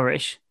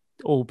flourish,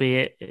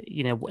 albeit,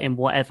 in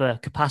whatever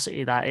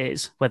capacity that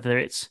is, whether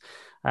it's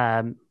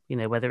deemed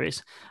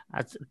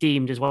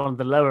as one of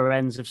the lower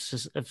ends of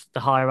the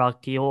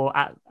hierarchy or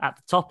at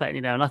the top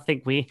end, and I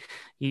think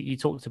you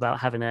talked about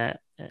having a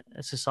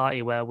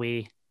society where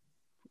we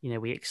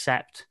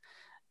accept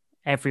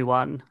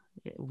everyone,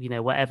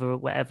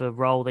 whatever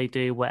role they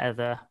do,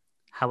 whatever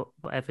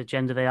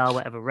gender they are,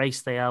 whatever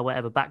race they are,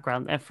 whatever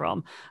background they're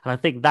from. And I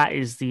think that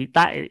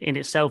in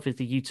itself is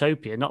the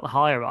utopia, not the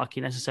hierarchy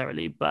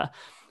necessarily, but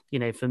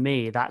for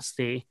me, that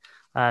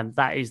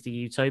is the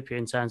utopia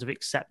in terms of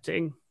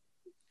accepting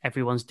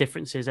everyone's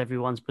differences,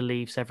 everyone's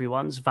beliefs,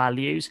 everyone's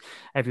values,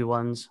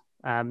 everyone's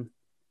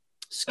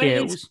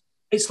skills.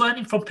 It's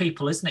learning from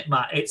people, isn't it,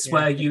 Matt? It's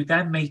where you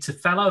then meet a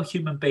fellow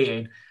human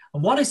being,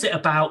 and what is it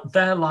about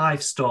their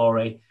life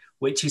story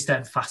which is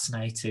then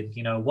fascinating?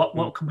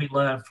 What can we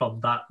learn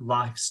from that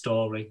life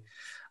story?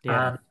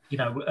 And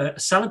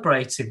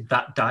celebrating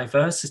that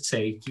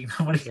diversity.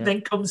 When it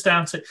then comes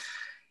down to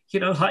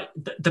like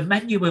the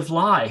menu of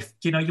life,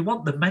 you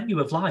want the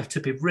menu of life to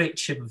be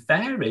rich and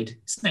varied,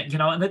 isn't it?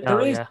 And there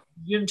is,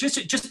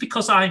 just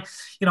because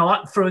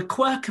for a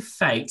quirk of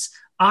fate,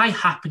 I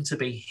happen to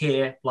be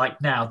here like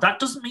now. That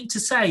doesn't mean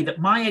to say that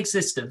my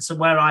existence and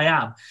where I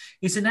am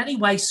is in any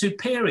way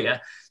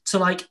superior to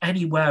like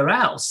anywhere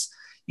else.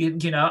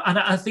 And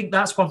I think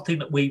that's one thing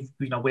that we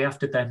have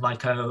to then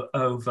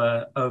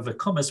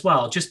overcome as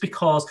well. Just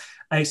because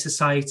a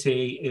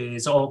society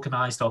is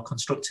organised or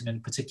constructed in a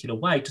particular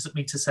way doesn't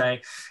mean to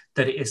say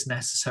that it is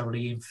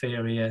necessarily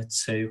inferior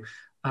to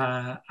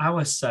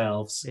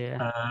ourselves.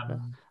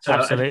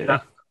 Absolutely.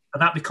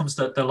 And that becomes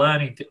the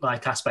learning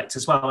aspect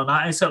as well. And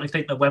I certainly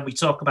think that when we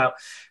talk about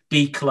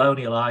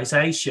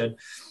decolonialisation,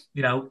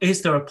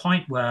 is there a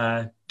point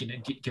where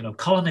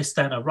colonists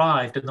then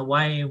arrived, and the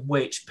way in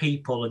which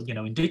people and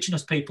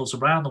indigenous peoples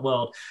around the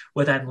world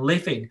were then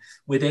living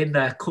within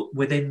their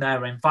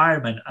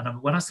environment?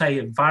 And when I say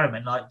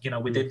environment,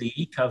 within the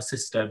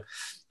ecosystem,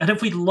 and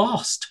if we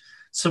lost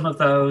some of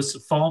those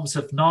forms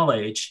of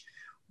knowledge,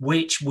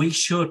 which we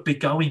should be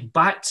going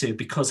back to,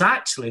 because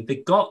actually they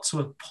got to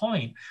a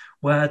point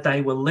where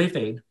they were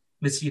living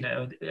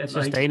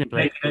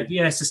sustainably,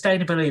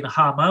 sustainably and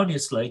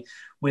harmoniously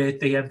with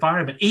the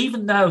environment,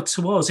 even though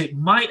to us it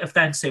might have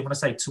then seemed, when I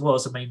say to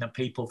us, I mean that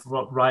people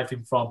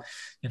arriving from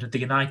the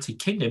United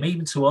Kingdom,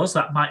 even to us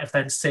that might have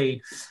then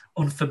seemed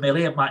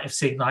unfamiliar, it might have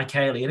seemed like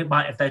alien, it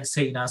might have then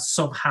seen as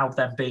somehow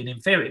them being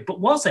inferior. But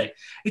was it?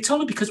 It's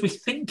only because we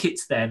think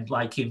it's then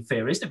like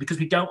inferior, isn't it? Because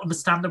we don't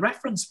understand the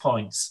reference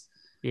points.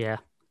 Yeah,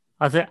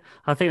 I think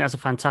that's a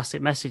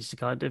fantastic message to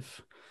kind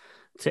of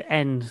to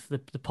end the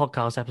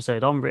podcast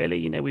episode on.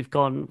 Really, we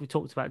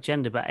talked about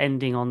gender, but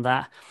ending on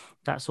that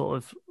sort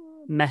of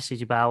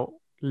message about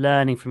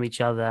learning from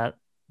each other,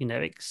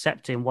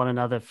 accepting one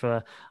another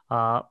for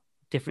our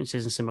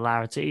differences and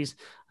similarities,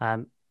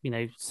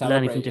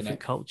 learning from different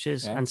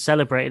cultures and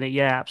celebrating it.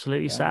 Yeah,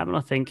 absolutely, Sam. And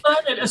I think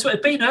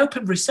being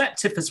open,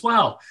 receptive as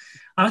well.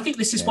 And I think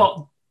this is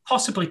what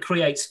possibly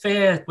creates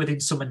fear within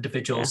some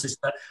individuals, is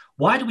that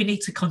why do we need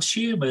to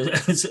consume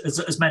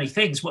as many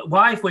things?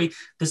 Why have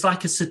there's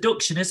like a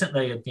seduction, isn't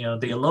there?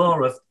 The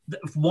allure of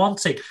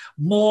wanting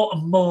more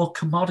and more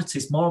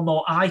commodities, more and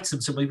more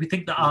items, and we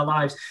think that our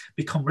lives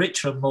become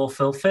richer and more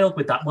fulfilled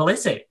with that. Well,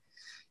 is it?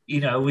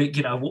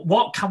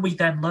 What can we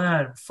then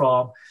learn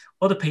from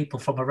other people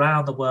from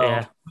around the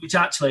world, which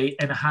actually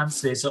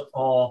enhances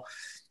or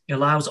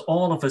allows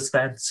all of us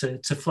then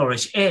to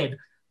flourish in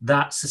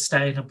that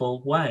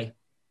sustainable way?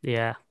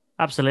 Yeah,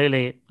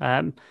 absolutely.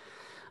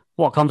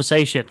 What a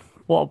conversation!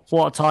 What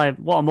a time!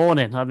 What a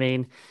morning! I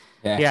mean,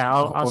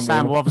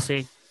 Sam will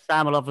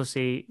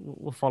obviously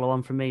follow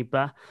on from me,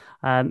 but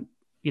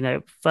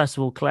first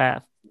of all,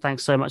 Claire,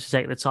 thanks so much for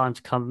taking the time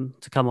to come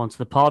onto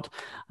the pod.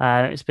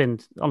 It's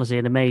been honestly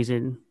an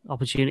amazing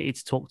opportunity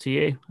to talk to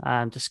you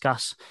and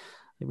discuss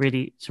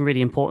some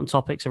really important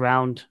topics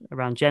around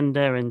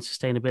gender and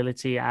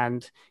sustainability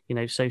and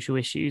social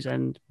issues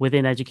and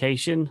within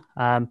education,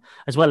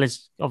 as well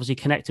as obviously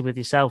connected with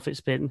yourself. It's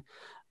been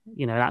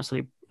an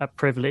absolute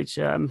privilege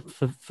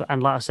for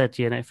and like I said,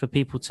 for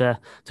people to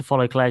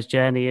follow Claire's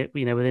journey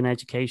within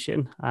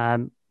education.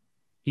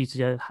 Use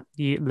the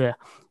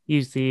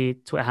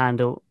Twitter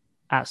handle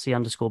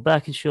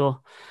 @C_Birkinshaw,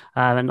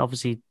 and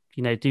obviously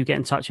do get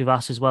in touch with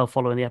us as well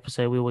following the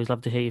episode. We always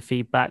love to hear your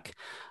feedback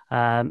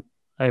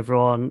over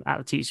on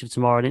 @The Teacher of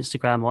Tomorrow on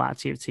Instagram or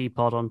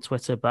 @TFTpod on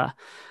Twitter. But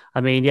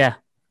I mean,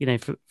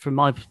 from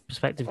my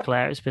perspective,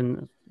 Claire, it's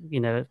been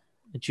a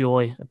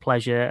joy, a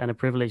pleasure, and a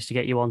privilege to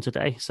get you on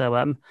today.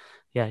 So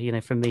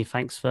from me,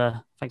 thanks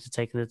for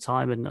taking the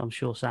time, and I'm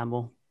sure Sam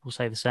will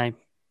say the same.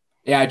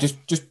 Yeah, I just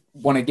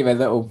want to give a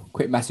little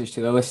quick message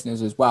to the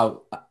listeners as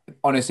well.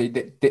 Honestly,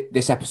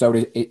 this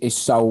episode is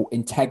so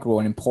integral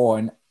and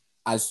important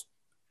as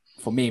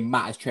for me and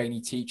Matt as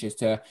trainee teachers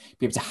to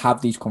be able to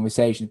have these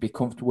conversations, be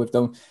comfortable with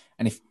them.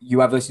 And if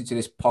you have listened to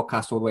this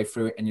podcast all the way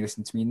through it and you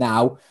listen to me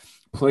now,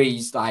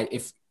 please,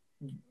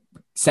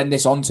 send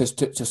this on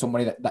to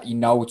somebody that you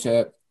know,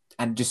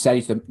 and just say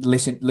to them,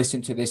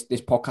 listen to this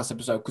podcast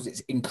episode, because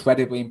it's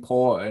incredibly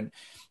important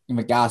in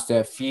regards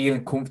to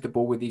feeling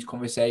comfortable with these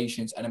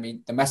conversations. And I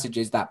mean, the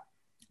messages that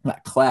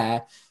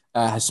Claire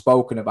has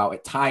spoken about,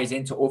 it ties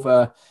into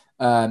other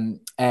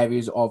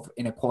areas of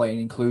inequality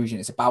and inclusion.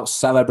 It's about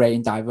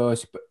celebrating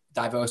diversity.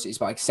 It's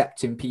about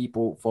accepting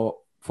people for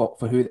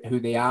who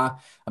they are.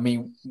 I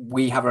mean,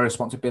 we have a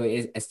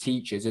responsibility as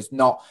teachers. It's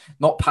not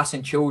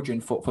passing children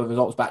for the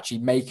results, but actually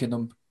making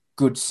them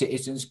good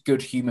citizens,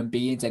 good human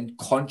beings, and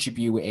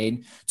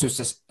contributing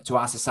to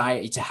our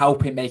society, to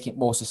help it make it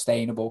more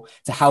sustainable,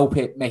 to help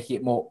it make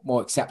it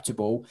more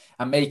acceptable,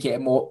 and make it a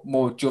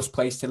more just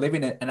place to live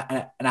in,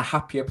 and a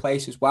happier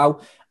place as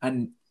well.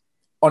 And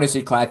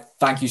honestly, Claire,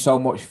 thank you so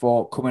much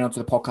for coming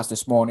onto the podcast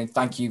this morning.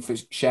 Thank you for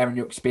sharing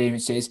your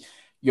experiences,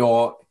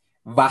 your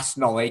vast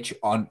knowledge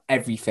on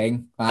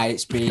everything.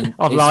 It's been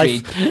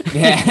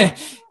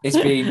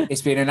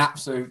it's been an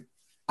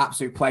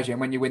absolute pleasure.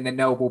 And when you win the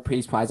Nobel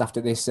Peace Prize after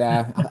this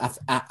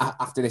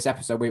after this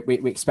episode,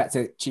 we expect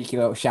a cheeky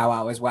little shout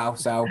out as well.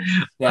 So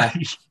yeah.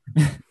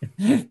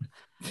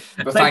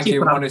 But thank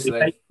you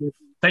honestly.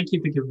 Thank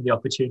you for giving me the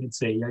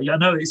opportunity. I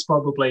know it's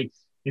probably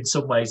in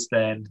some ways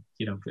then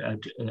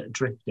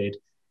drifted.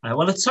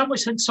 Well, there's so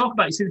much to talk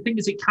about. You see, the thing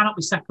is, it cannot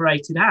be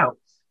separated out.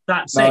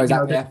 That's it.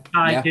 Exactly, the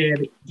idea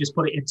that you just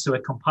put it into a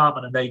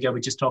compartment and there you go. We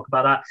just talk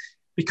about that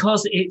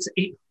because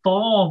it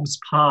forms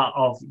part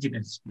of,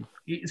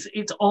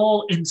 it's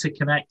all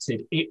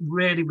interconnected. It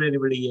really, really,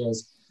 really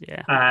is.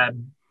 Yeah.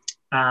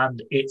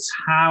 And it's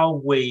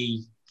how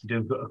we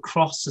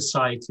across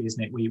society,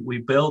 isn't it? We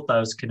build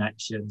those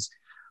connections.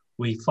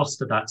 We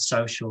foster that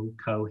social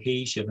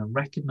cohesion and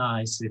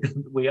recognise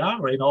that we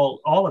are in all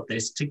of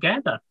this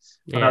together.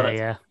 Yeah, I know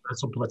that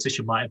some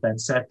politician might have then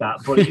said that,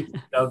 but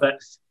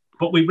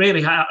but we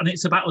really have, and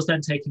it's about us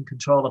then taking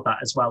control of that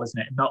as well, isn't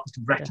it? And not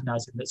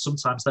recognising that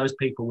sometimes those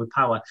people with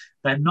power,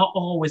 they're not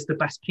always the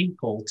best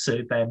people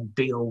to then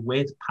deal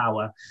with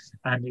power,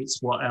 and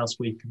it's what else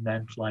we can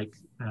then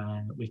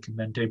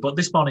do. But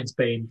this morning's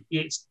been,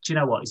 it's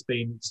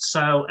been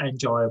so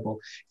enjoyable.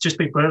 It's just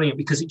been brilliant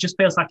because it just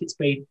feels like it's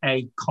been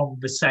a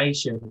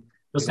conversation,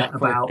 doesn't it,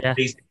 about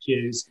these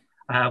issues.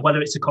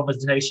 Whether it's a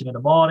conversation in the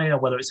morning or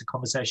whether it's a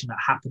conversation that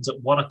happens at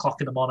 1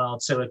 o'clock in the morning or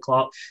 2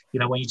 o'clock,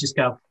 when you just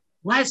go,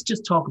 let's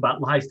just talk about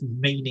life,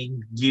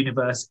 meaning,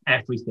 universe,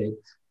 everything.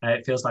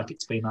 It feels like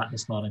it's been like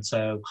this morning.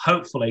 So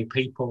hopefully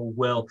people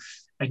will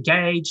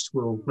engage,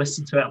 will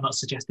listen to it. I'm not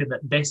suggesting that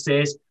this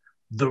is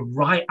the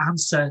right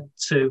answer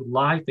to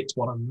life. It's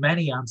one of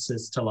many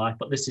answers to life,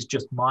 but this is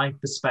just my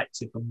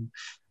perspective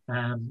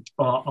on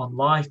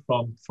life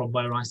from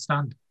where I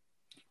stand.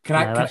 Can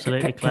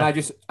I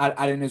just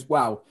add in as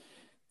well?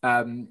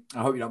 I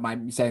hope you don't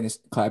mind me saying this,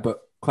 Claire,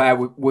 but Claire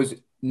was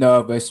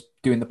nervous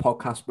doing the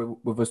podcast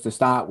with us to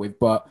start with,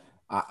 but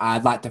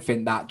I'd like to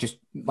think that, just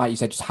like you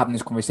said, just having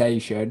this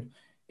conversation,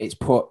 it's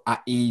put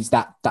at ease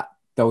that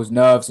those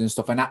nerves and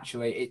stuff. And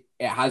actually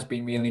it has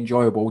been really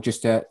enjoyable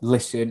just to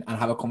listen and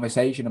have a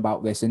conversation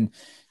about this. And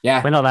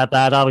yeah, we're not that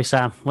bad, are we,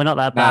 Sam? We're not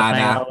that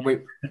bad.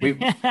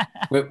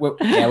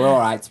 We're all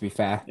right, to be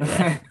fair.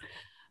 Yeah.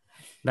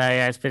 No,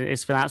 yeah, it's been an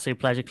absolute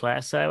pleasure,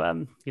 Claire.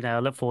 So, I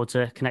look forward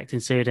to connecting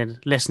soon, and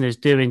listeners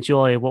do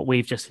enjoy what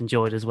we've just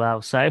enjoyed as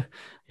well. So,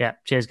 yeah,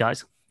 cheers,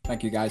 guys.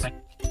 Thank you, guys.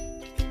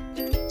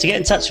 To get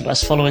in touch with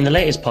us following the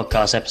latest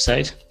podcast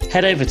episode,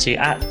 head over to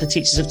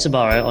 @TheTeachers of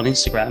Tomorrow on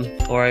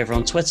Instagram or over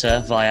on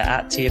Twitter via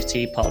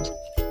 @TFTpod.